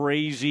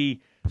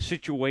crazy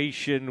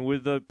situation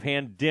with the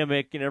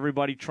pandemic and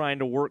everybody trying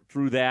to work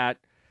through that.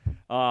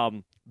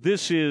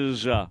 This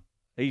is I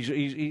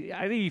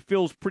think he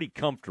feels pretty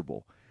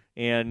comfortable,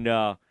 and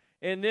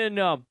then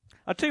I'll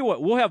tell you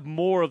what, we'll have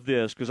more of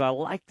this because I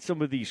like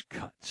some of these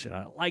cuts, and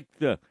I like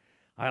the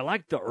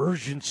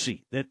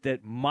urgency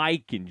that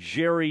Mike and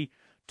Jerry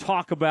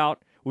talk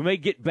about. We may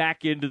get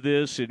back into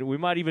this, and we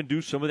might even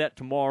do some of that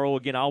tomorrow.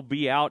 Again, I'll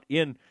be out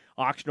in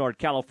Oxnard,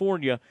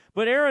 California.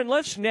 But Aaron,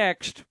 let's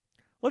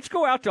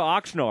go out to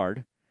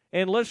Oxnard,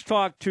 and let's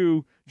talk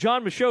to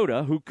John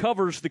Machota, who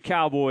covers the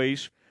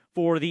Cowboys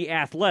for The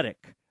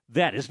Athletic.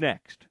 That is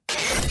next.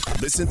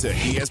 Listen to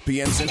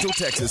ESPN Central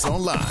Texas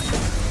online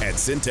at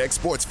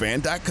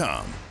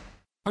centexsportsfan.com.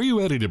 Are you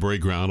ready to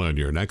break ground on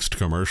your next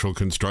commercial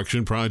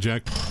construction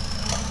project?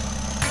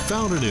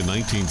 Founded in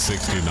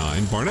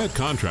 1969, Barnett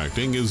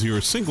Contracting is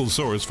your single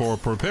source for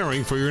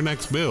preparing for your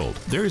next build.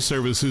 Their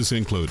services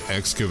include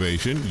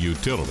excavation,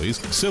 utilities,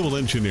 civil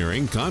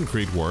engineering,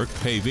 concrete work,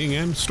 paving,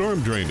 and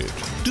storm drainage.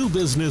 Do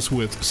business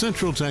with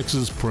Central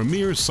Texas'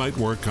 premier site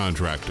work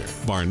contractor,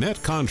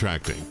 Barnett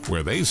Contracting,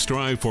 where they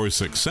strive for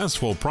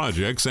successful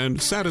projects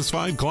and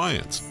satisfied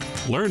clients.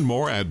 Learn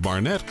more at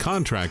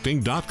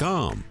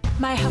barnettcontracting.com.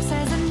 My house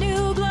has a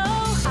new glow.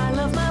 I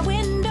love my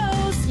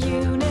windows.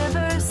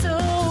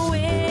 Universal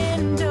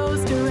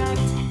Windows Direct.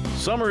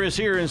 Summer is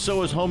here and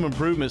so is home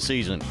improvement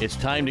season. It's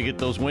time to get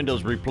those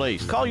windows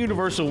replaced. Call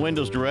Universal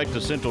Windows Direct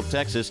of Central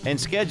Texas and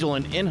schedule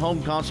an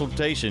in-home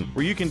consultation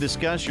where you can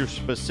discuss your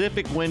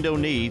specific window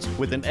needs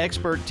with an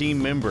expert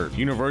team member.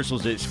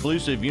 Universal's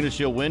exclusive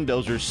Unishield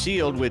windows are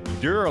sealed with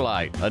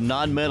Duralite, a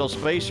non-metal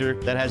spacer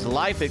that has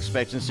life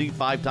expectancy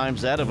 5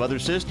 times that of other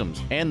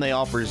systems. And they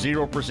offer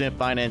 0%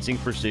 financing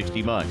for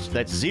 60 months.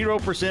 That's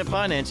 0%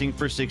 financing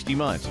for 60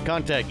 months.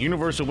 Contact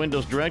Universal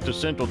Windows Direct of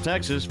Central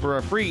Texas for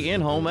a free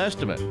in-home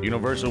estimate.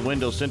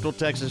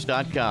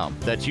 UniversalWindowsCentralTexas.com.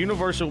 That's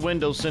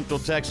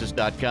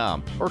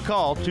UniversalWindowsCentralTexas.com. Or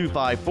call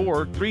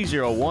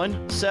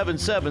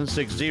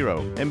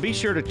 254-301-7760. And be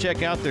sure to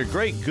check out their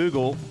great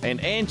Google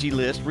and Angie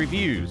List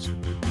reviews.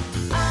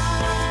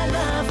 I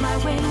love my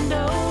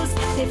windows.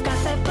 They've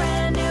got that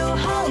brand new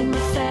home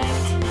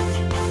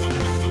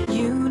effect.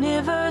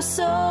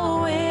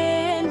 Universal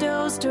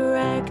Windows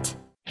Direct.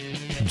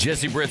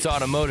 Jesse Britt's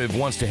Automotive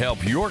wants to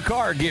help your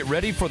car get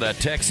ready for the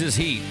Texas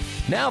heat.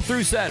 Now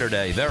through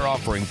Saturday, they're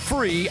offering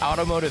free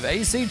automotive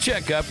AC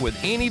checkup with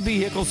any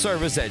vehicle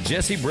service at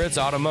Jesse Britt's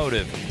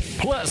Automotive.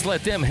 Plus,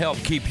 let them help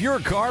keep your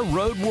car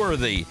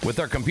roadworthy with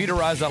their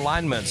computerized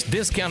alignments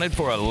discounted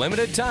for a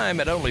limited time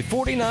at only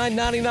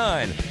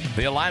 $49.99.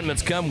 The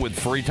alignments come with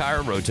free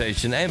tire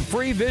rotation and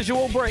free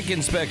visual brake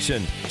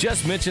inspection.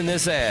 Just mention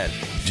this ad.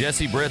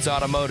 Jesse Britt's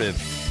Automotive.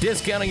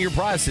 Discounting your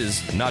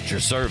prices, not your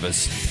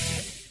service.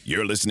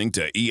 You're listening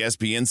to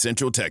ESPN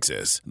Central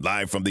Texas,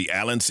 live from the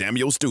Allen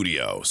Samuel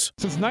Studios.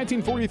 Since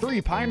 1943,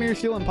 Pioneer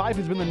Steel and Pipe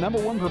has been the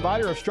 #1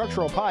 provider of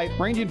structural pipe,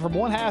 ranging from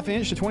 1/2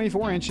 inch to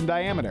 24 inch in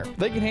diameter.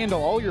 They can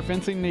handle all your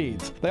fencing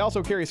needs. They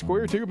also carry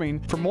square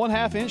tubing from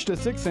 1/2 inch to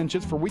 6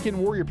 inches for weekend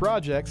warrior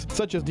projects,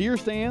 such as deer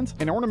stands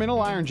and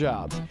ornamental iron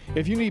jobs.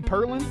 If you need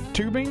purlin,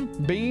 tubing,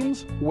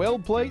 beams,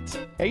 weld plates,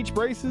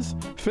 H-braces,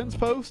 fence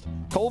posts,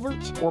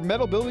 culverts, or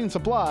metal building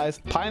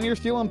supplies, Pioneer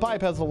Steel and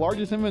Pipe has the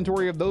largest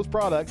inventory of those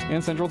products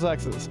in Central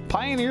Texas.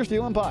 Pioneer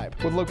Steel and Pipe,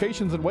 with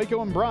locations in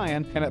Waco and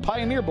Bryan and at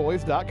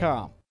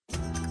pioneerboys.com.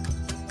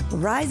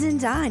 Rise and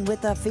dine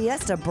with a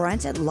Fiesta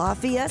brunch at La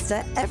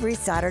Fiesta every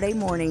Saturday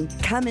morning.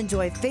 Come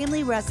enjoy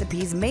family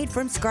recipes made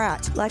from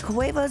scratch like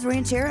huevos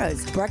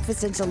rancheros,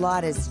 breakfast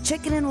enchiladas,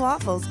 chicken and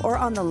waffles, or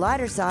on the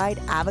lighter side,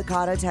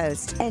 avocado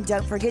toast. And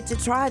don't forget to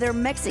try their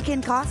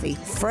Mexican coffee,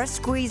 fresh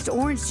squeezed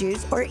orange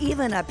juice, or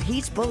even a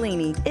peach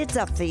Bellini. It's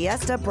a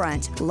Fiesta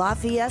brunch. La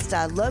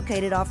Fiesta,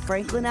 located off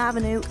Franklin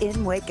Avenue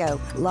in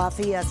Waco. La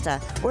Fiesta,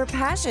 where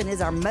passion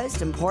is our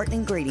most important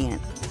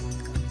ingredient.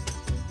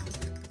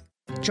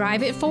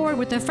 Drive it forward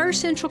with the First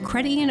Central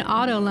Credit Union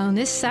Auto Loan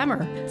this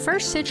summer.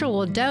 First Central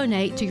will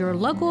donate to your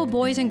local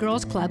Boys and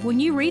Girls Club when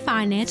you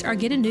refinance or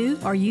get a new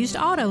or used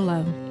auto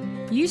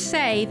loan. You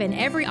save, and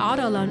every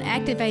auto loan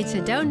activates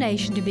a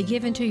donation to be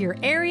given to your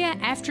area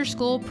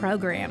after-school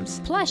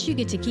programs. Plus, you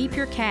get to keep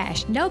your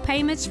cash. No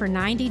payments for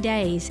 90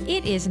 days.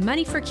 It is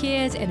money for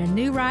kids and a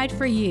new ride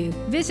for you.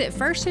 Visit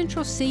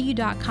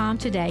firstcentralcu.com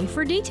today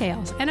for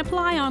details and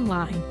apply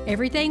online.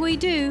 Everything we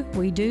do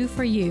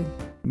for you.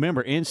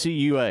 Member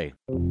NCUA.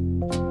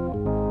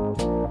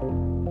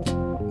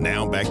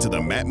 Now back to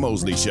the Matt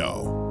Mosley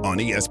Show on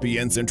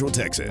ESPN Central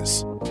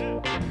Texas.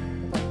 Oh,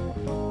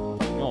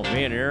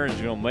 man,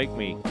 Aaron's going to make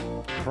me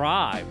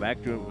cry.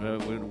 Back to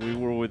when we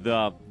were with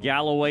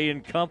Galloway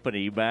and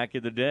Company back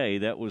in the day.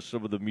 That was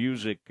some of the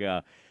music.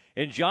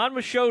 And John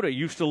Machota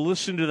used to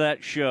listen to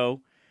that show.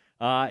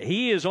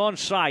 He is on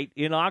site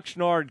in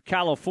Oxnard,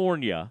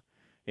 California,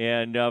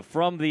 and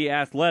from The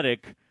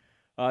Athletic.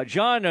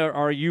 John,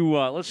 are you,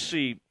 let's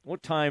see,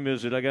 what time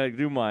is it? I got to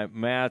do my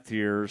math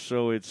here.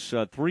 So it's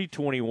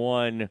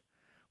 3:21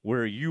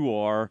 where you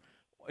are.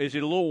 Is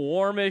it a little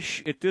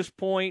warmish at this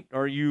point?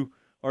 Are you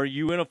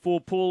in a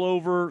full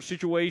pullover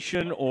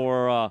situation,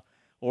 or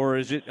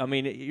is it, I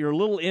mean, you're a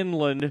little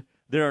inland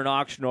there in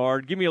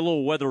Oxnard. Give me a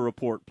little weather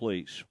report,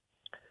 please.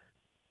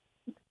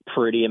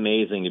 Pretty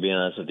amazing, to be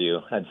honest with you.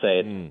 I'd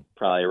say it's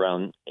probably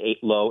around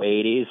low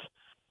 80s.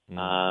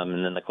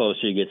 And then the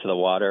closer you get to the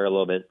water, a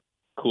little bit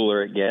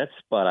cooler it gets,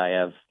 but I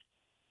have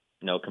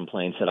no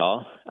complaints at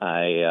all.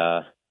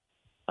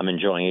 I'm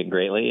enjoying it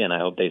greatly, and I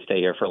hope they stay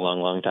here for a long,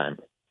 long time.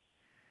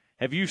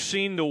 Have you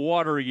seen the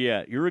water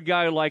yet? You're a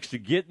guy who likes to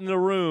get in the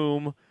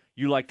room.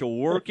 You like to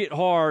work it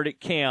hard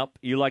at camp.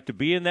 You like to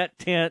be in that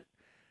tent,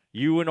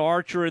 you and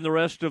Archer and the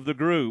rest of the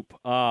group.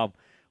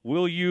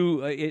 Will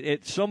you,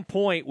 at some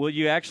point, will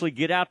you actually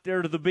get out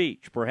there to the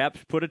beach,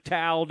 perhaps put a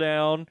towel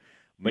down,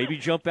 maybe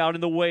jump out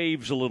in the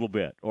waves a little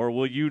bit, or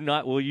will you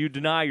not? Will you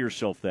deny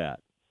yourself that?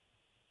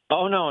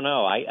 Oh,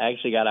 no. I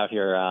actually got out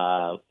here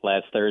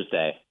last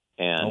Thursday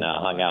and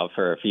hung out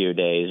for a few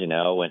days,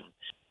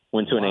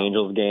 went to an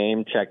Angels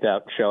game, checked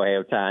out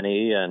Shohei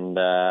Ohtani,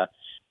 and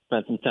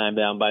spent some time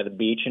down by the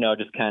beach,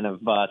 just kind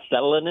of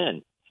settling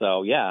in.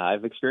 So, yeah,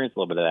 I've experienced a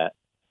little bit of that.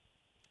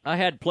 I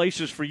had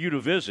places for you to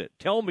visit.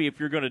 Tell me if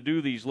you're going to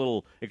do these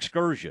little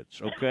excursions,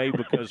 okay?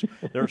 Because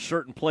there are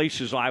certain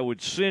places I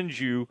would send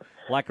you,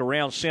 like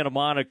around Santa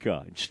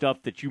Monica and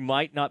stuff that you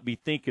might not be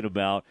thinking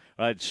about.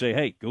 I'd say,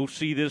 hey, go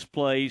see this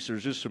place.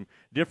 There's just some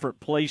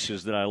different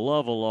places that I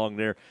love along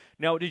there.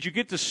 Now, did you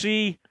get to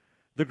see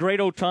the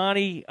great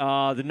Ohtani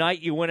the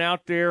night you went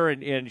out there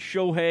and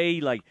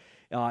Shohei,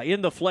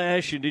 in the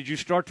flesh? And did you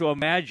start to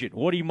imagine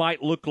what he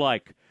might look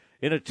like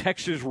in a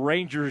Texas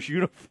Rangers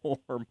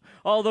uniform?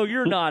 Although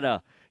you're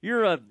not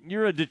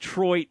you're a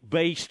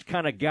Detroit-based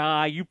kind of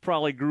guy. You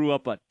probably grew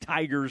up a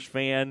Tigers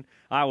fan,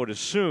 I would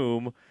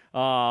assume.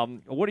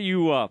 What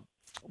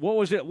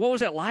was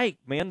it like,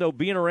 man? Though,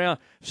 being around,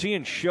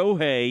 seeing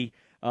Shohei,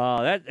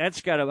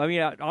 that's got to. I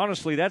mean,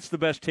 honestly, that's the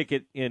best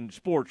ticket in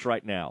sports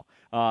right now.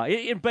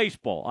 In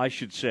baseball, I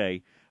should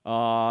say.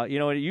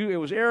 It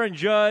was Aaron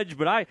Judge,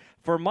 but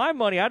for my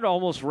money, I'd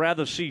almost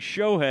rather see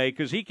Shohei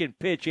because he can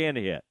pitch and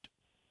hit.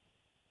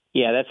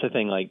 Yeah, that's the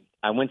thing. Like,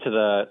 I went to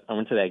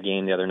that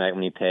game the other night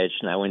when he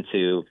pitched, and I went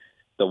to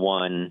the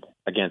one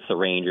against the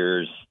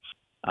Rangers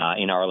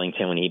in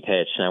Arlington when he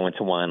pitched, and I went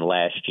to one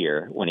last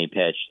year when he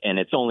pitched. And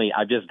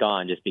I've just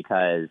gone just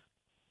because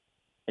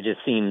it just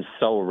seems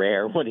so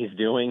rare what he's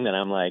doing that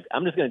I'm like,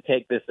 I'm just going to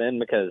take this in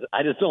because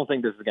I just don't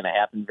think this is going to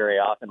happen very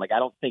often. Like, I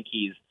don't think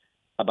he's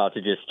about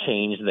to just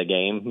change the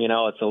game.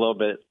 It's a little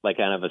bit like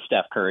kind of a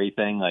Steph Curry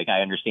thing. Like,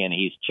 I understand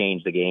he's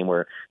changed the game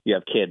where you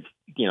have kids,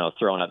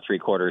 throwing up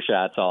 3-quarter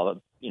shots all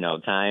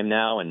the time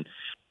now and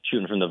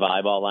shooting from the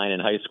volleyball line in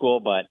high school.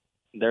 But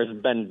there's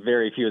been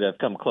very few that have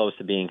come close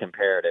to being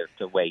comparative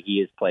to the way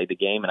he has played the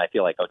game. And I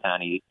feel like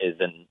Ohtani is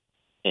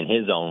in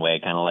his own way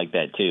kind of like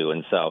that too.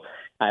 And so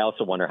I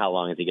also wonder, how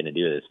long is he going to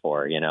do this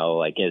for?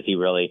 Is he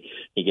really,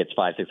 he gets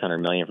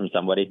 $500-600 million from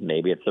somebody,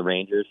 maybe it's the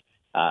Rangers.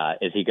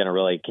 Is he going to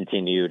really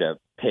continue to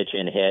pitch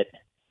and hit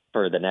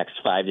for the next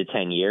 5 to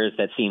 10 years?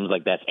 That seems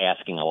like that's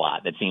asking a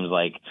lot. That seems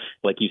like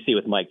you see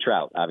with Mike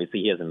Trout.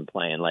 Obviously, he hasn't been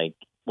playing. Like,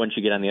 once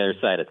you get on the other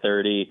side of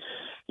 30,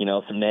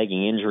 some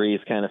nagging injuries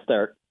kind of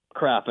start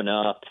cropping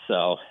up.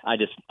 So I've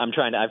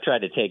tried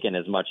to take in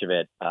as much of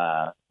it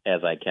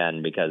as I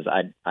can because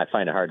I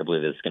find it hard to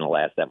believe this is going to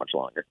last that much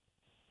longer.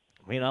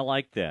 I mean, I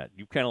like that.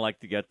 You kind of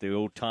like to get the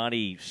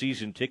Ohtani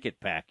season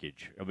ticket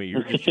package. I mean,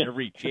 you're just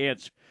every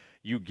chance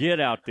you get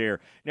out there.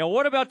 Now,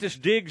 what about this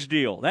Diggs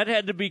deal? That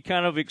had to be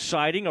kind of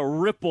exciting, a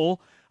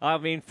ripple. I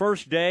mean,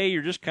 first day,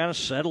 you're just kind of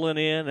settling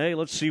in. Hey,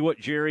 let's see what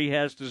Jerry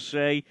has to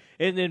say.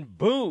 And then,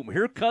 boom,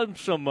 here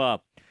comes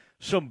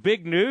some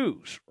big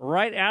news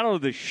right out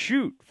of the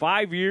chute.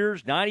 5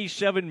 years,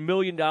 $97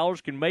 million,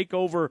 can make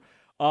over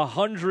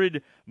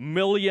 $100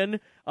 million.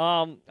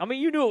 I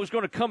mean, you knew it was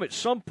going to come at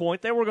some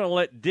point. They were going to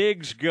let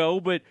Diggs go,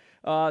 but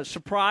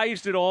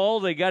surprised at all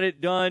they got it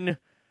done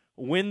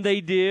when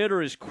they did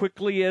or as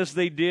quickly as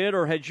they did,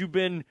 or had you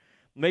been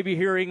maybe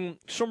hearing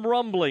some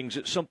rumblings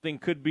that something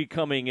could be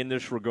coming in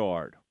this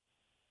regard?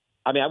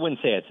 I mean, I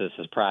wouldn't say it's a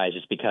surprise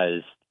just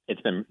because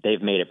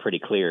they've made it pretty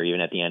clear even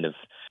at the end of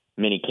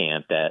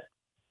minicamp that,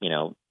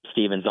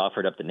 Stevens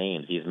offered up the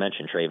names. He's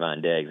mentioned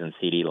Trayvon Diggs and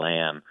CeeDee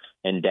Lamb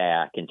and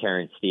Dak and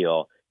Terrence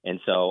Steele. And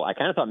so I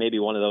kind of thought maybe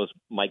one of those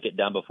might get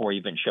done before he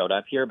even showed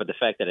up here. But the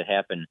fact that it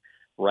happened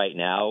right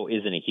now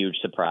isn't a huge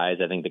surprise.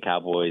 I think the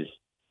Cowboys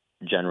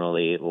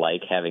generally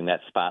like having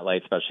that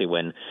spotlight, especially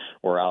when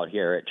we're out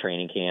here at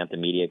training camp. The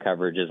media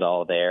coverage is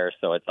all there.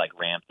 So it's like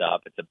ramped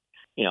up. It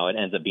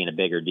ends up being a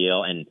bigger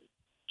deal. And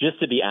just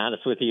to be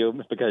honest with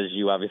you, because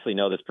you obviously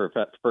know this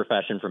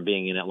profession from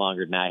being in it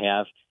longer than I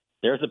have,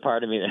 there's a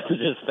part of me that was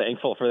just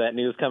thankful for that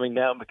news coming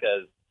down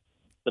because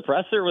the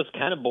presser was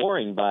kind of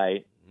boring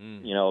by,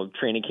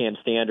 training camp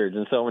standards.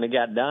 And so when it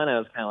got done, I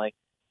was kind of like,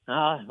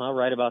 I'll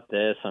write about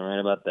this. I'll write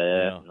about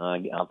that.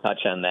 Yeah. I'll touch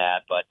on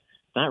that. But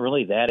it's not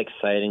really that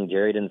exciting.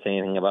 Jerry didn't say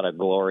anything about a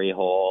glory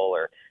hole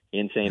or he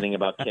didn't say anything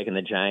about kicking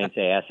the Giants'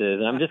 asses.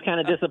 And I'm just kind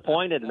of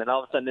disappointed. And then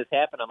all of a sudden this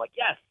happened. I'm like,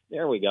 yes,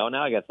 there we go.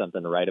 Now I got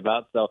something to write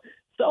about. So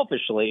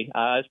selfishly,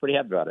 I was pretty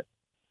happy about it.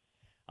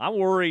 I'm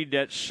worried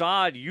that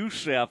Saad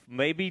Youssef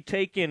may be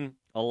taking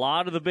a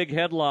lot of the big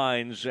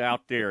headlines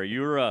out there.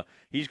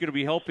 He's going to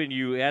be helping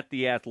you at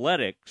The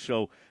Athletic,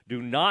 so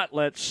do not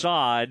let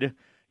Saad,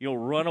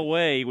 run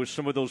away with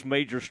some of those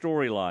major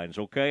storylines.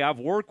 Okay, I've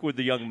worked with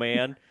the young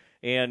man,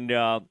 and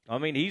I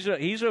mean he's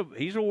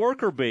a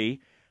worker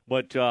bee.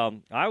 But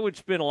I would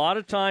spend a lot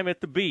of time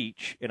at the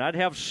beach, and I'd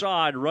have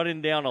Saad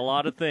running down a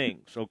lot of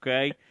things.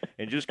 Okay,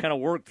 and just kind of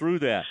work through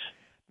that.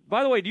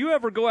 By the way, do you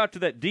ever go out to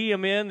that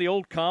DMN, the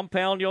old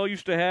compound y'all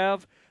used to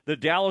have, the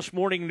Dallas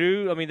Morning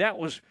News? I mean, that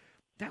was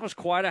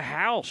quite a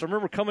house. I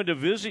remember coming to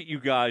visit you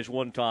guys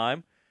one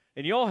time,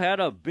 and y'all had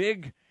a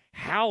big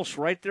house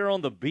right there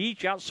on the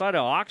beach outside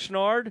of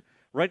Oxnard,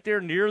 right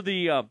there near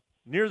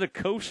the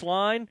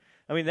coastline.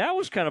 I mean, that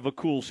was kind of a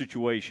cool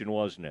situation,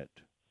 wasn't it?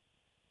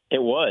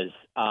 It was,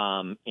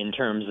 in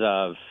terms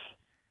of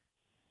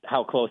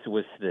how close it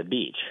was to the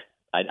beach.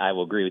 I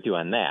will agree with you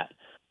on that.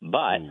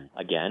 But,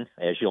 again,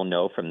 as you'll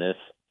know from this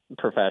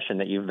profession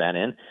that you've been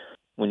in,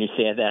 when you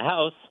stay at that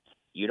house,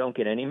 you don't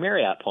get any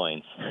Marriott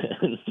points.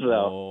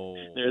 So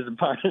there's a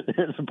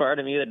part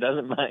of me that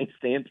doesn't mind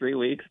staying 3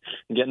 weeks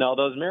and getting all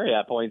those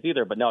Marriott points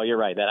either. But, no, you're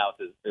right. That house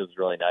is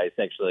really nice.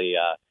 Actually,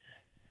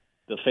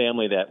 the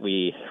family that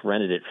we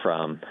rented it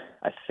from,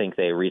 I think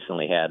they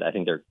recently I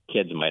think their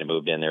kids might have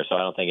moved in there, so I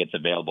don't think it's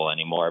available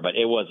anymore. But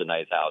it was a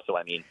nice house. So,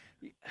 I mean,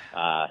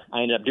 I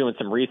ended up doing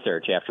some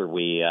research after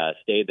we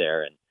stayed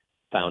there and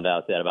found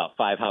out that about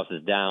 5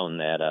 houses down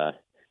that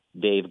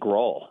Dave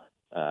Grohl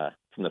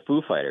from the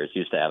Foo Fighters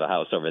used to have a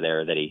house over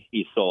there that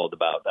he sold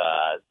about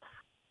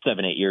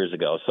 7-8 years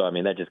ago. So, I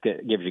mean, that just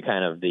gives you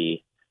kind of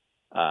the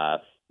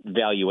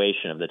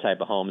valuation of the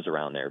type of homes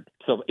around there.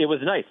 So it was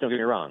nice, don't get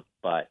me wrong,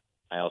 but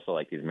I also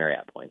like these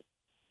Marriott points.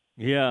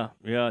 Yeah,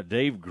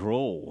 Dave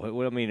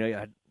Grohl. I mean,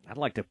 I'd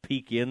like to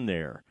peek in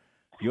there.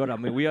 You ought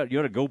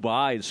to go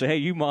by and say, hey,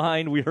 you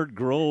mind? We heard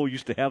Grohl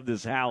used to have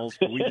this house.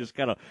 Can we just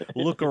kind of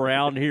look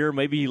around here?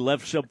 Maybe he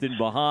left something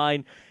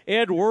behind.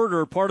 Ed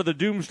Werder, part of the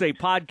Doomsday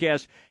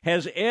Podcast,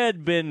 has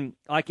Ed been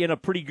like in a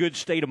pretty good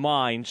state of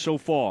mind so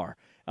far?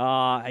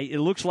 It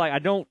looks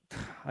like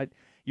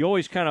you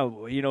always kind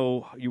of,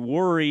 you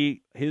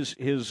worry his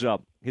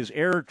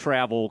air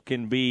travel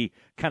can be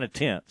kind of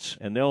tense,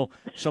 and they'll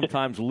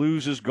sometimes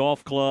lose his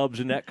golf clubs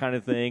and that kind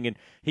of thing. And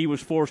he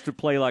was forced to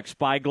play like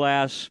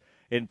Spyglass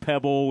and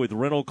Pebble with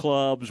rental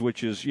clubs,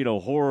 which is,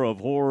 horror of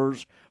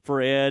horrors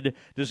for Ed.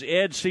 Does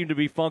Ed seem to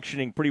be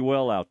functioning pretty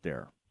well out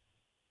there?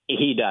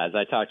 He does.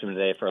 I talked to him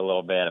today for a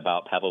little bit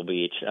about Pebble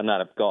Beach. I'm not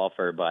a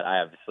golfer, but I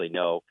obviously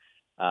know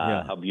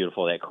how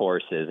beautiful that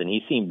course is, and he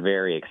seemed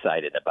very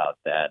excited about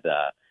that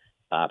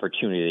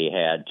opportunity he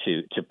had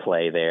to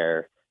play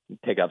there,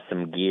 pick up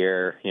some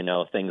gear,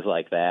 things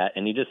like that.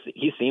 And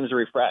he seems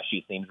refreshed.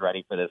 He seems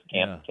ready for this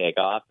camp to take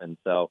off. And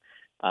so,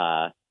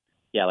 like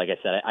I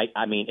said,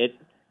 I mean,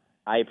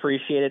 I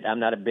appreciate it. I'm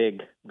not a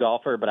big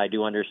golfer, but I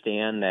do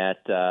understand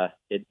that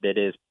it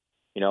is,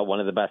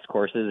 one of the best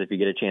courses if you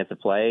get a chance to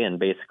play. And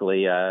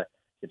basically,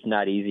 it's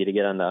not easy to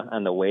get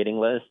on the waiting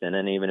list. And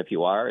then even if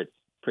you are, it's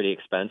pretty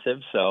expensive.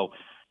 So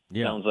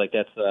sounds like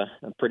that's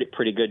a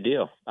pretty good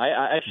deal.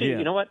 I actually,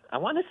 you know what? I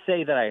want to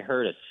say that I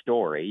heard a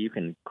story. You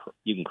can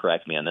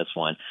correct me on this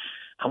one.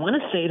 I want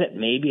to say that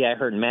maybe I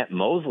heard Matt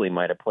Mosley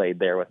might have played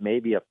there with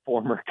maybe a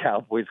former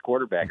Cowboys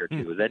quarterback or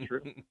two. Is that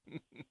true?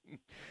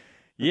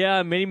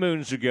 Yeah, many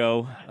moons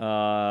ago,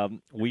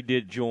 we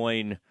did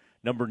join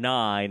number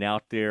 9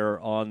 out there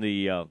on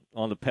the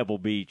Pebble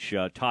Beach.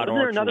 Todd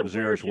Archer was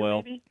there as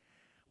well. Maybe?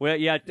 Well,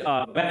 yeah,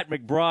 Matt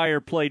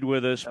McBriar played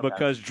with us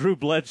because Drew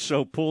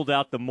Bledsoe pulled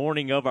out the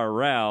morning of our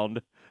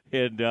round,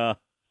 and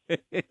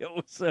it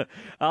was.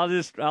 I'll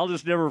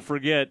just never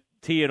forget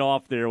teeing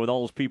off there with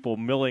all those people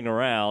milling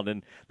around,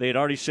 and they had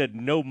already said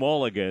no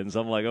mulligans.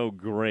 I'm like, oh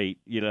great,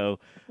 and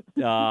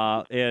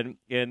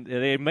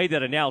they made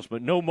that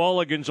announcement, no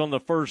mulligans on the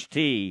first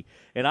tee,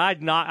 and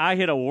I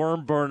hit a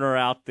worm burner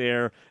out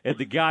there, and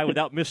the guy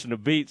without missing a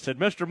beat said,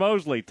 Mr.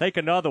 Mosley, take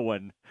another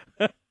one.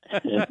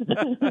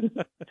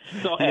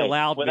 So, he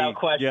allowed without me.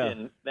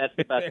 question, that's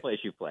the best place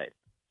you played.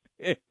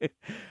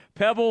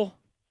 Pebble.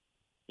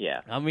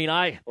 Yeah. I mean,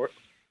 I Or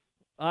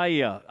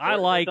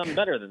like something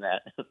better than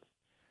that.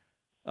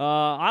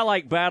 I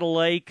like Battle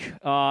Lake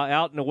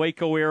out in the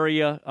Waco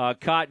area,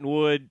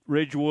 Cottonwood,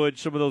 Ridgewood,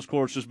 some of those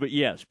courses. But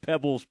yes,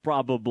 Pebble's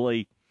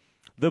probably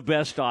the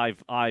best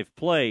I've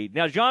played.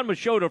 Now, John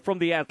Machota from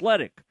The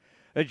Athletic.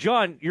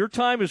 John, your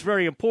time is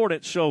very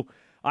important, so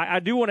I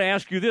do want to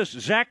ask you this.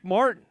 Zach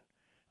Martin,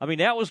 I mean,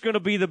 that was going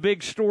to be the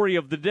big story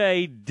of the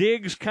day.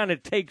 Diggs kind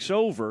of takes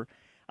over.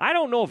 I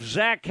don't know if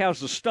Zach has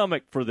the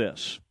stomach for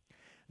this.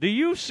 Do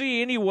you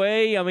see any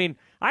way? I mean,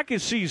 I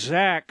could see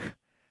Zach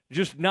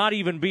just not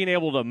even being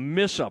able to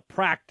miss a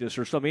practice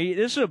or something.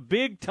 This is a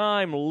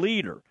big-time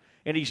leader,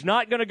 and he's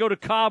not going to go to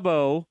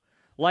Cabo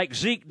like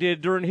Zeke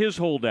did during his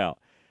holdout.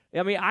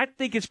 I mean, I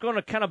think it's going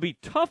to kind of be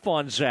tough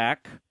on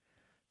Zach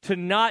to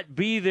not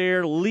be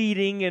there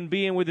leading and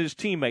being with his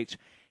teammates.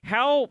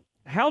 How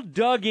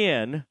dug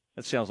in,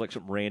 that sounds like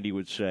something Randy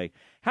would say,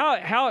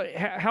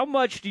 how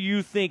much do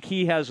you think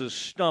he has a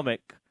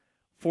stomach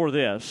for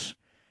this?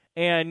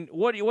 And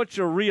what's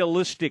a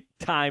realistic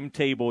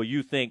timetable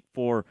you think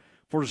for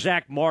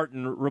Zach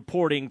Martin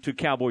reporting to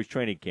Cowboys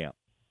training camp?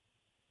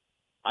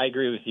 I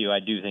agree with you. I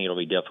do think it'll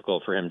be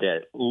difficult for him to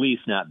at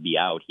least not be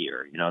out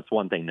here. It's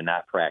one thing to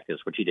not practice,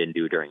 which he didn't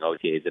do during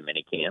OTAs and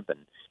minicamp.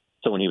 And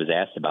so when he was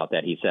asked about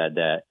that, he said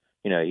that,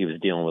 he was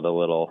dealing with a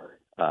little,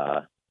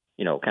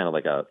 kind of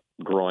like a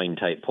groin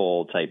type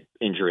pull type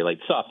injury, like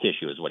soft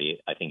tissue is what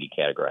I think he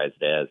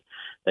categorized it as,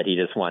 that he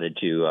just wanted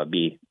to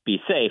be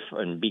safe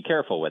and be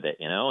careful with it,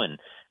 and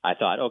I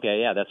thought,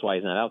 okay, yeah, that's why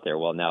he's not out there.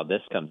 Well, now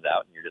this comes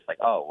out, and you're just like,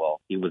 oh, well,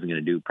 he wasn't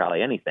going to do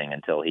probably anything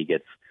until he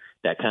gets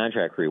that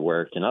contract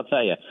reworked. And I'll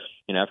tell you,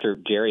 after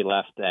Jerry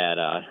left at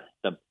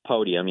the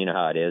podium, you know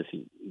how it is.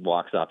 He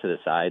walks off to the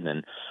side, and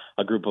then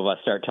a group of us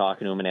start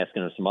talking to him and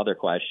asking him some other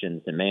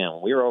questions. And, man,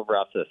 when we were over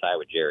off to the side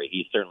with Jerry,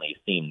 he certainly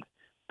seemed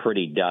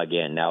pretty dug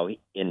in. Now,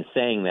 in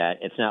saying that,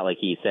 it's not like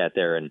he sat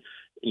there and,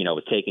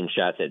 was taking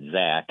shots at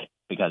Zach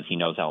because he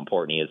knows how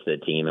important he is to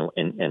the team.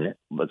 And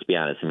let's be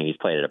honest, I mean, he's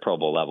played at a Pro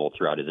Bowl level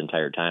throughout his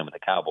entire time with the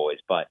Cowboys.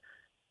 But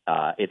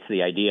it's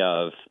the idea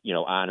of,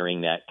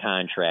 honoring that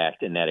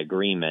contract and that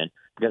agreement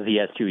because he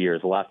has 2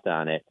 years left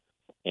on it.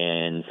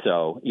 And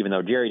so even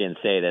though Jerry didn't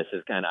say this,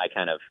 I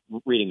kind of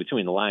reading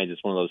between the lines,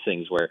 it's one of those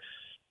things where,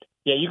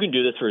 yeah, you can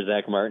do this for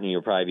Zach Martin and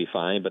you'll probably be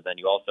fine, but then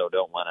you also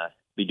don't want to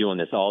be doing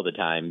this all the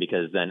time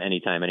because then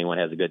anytime anyone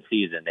has a good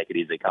season, they could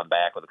easily come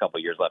back with a couple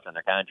of years left on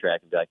their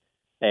contract and be like,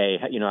 hey,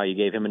 how you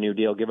gave him a new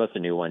deal, give us a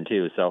new one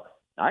too. So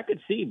I could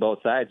see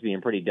both sides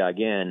being pretty dug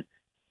in,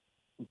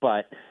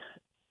 but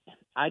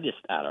I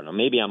don't know.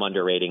 Maybe I'm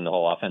underrating the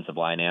whole offensive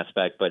line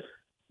aspect, but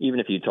even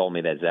if you told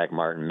me that Zach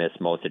Martin missed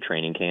most of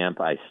training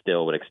camp, I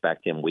still would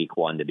expect him week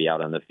 1 to be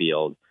out on the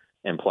field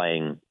and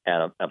playing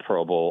at a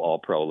Pro Bowl,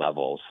 all-pro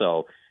level.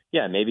 So,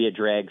 yeah, maybe it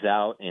drags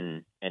out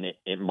and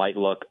it might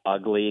look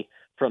ugly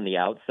from the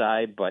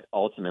outside, but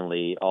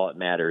ultimately all it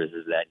matters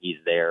is that he's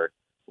there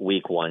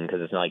week 1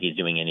 because it's not like he's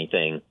doing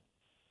anything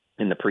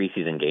in the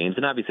preseason games.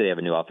 And obviously they have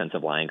a new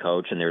offensive line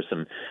coach and there's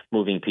some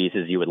moving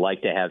pieces you would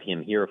like to have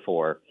him here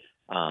for.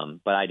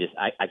 But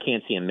I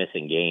can't see him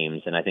missing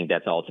games, and I think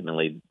that's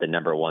ultimately the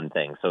number one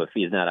thing. So if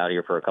he's not out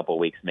here for a couple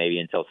of weeks, maybe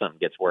until something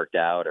gets worked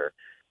out or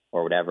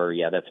whatever,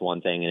 yeah, that's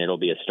one thing, and it'll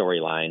be a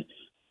storyline.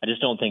 I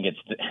just don't think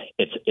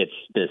it's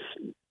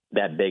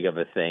that big of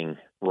a thing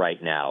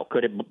right now.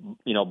 Could it,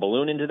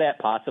 balloon into that?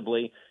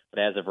 Possibly,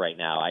 but as of right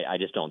now, I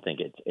just don't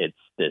think it's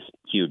this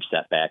huge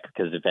setback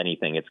because if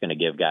anything, it's going to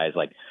give guys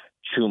like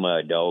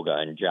Chuma Adoga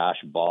and Josh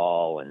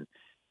Ball and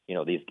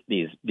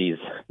these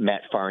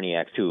Matt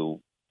Farniaks who.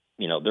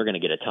 They're going to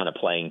get a ton of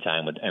playing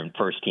time and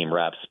first-team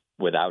reps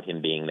without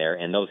him being there,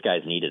 and those guys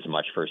need as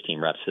much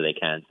first-team reps as they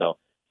can. So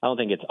I don't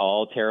think it's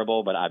all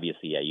terrible, but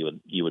obviously, yeah,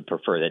 you would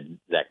prefer that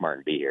Zach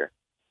Martin be here.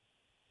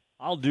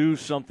 I'll do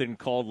something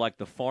called like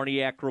the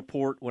Farniak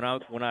report when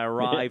I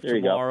arrive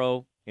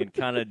tomorrow and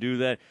kind of do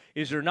that.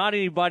 Is there not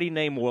anybody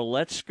named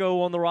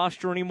Waletzko on the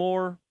roster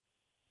anymore?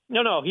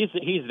 No, he's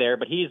there,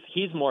 but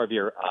he's more of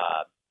your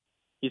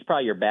he's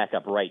probably your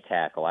backup right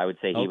tackle. I would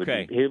say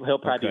he'll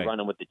probably be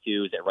running with the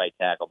twos at right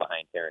tackle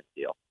behind Terrence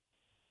Steele.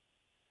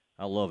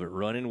 I love it,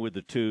 running with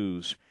the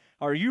twos.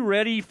 Are you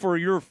ready for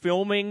your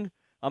filming?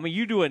 I mean,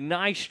 you do a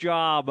nice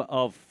job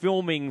of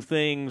filming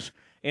things,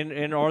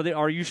 and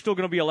are you still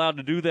going to be allowed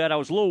to do that? I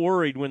was a little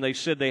worried when they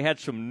said they had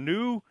some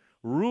new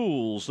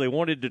rules they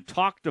wanted to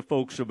talk to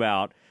folks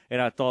about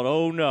and I thought,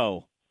 oh,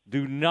 no,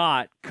 do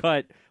not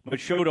cut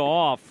Machota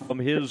off from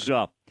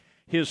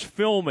his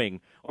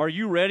filming. Are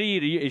you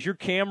ready? Is your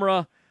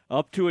camera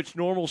up to its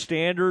normal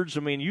standards? I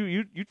mean,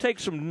 you take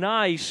some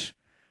nice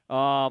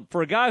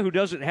for a guy who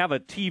doesn't have a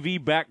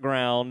TV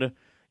background.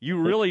 You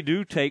really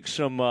do take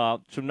some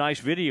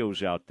nice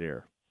videos out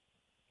there.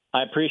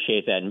 I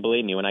appreciate that, and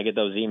believe me, when I get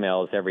those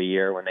emails every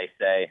year when they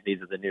say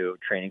these are the new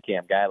training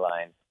camp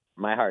guidelines,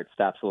 my heart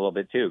stops a little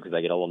bit too because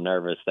I get a little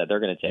nervous that they're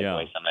going to take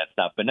away some of that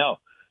stuff. But no,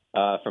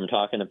 from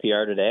talking to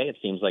PR today, it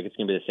seems like it's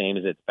going to be the same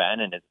as it's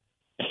been, and it's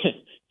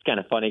kind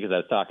of funny because I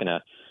was talking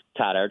to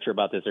Todd Archer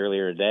about this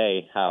earlier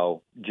today,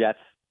 how Jets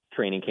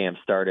training camp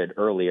started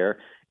earlier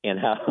and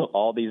how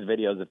all these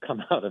videos have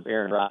come out of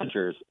Aaron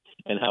Rodgers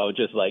and how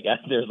just like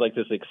there's like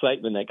this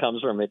excitement that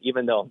comes from it,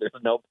 even though there's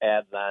no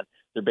pads on.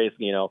 They're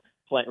basically,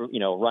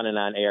 running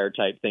on air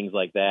type things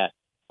like that.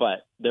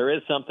 But there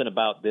is something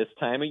about this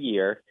time of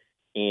year,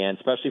 and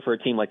especially for a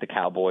team like the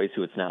Cowboys,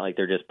 who it's not like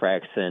they're just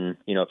practicing,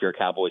 if you're a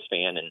Cowboys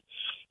fan in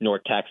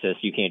North Texas,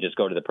 you can't just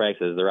go to the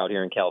practices. They're out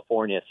here in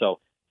California. So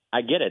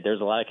I get it. There's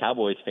a lot of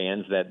Cowboys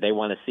fans that they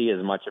want to see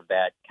as much of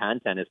that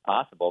content as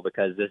possible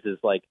because this is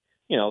like,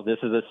 this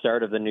is the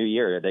start of the new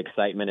year. The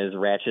excitement is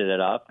ratcheted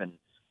up and,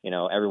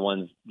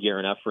 everyone's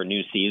gearing up for a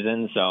new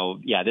season. So,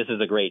 yeah, this is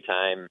a great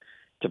time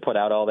to put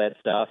out all that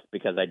stuff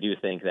because I do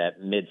think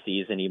that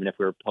mid-season, even if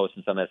we were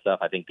posting some of that stuff,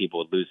 I think people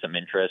would lose some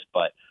interest.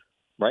 But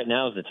right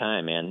now is the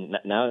time, man.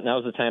 Now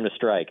is the time to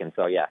strike. And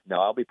so,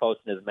 I'll be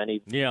posting as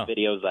many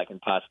videos as I can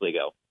possibly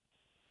go.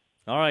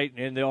 All right,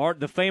 and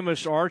the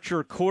famous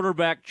Archer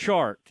quarterback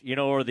chart,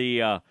 or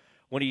the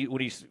when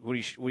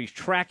he's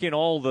tracking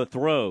all the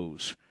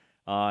throws.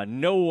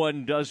 No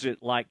one does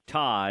it like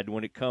Todd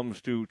when it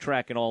comes to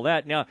tracking all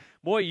that. Now,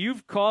 boy,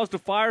 you've caused a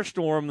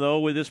firestorm though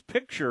with this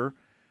picture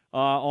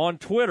on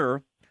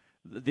Twitter.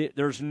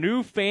 There's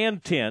new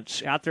fan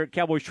tents out there at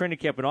Cowboys training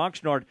camp in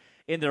Oxnard,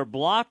 and they're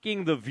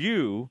blocking the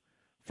view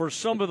for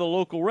some of the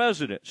local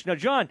residents. Now,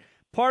 John,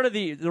 part of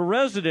the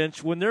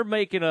residents, when they're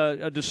making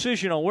a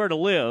decision on where to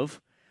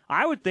live,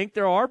 I would think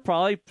there are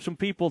probably some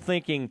people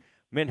thinking,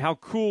 man, how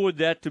cool would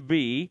that to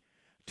be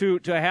to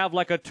have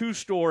like a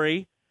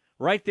 2-story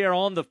right there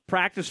on the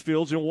practice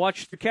fields and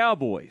watch the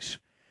Cowboys.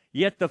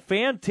 Yet the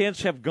fan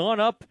tents have gone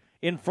up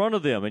in front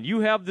of them, and you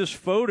have this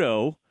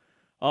photo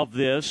of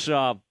this.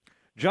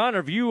 John,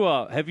 have you?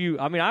 I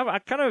mean, I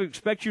kind of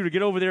expect you to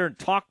get over there and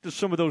talk to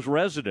some of those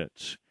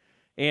residents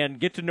and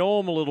get to know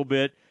them a little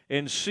bit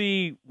and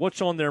see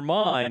what's on their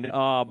mind.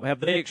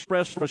 Have they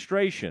expressed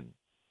frustration?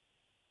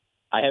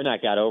 I have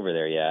not got over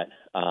there yet.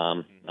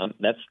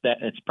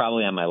 It's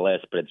probably on my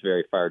list, but it's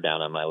very far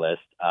down on my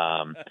list.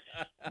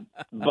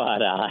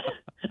 But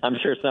I'm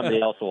sure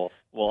somebody else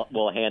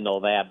will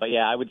handle that. But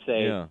yeah, I would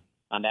say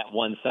on that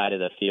one side of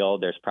the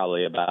field, there's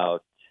probably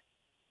about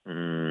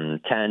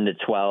 10 to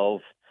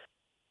 12,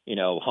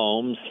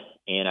 homes,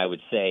 and I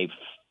would say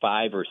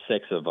 5 or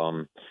 6 of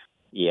them,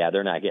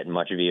 they're not getting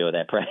much view of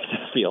that practice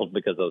field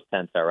because those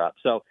tents are up.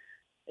 So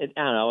I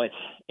don't know. It's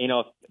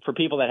for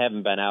people that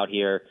haven't been out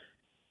here.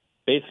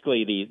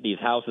 Basically, these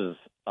houses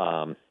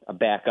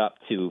back up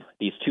to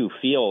these 2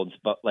 fields,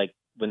 but like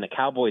when the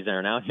Cowboys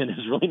aren't out here,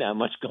 there's really not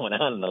much going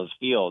on in those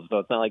fields. So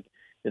it's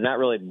not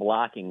really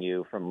blocking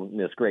you from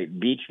this great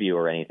beach view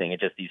or anything.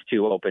 It's just these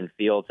 2 open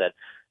fields that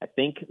I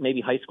think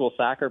maybe high school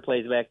soccer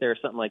plays back there or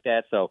something like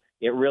that. So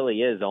it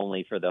really is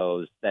only for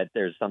those that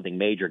there's something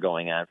major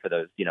going on for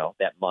those,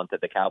 that month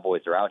that the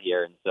Cowboys are out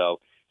here. And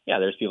so,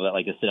 there's people that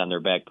like to sit on their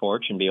back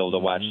porch and be able to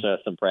watch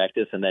some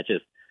practice, and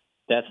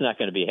that's not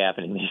going to be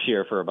happening this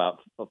year for about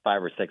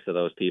 5 or 6 of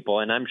those people.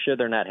 And I'm sure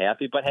they're not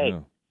happy, but hey,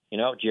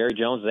 Jerry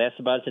Jones was asked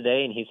about it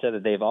today, and he said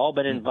that they've all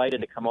been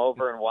invited to come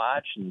over and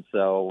watch. And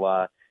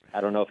so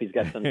I don't know if he's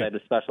got some type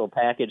of special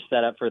package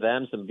set up for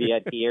them, some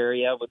VIP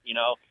area with,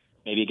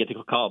 maybe you get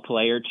to call a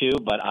play or 2.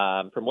 But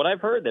from what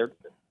I've heard,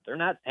 they're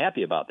not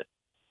happy about it.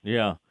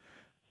 Yeah.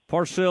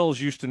 Parcells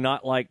used to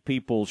not like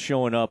people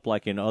showing up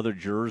like in other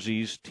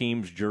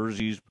teams'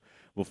 jerseys.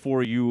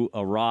 Before you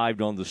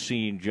arrived on the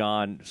scene,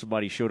 John,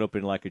 somebody showed up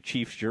in like a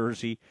Chiefs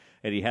jersey,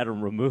 and he had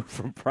them removed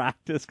from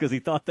practice because he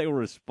thought they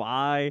were a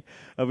spy.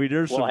 I mean,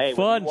 there's some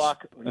fun.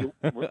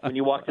 When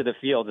you walk to the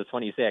fields, it's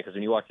funny you say it because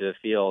when you walk to the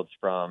fields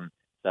from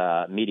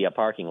the media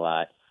parking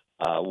lot,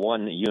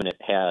 one unit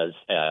has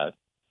a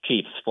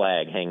Chiefs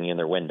flag hanging in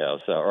their window,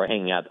 or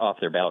hanging out off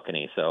their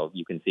balcony, so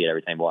you can see it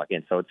every time you walk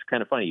in. So it's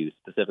kind of funny you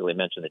specifically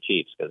mentioned the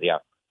Chiefs because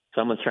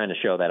someone's trying to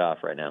show that off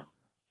right now.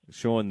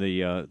 Showing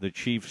the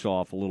Chiefs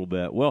off a little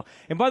bit. Well,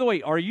 and by the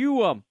way, are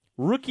you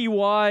rookie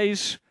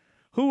wise?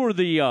 Who are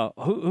the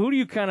who do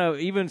you kind of,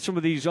 even some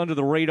of these under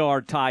the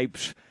radar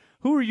types?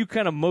 Who are you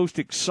kind of most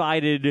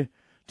excited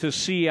to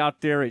see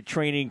out there at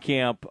training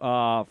camp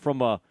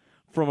from a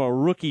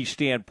rookie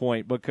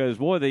standpoint? Because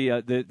boy,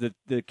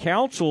 the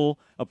council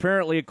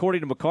apparently,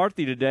 according to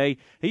McCarthy today,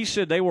 he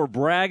said they were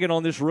bragging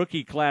on this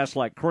rookie class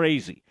like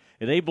crazy.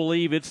 and they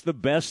believe it's the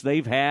best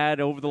they've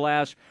had over the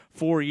last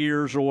 4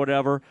 years or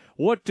whatever.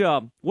 What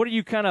are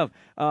you kind of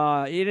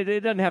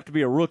it doesn't have to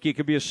be a rookie. It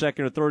could be a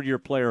second or third-year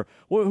player.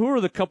 Who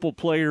are the couple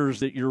players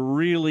that you're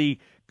really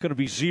going to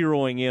be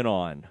zeroing in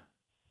on?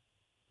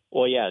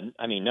 Well, yeah,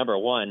 I mean, number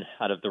one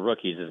out of the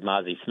rookies is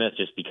Mozzie Smith,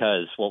 just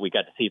because what we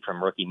got to see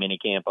from rookie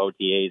minicamp,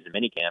 OTAs, and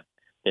minicamp,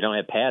 they don't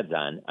have pads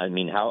on. I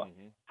mean, how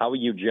are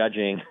you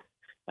judging?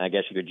 I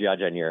guess you could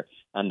judge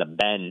on the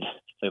bend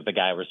that the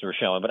guy was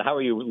showing, but how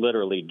are you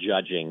literally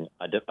judging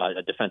a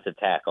defensive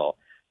tackle,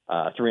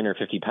 a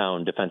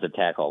 350-pound defensive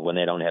tackle, when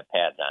they don't have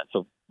pads on?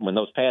 So when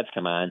those pads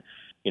come on,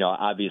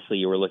 obviously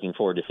you were looking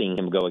forward to seeing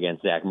him go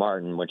against Zach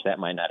Martin, which that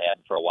might not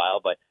happen for a while,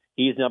 but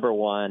he's number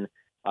one.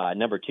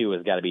 Number two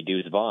has got to be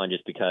Deuce Vaughn,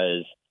 just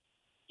because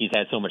he's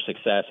had so much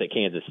success at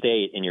Kansas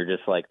State, and you're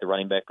just like, the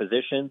running back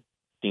position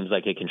seems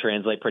like it can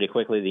translate pretty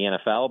quickly to the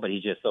NFL, but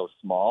he's just so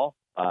small.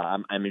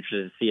 I'm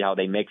interested to see how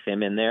they mix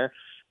him in there,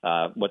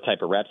 what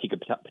type of reps he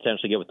could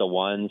potentially get with the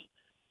ones.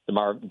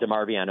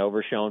 DeMarvion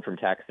Overshown from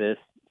Texas,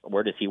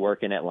 where does he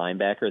work in at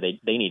linebacker?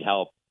 They need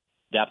help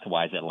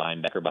depth-wise at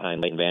linebacker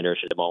behind Leighton Vander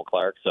Esch and Damone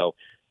Clark, so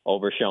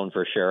Overshown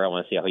for sure. I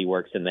want to see how he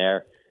works in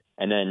there.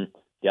 And then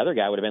the other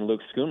guy would have been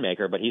Luke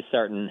Schoonmaker, but he's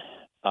starting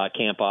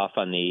camp off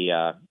on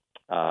the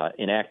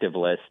inactive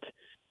list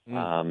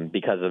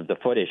because of the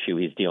foot issue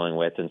he's dealing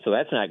with. And so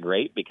that's not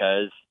great,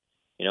 because,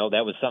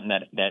 that was something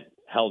that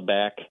held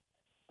back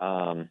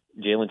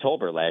Jalen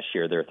Tolbert last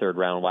year, their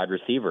third-round wide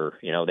receiver.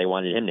 They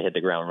wanted him to hit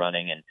the ground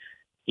running, and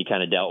he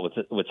kind of dealt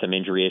with some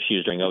injury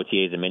issues during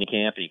OTAs and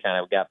minicamp, and he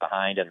kind of got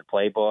behind in the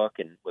playbook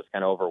and was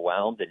kind of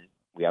overwhelmed, and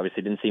we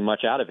obviously didn't see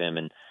much out of him.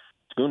 And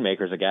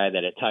Schoonmaker's a guy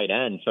that at tight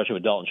end, especially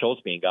with Dalton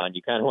Schultz being gone,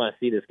 you kind of want to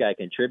see this guy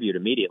contribute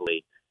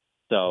immediately.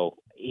 So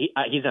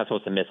he's not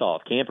supposed to miss all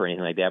of camp or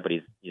anything like that, but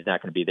he's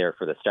not going to be there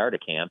for the start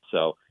of camp.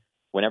 So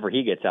whenever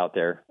he gets out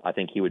there, I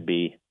think he would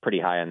be pretty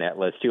high on that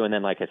list too. And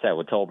then, like I said,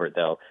 with Tolbert,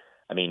 though,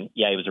 I mean,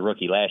 yeah, he was a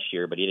rookie last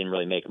year, but he didn't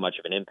really make much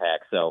of an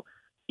impact. So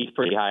he's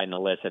pretty high on the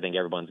list. I think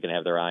everyone's going to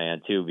have their eye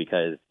on too,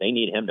 because they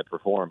need him to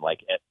perform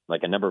like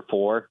a number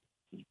 4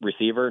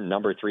 receiver,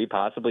 number 3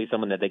 possibly,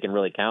 someone that they can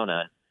really count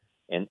on.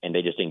 And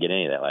they just didn't get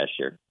any of that last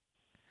year.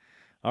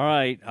 All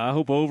right. I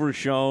hope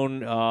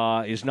Overshown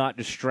is not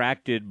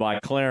distracted by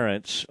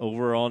Clarence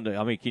over on the –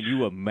 I mean, can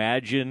you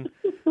imagine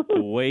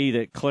the way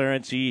that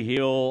Clarence E.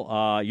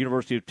 Hill,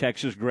 University of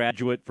Texas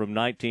graduate from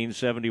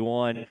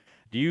 1971,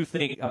 do you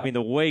think – I mean,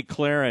 the way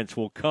Clarence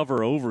will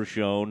cover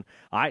Overshown,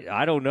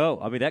 I don't know.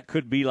 I mean, that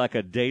could be like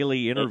a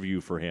daily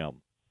interview for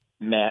him.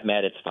 Matt,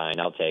 it's fine.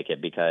 I'll take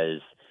it, because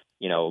 –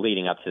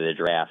 leading up to the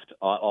draft,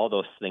 all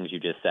those things you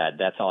just said,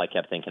 that's all I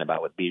kept thinking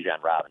about with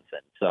Bijan Robinson.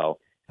 So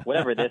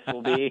whatever this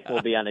will be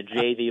on a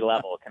JV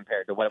level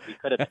compared to what we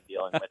could have been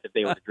dealing with if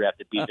they would have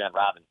drafted Bijan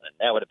Robinson.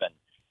 That would have been,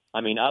 I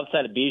mean,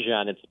 outside of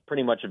Bijan, it's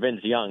pretty much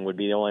Vince Young would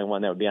be the only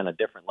one that would be on a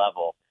different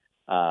level.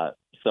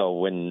 So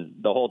when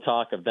the whole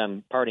talk of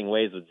them parting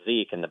ways with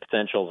Zeke and the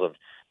potentials of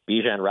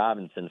Bijan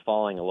Robinson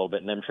falling a little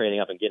bit and them trading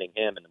up and getting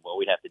him and what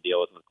we'd have to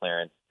deal with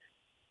Clarence,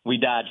 we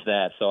dodged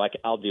that. So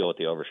I'll deal with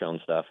the Overshown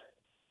stuff.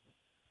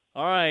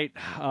 All right,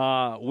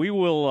 we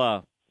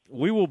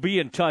will be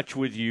in touch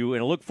with you,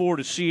 and I look forward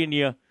to seeing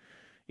you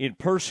in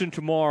person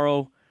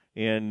tomorrow,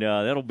 and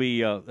that'll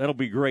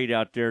be great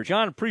out there.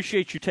 John,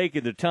 appreciate you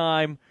taking the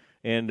time,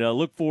 and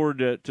look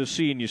forward to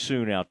seeing you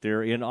soon out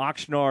there in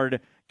Oxnard,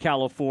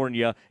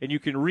 California. And you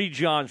can read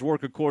John's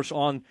work, of course,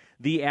 on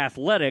The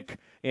Athletic.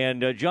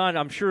 And, John,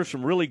 I'm sure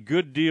some really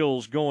good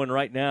deals going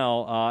right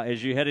now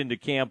as you head into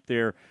camp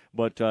there.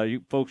 But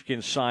you folks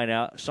can sign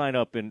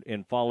up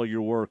and follow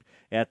your work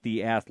at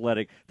The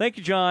Athletic. Thank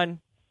you,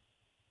 John.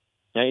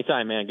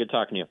 Anytime, man. Good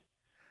talking to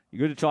you.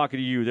 Good to talking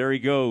to you. There he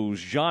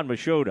goes, John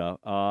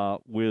Machota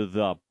with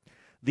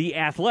The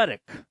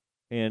Athletic,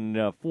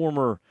 and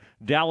former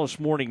Dallas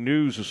Morning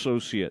News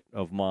associate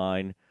of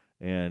mine,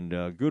 and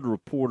good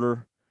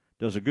reporter,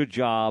 does a good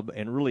job,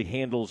 and really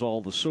handles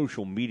all the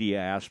social media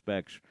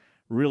aspects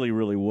really,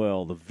 really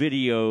well. The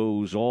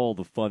videos, all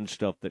the fun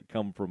stuff that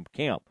come from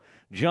camp.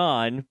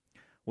 John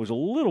was a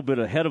little bit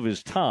ahead of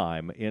his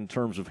time in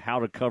terms of how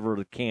to cover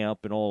the camp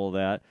and all of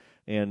that.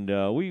 And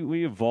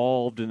we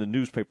evolved in the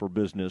newspaper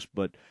business,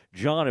 but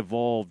John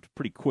evolved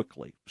pretty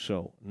quickly.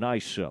 So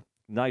nice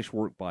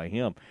work by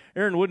him.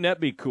 Aaron, wouldn't that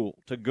be cool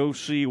to go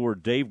see where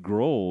Dave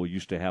Grohl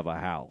used to have a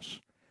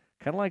house?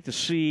 Kind of like to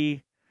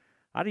see,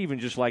 I'd even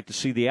just like to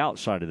see the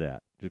outside of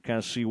that, to kind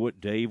of see what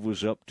Dave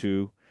was up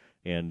to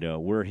and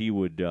where he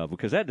would,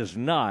 because that does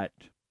not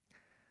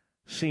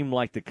seem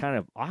like the kind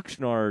of,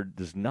 Oxnard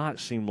does not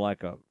seem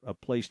like a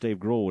place Dave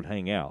Grohl would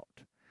hang out.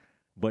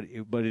 But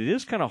it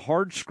is kind of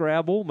hard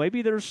scrabble.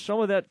 Maybe there's some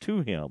of that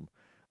to him.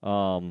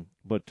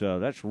 But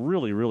that's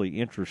really,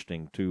 really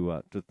interesting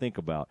to think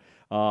about.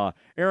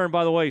 Aaron,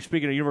 by the way,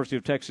 speaking of University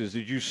of Texas,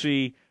 did you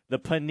see the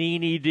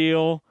Panini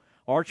deal?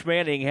 Arch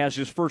Manning has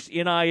his first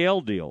NIL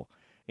deal,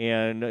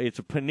 and it's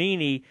a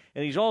Panini,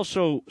 and he's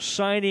also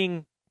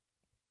signing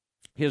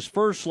his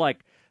first,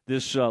 like,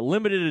 this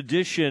limited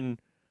edition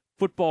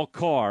football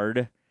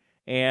card,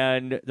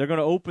 and they're going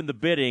to open the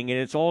bidding, and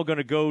it's all going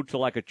to go to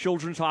like a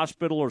children's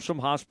hospital or some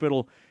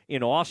hospital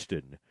in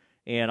Austin.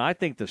 And I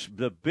think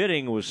the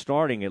bidding was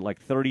starting at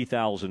like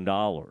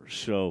 $30,000.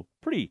 So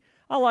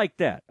I like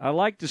that. I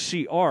like to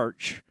see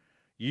Arch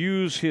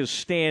use his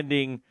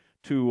standing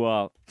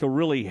to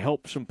really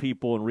help some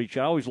people and reach.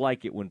 I always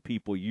like it when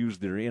people use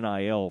their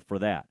NIL for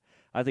that.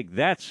 I think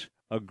that's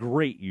a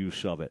great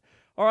use of it.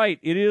 All right,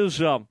 it is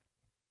the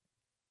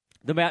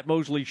Matt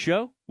Mosley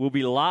Show. We'll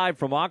be live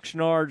from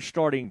Oxnard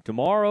starting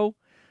tomorrow.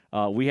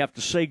 We have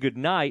to say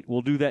goodnight.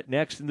 We'll do that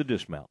next in the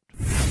Dismount.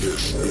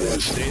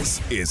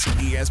 This is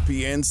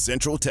ESPN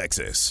Central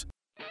Texas.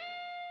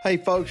 Hey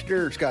folks,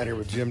 Jared Scott here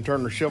with Jim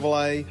Turner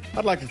Chevrolet.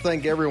 I'd like to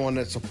thank everyone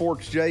that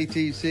supports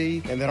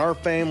JTC and that our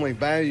family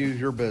values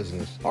your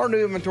business. Our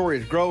new inventory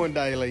is growing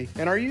daily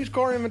and our used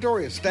car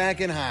inventory is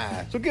stacking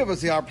high. So give us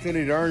the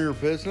opportunity to earn your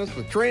business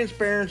with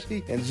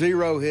transparency and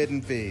zero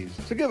hidden fees.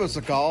 So give us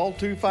a call,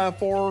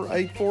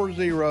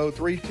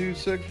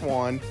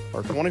 254-840-3261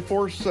 or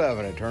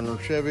 24/7 at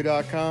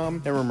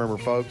turnerchevy.com. And remember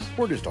folks,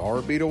 we're just a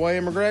heartbeat away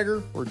in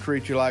McGregor. We'll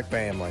treat you like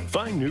family.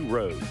 Find new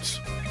roads.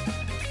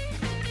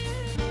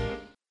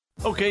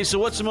 Okay, so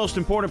what's the most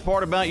important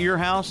part about your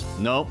house?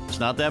 No, it's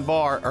not that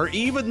bar or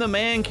even the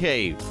man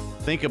cave.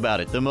 Think about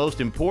it. The most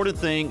important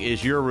thing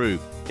is your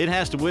roof. It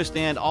has to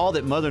withstand all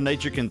that Mother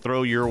Nature can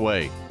throw your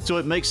way. So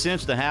it makes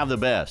sense to have the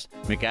best.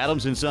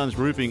 McAdams & Sons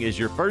Roofing is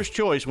your first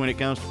choice when it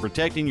comes to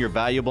protecting your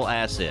valuable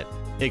asset.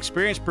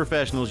 Experienced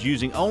professionals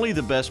using only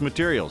the best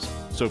materials.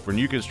 So for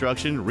new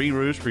construction,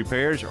 re-roofs,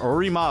 repairs, or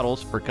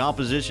remodels for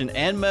composition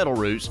and metal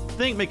roofs,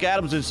 think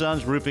McAdams &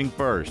 Sons Roofing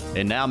first.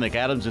 And now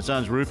McAdams &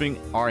 Sons Roofing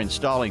are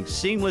installing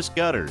seamless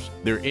gutters.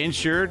 They're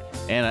insured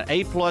and an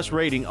A+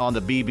 rating on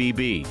the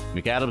BBB.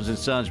 McAdams &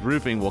 Sons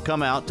Roofing will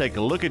come out, take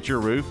a look at your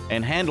roof,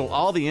 and handle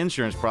all the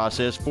insurance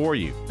process for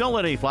you. Don't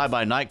let any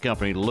fly-by-night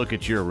company look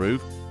at your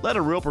roof. Let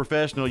a real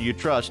professional you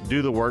trust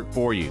do the work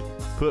for you.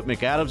 Put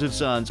McAdams &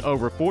 Sons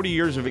over 40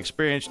 years of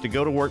experience to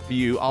go to work for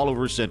you all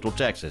over Central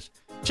Texas.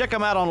 Check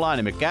them out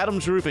online at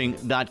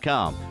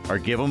McAdamsRoofing.com or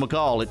give them a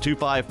call at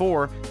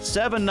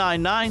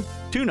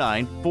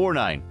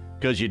 254-799-2949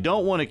 because you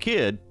don't want a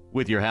kid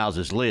with your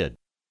house's lid.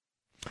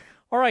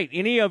 All right,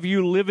 any of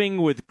you living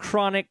with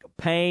chronic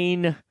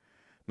pain?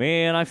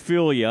 Man, I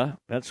feel you.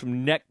 That's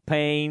some neck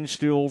pain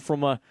still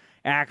from a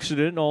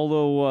accident,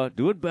 although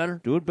do it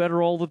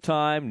better all the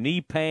time.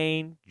 Knee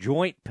pain,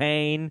 joint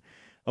pain.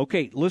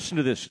 Okay, listen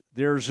to this.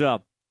 There's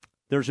a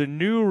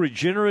new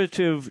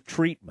regenerative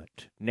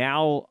treatment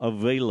now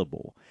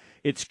available.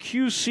 It's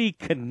QC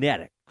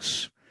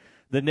Kinetics.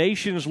 The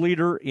nation's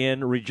leader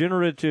in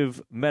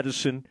regenerative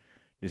medicine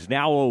is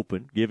now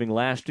open, giving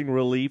lasting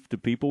relief to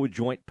people with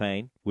joint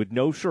pain with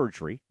no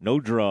surgery,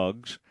 no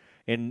drugs,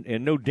 and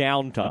no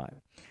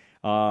downtime.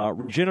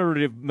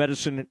 Regenerative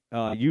medicine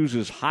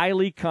uses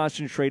highly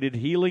concentrated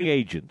healing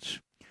agents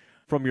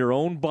from your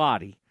own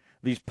body.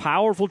 These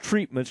powerful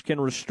treatments can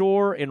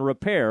restore and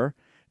repair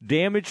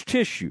damaged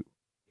tissue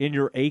in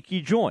your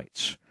achy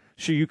joints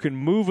so you can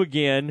move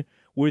again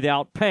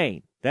without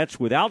pain. That's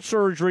without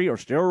surgery or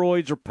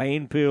steroids or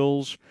pain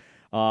pills.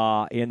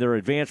 And their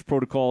advanced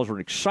protocols are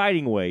an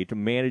exciting way to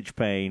manage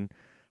pain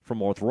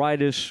from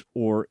arthritis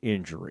or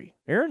injury.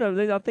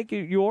 Aaron, I think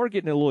you are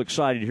getting a little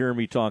excited hearing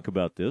me talk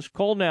about this.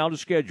 Call now to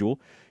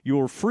schedule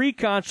your free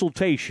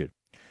consultation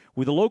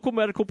with the local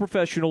medical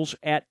professionals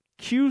at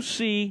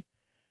QC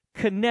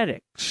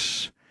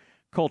Kinetics.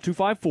 Call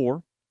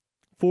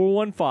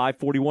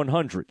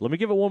 254-415-4100. Let me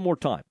give it one more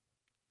time.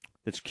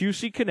 That's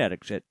QC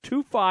Kinetics at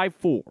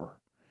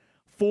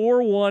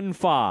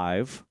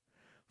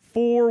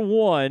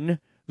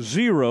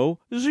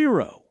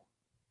 254-415-4100.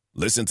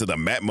 Listen to the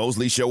Matt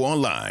Mosley Show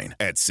online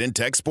at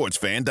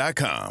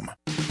syntechsportsfan.com.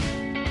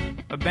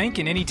 A bank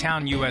in any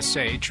town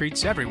USA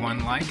treats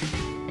everyone like,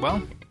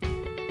 well,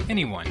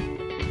 anyone.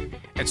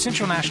 At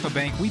Central National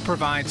Bank, we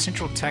provide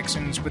Central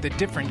Texans with a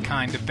different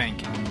kind of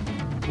banking.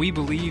 We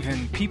believe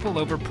in people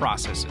over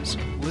processes,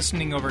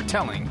 listening over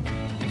telling,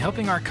 and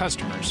helping our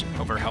customers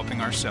over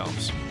helping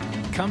ourselves.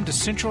 Come to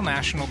Central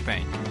National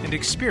Bank and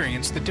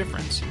experience the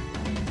difference.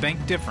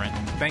 Bank different.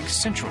 Bank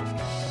Central.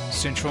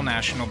 Central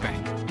National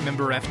Bank.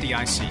 Member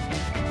FDIC.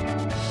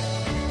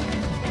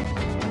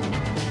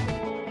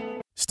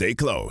 Stay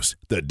close.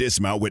 The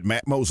Dismount with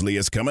Matt Mosley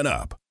is coming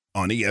up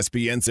on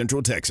ESPN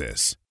Central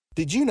Texas.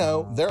 Did you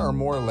know there are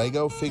more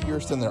Lego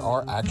figures than there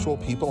are actual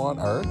people on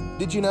Earth?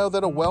 Did you know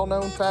that a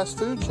well-known fast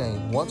food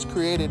chain once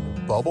created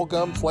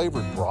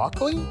bubblegum-flavored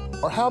broccoli?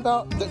 Or how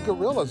about that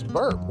gorillas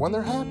burp when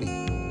they're happy?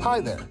 Hi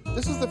there,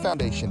 this is the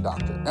Foundation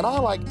Doctor, and I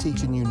like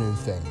teaching you new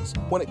things.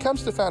 When it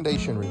comes to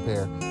foundation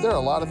repair, there are a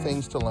lot of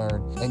things to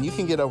learn, and you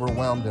can get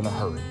overwhelmed in a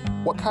hurry.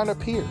 What kind of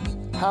piers?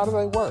 How do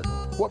they work?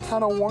 What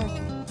kind of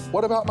warranty?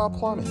 What about my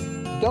plumbing?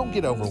 Don't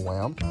get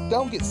overwhelmed.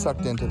 Don't get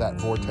sucked into that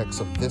vortex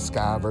of this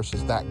guy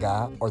versus that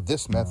guy, or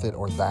this method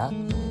or that.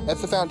 At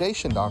the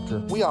Foundation Doctor,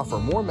 we offer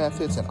more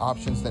methods and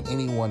options than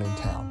anyone in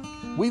town.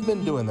 We've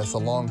been doing this a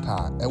long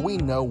time, and we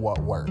know what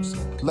works.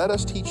 Let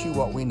us teach you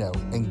what we know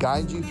and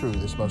guide you through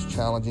this most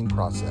challenging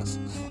process.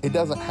 It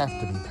doesn't have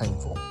to be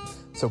painful.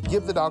 So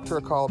give the doctor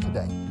a call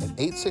today at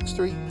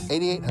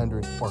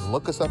 863-8800 or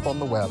look us up on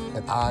the web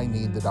at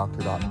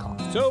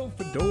ineedthedoctor.com. So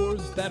for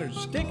doors that are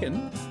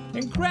sticking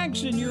and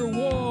cracks in your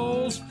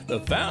walls,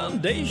 the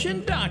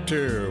Foundation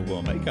Doctor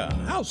will make a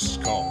house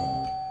call.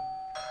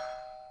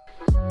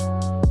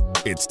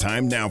 It's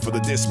time now for the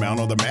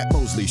dismount on the Matt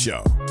Mosley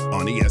Show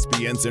on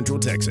ESPN Central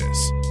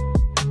Texas.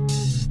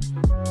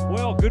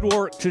 Well, good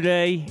work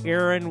today,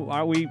 Aaron.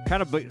 We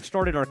kind of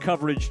started our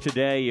coverage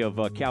today of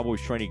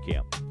Cowboys training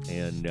camp,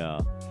 and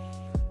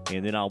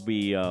then I'll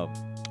be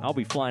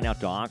flying out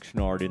to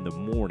Oxnard in the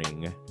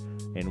morning,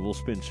 and we'll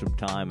spend some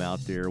time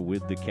out there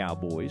with the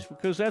Cowboys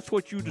because that's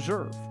what you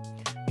deserve.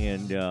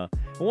 And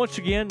once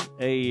again,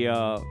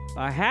 a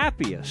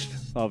happiest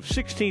of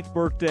 16th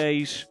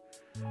birthdays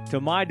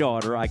to my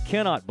daughter. I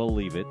cannot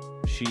believe it.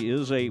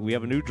 We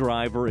have a new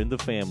driver in the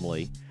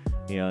family,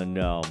 and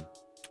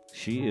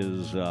she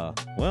is, one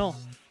of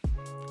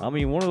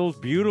those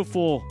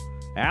beautiful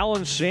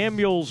Alan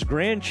Samuels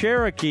Grand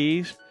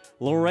Cherokees.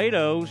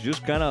 Laredo's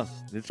just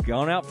it's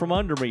gone out from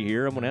under me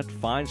here. I'm going to have to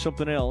find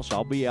something else.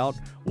 I'll be out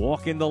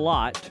walking the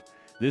lot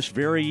this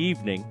very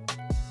evening,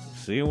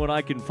 seeing what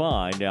I can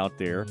find out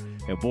there.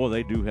 And, boy,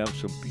 they do have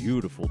some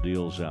beautiful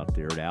deals out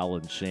there at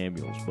Alan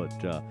Samuels. But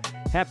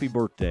happy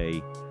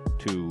birthday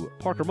to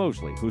Parker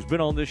Mosley, who's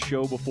been on this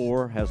show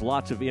before, has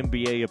lots of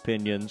NBA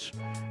opinions,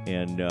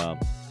 and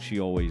she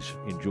always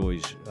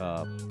enjoys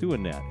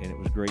doing that. And it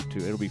was great, too.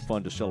 It'll be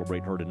fun to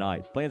celebrate her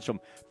tonight, playing some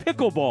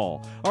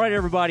pickleball. All right,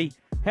 everybody,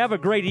 have a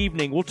great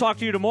evening. We'll talk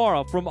to you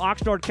tomorrow from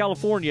Oxnard,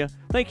 California.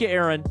 Thank you,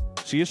 Aaron.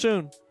 See you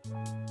soon.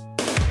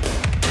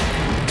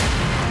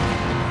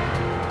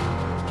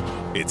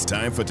 It's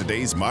time for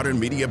today's Modern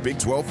Media Big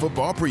 12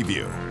 football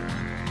preview.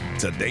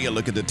 Today, a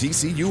look at the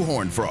TCU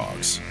Horned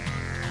Frogs.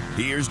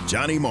 Here's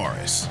Johnny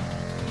Morris.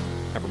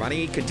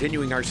 Everybody,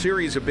 continuing our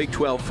series of Big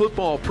 12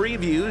 football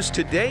previews.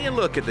 Today, a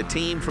look at the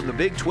team from the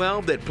Big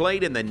 12 that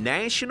played in the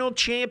national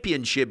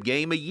championship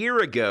game a year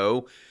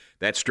ago.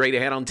 That's straight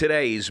ahead on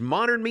today's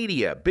Modern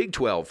Media Big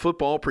 12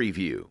 football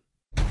preview.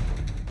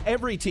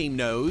 Every team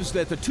knows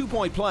that the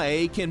two-point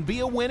play can be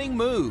a winning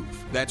move.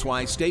 That's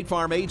why State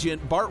Farm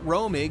agent Bart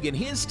Romig and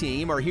his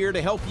team are here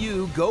to help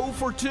you go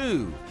for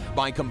two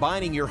by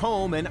combining your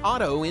home and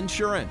auto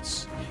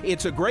insurance.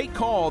 It's a great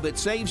call that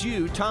saves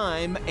you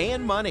time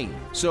and money.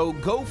 So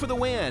go for the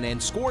win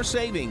and score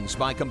savings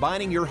by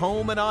combining your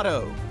home and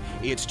auto.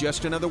 It's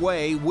just another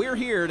way we're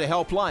here to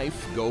help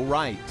life go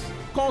right.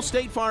 Call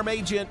State Farm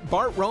agent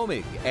Bart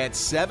Romig at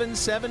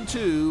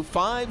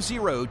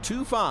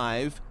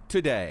 772-5025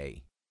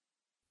 today.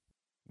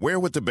 Wear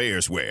what the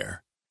Bears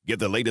wear. Get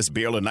the latest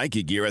Baylor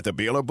Nike gear at the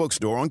Baylor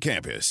Bookstore on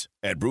campus,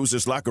 at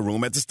Bruiser's Locker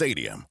Room at the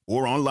stadium,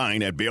 or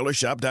online at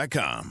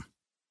BaylorShop.com.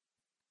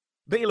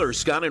 Baylor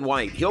Scott and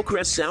White,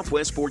 Hillcrest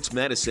Southwest Sports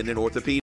Medicine and Orthopedics.